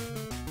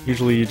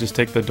 Usually you just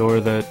take the door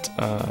that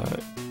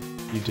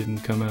you didn't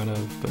come out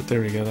of, but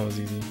there we go, that was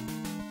easy.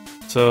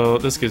 So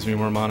this gives me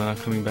more mana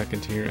coming back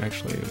into here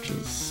actually, which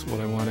is what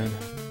I wanted.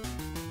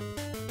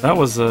 That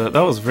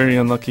was very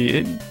unlucky.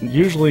 It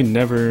usually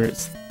never,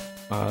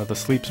 the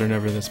sleeps are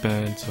never this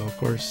bad, so of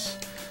course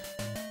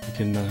you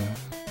can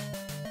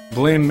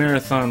blame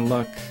marathon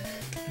luck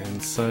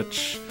and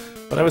such.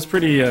 But I was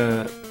pretty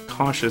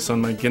cautious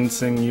on my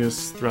ginseng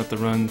use throughout the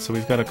run, so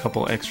we've got a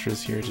couple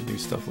extras here to do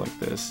stuff like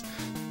this.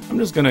 I'm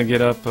just gonna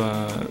get up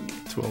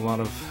to a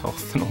lot of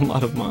health and a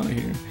lot of mana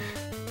here.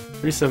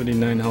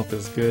 379 health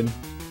is good.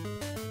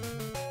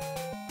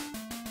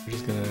 We're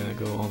just gonna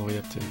go all the way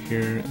up to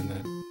here and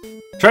then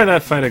try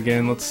that fight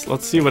again.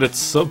 Let's see what it's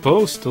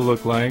supposed to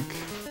look like.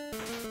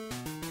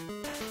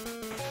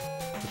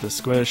 With the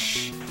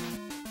squish.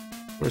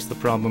 Of course, the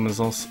problem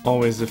is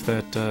always if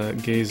that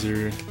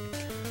gazer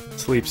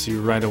sleeps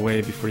you right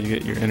away before you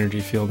get your energy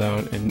field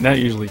out, and that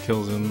usually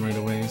kills him right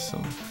away. So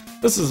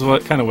this is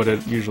kind of what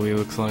it usually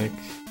looks like.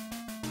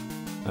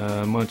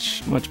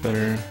 Much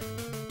better.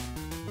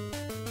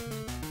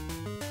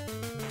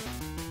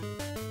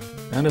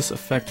 How does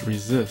effect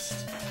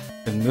resist?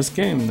 In this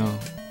game, no.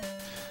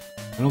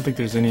 I don't think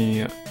there's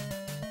any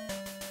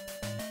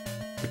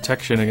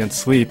protection against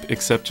sleep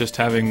except just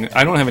having...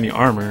 I don't have any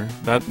armor.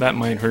 That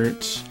might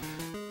hurt.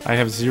 I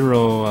have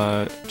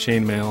 0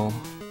 chainmail,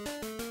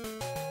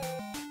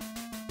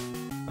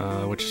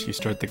 which you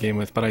start the game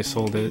with, but I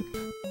sold it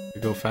to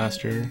go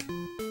faster.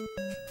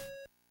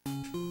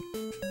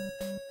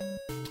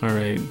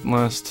 Alright,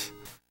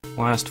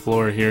 last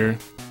floor here.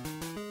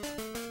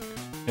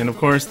 And of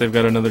course, they've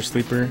got another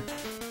sleeper.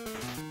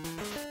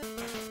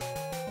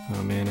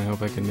 Oh man, I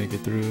hope I can make it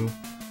through.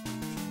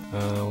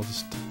 I'll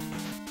just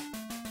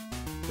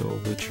Kill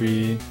the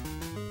tree.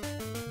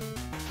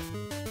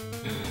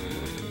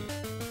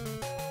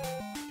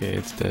 Okay,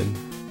 it's dead.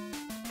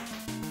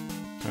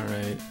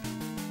 Alright.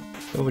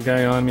 Kill the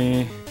guy on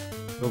me.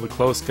 Kill the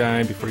close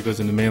guy before he goes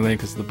into melee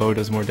because the bow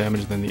does more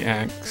damage than the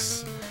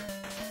axe.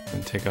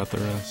 And take out the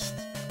rest.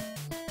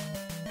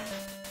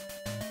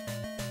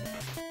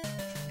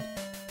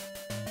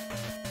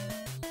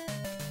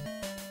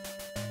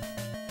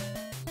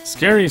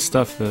 Scary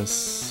stuff,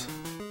 this.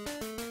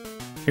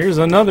 Here's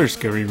another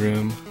scary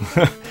room.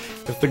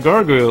 If the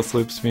gargoyle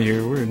slips me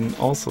here, we're in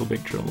also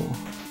big trouble.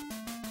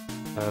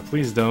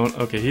 Please don't.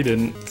 Okay, he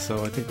didn't,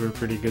 so I think we're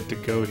pretty good to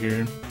go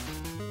here.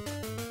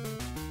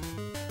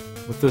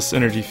 With this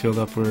energy field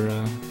up,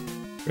 we're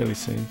fairly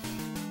safe.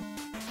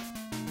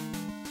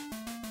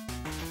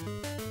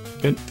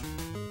 Good.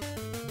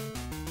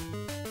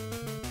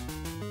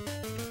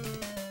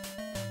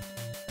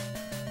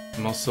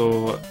 I'm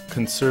also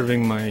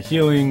conserving my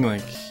healing,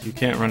 like you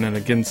can't run out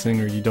of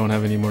ginseng or you don't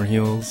have any more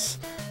heals.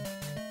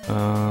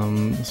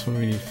 This one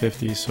we need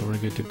 50, so we're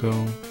good to go.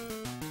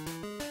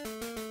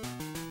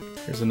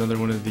 Here's another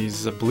one of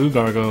these blue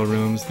gargoyle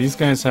rooms. These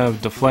guys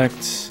have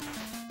deflect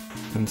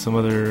and some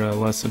other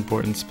less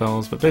important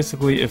spells, but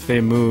basically if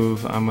they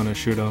move, I'm gonna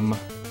shoot them.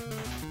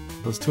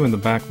 Those two in the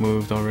back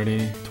moved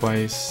already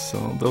twice,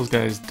 so those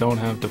guys don't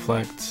have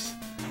deflect.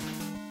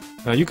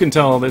 You can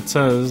tell it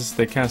says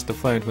they cast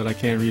deflect, but I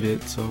can't read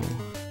it, so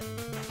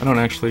I don't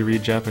actually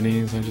read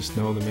Japanese, I just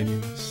know the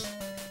menus.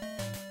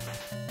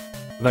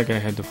 That guy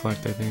had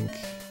deflect, I think,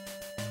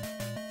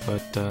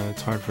 but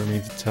it's hard for me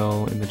to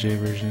tell in the J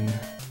version.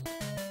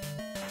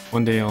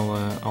 One day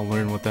I'll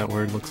learn what that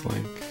word looks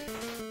like.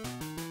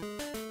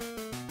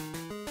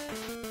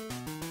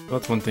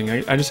 That's one thing.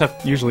 I just have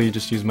usually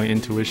just use my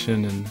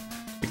intuition and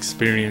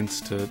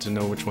experience to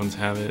know which ones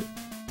have it.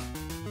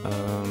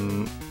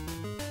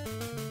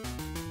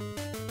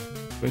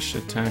 Push,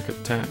 attack,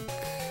 attack.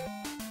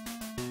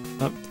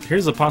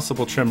 Here's a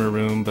possible tremor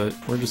room, but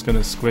we're just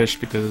gonna squish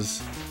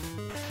because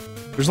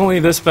there's only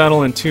this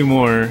battle and 2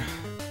 more.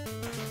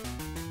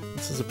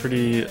 This is a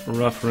pretty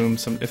rough room.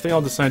 If they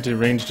all decide to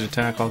ranged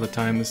attack all the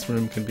time, this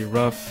room can be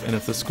rough, and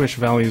if the squish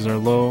values are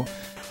low,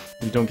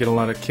 you don't get a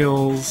lot of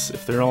kills.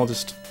 If they're all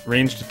just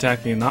ranged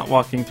attacking and not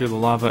walking through the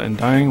lava and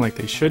dying like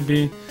they should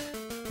be,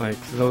 like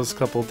those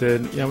couple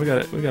did, yeah, we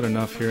got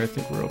enough here. I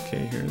think we're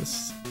okay here.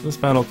 This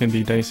battle can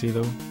be dicey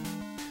though.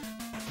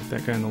 Like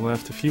that guy on the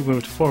left, if he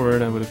moved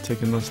forward, I would have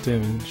taken less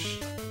damage.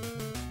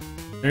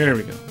 There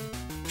we go.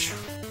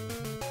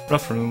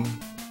 Rough room.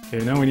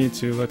 Okay, now we need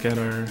to look at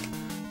our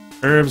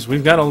herbs.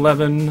 We've got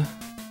 11.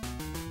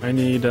 I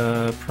need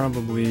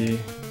probably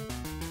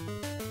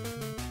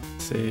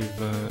save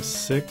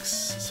 6,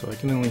 so I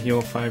can only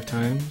heal 5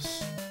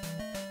 times.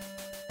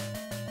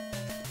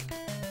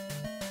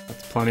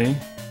 That's plenty.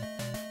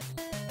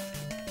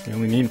 We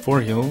only need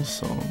 4 heals,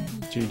 so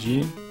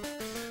GG.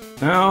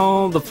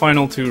 Now the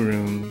final 2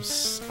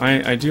 rooms.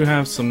 I do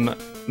have some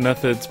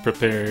methods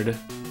prepared.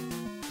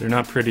 They're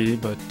not pretty,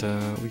 but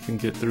we can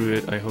get through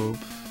it, I hope.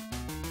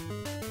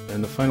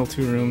 And the final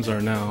 2 rooms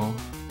are now.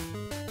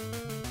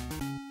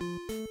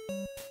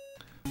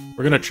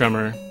 We're gonna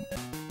tremor.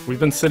 We've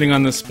been sitting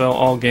on this spell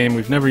all game.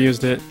 We've never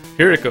used it.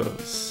 Here it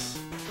goes.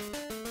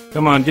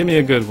 Come on, give me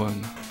a good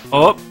one.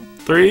 Oh,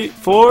 3,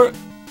 4.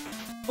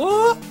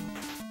 Oh!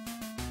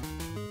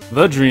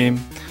 The dream.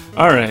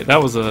 All right, that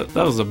was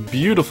a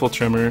beautiful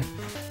tremor.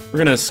 We're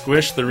gonna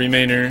squish the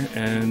Remainer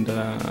and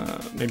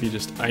maybe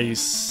just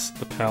ice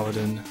the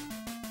Paladin.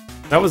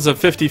 That was a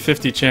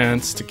 50-50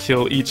 chance to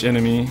kill each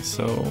enemy,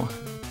 so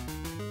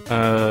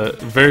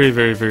very,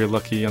 very, very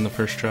lucky on the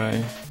first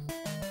try.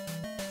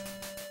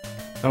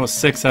 That was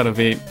 6 out of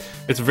 8.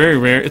 It's very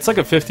rare. It's like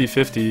a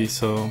 50-50,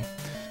 so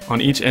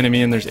on each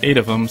enemy, and there's 8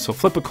 of them. So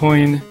flip a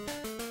coin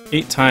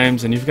 8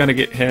 times, and you've got to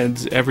get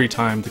heads every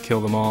time to kill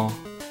them all.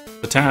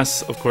 The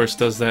TAS, of course,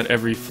 does that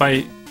every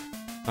fight,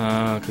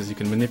 because you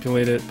can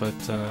manipulate it, but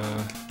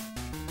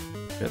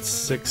got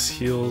 6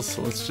 heals,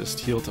 so let's just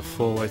heal to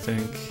full, I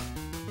think.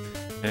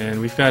 And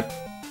we've got...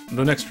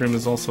 the next room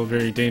is also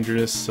very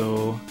dangerous,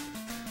 so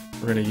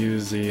we're going to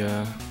use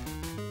the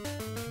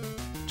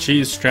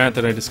cheese strat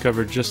that I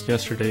discovered just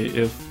yesterday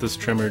if this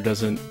tremor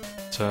doesn't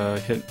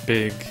hit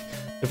big.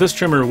 If this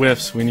tremor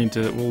whiffs, we'll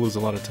lose a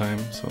lot of time,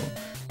 so...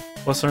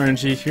 plus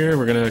RNG here,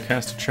 we're going to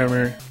cast a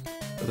tremor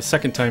for the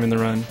 2nd time in the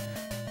run.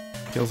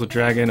 Kills a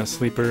dragon, a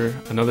sleeper,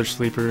 another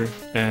sleeper,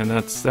 and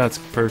that's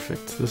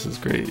perfect. This is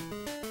great.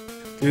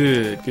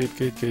 Good, good,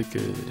 good, good,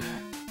 good.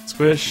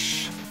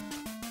 Squish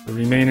the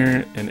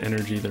Remainer and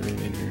energy the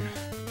Remainer.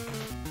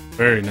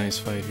 Very nice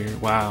fight here.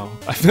 Wow.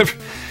 I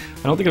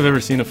don't think I've ever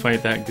seen a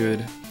fight that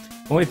good.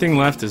 Only thing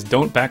left is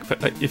don't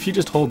backpedal. If you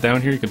just hold down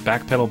here, you can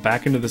backpedal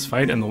back into this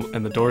fight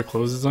and the door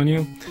closes on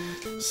you.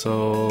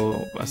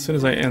 So as soon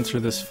as I answer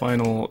this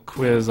final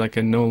quiz, I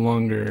can no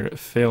longer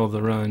fail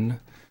the run.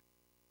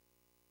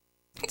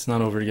 It's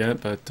not over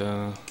yet, but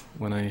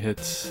when I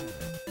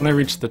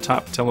reach the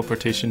top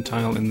teleportation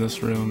tile in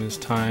this room is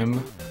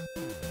time.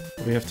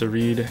 We have to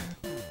read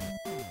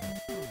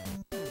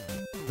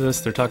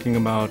this. They're talking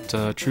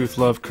about truth,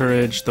 love,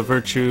 courage, the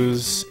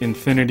virtues,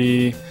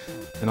 infinity,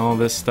 and all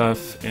this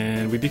stuff.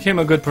 And we became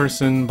a good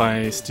person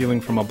by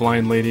stealing from a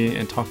blind lady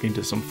and talking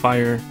to some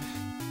fire.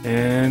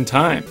 And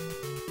time.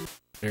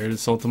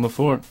 There's Ultima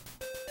 4.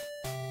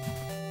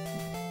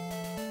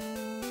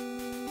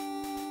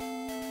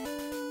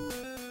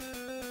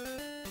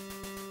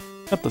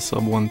 Got the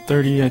sub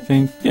 130, I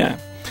think. Yeah.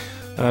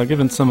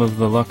 Given some of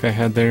the luck I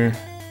had there,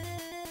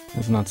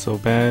 it's not so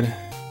bad.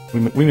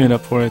 We made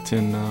up for it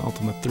in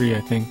Ultima 3,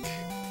 I think.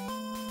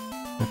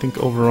 I think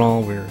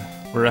overall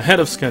we're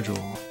ahead of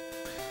schedule.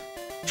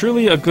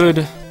 Truly a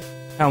good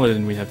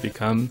paladin we have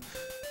become.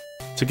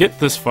 To get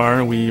this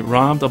far, we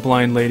robbed a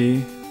blind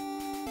lady.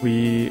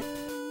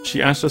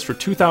 She asked us for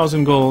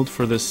 2,000 gold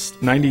for this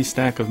 90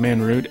 stack of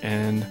man root,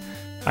 and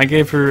I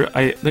gave her.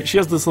 She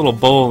has this little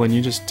bowl, and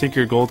you just take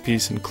your gold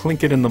piece and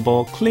clink it in the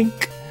bowl.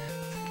 Clink.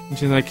 And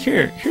she's like,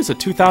 here's a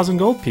 2,000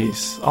 gold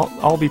piece.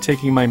 I'll be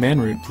taking my man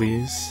root,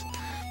 please.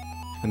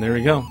 And there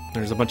we go.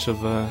 There's a bunch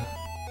of. I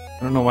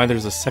don't know why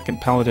there's a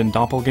second paladin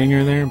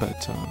doppelganger there,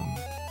 but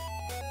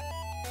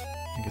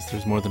I guess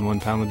there's more than one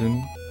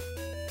paladin.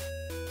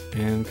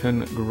 And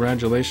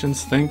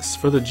congratulations, thanks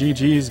for the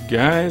GGs,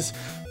 guys.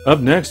 Up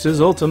next is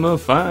Ultima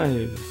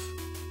 5.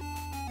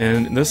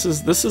 And this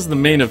is the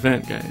main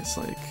event, guys.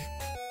 Like,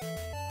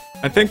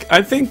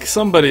 I think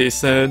somebody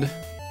said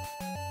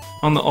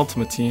on the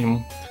Ultima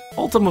team,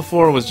 Ultima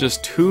 4 was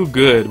just too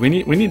good. We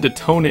need to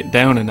tone it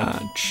down a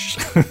notch.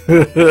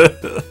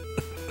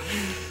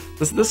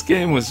 This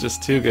game was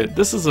just too good.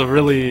 This is a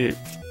really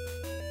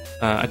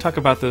I talk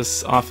about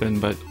this often,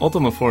 but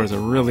Ultima 4 is a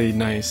really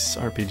nice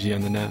RPG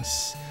on the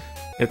NES.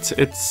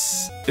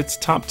 It's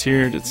top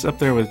tiered. It's up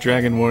there with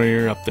Dragon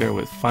Warrior, up there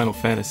with Final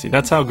Fantasy.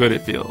 That's how good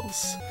it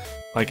feels.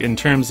 Like in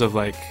terms of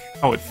like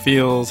how it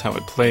feels, how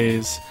it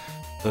plays,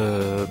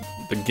 the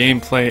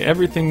gameplay,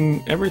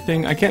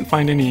 everything. I can't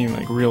find any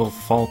like real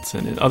faults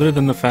in it, other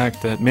than the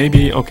fact that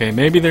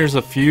maybe there's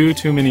a few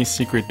too many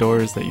secret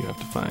doors that you have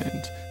to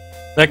find.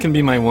 That can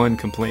be my one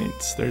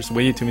complaint. There's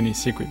way too many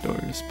secret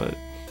doors, but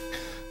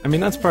I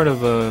mean that's part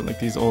of like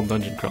these old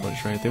dungeon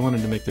crawlers, right? They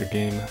wanted to make their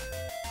game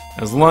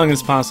as long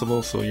as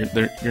possible, so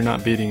you're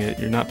not beating it.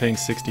 You're not paying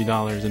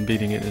 $60 and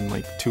beating it in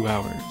like 2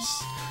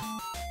 hours.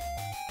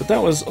 But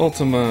that was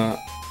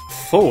Ultima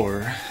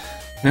 4.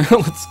 Now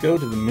let's go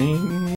to the main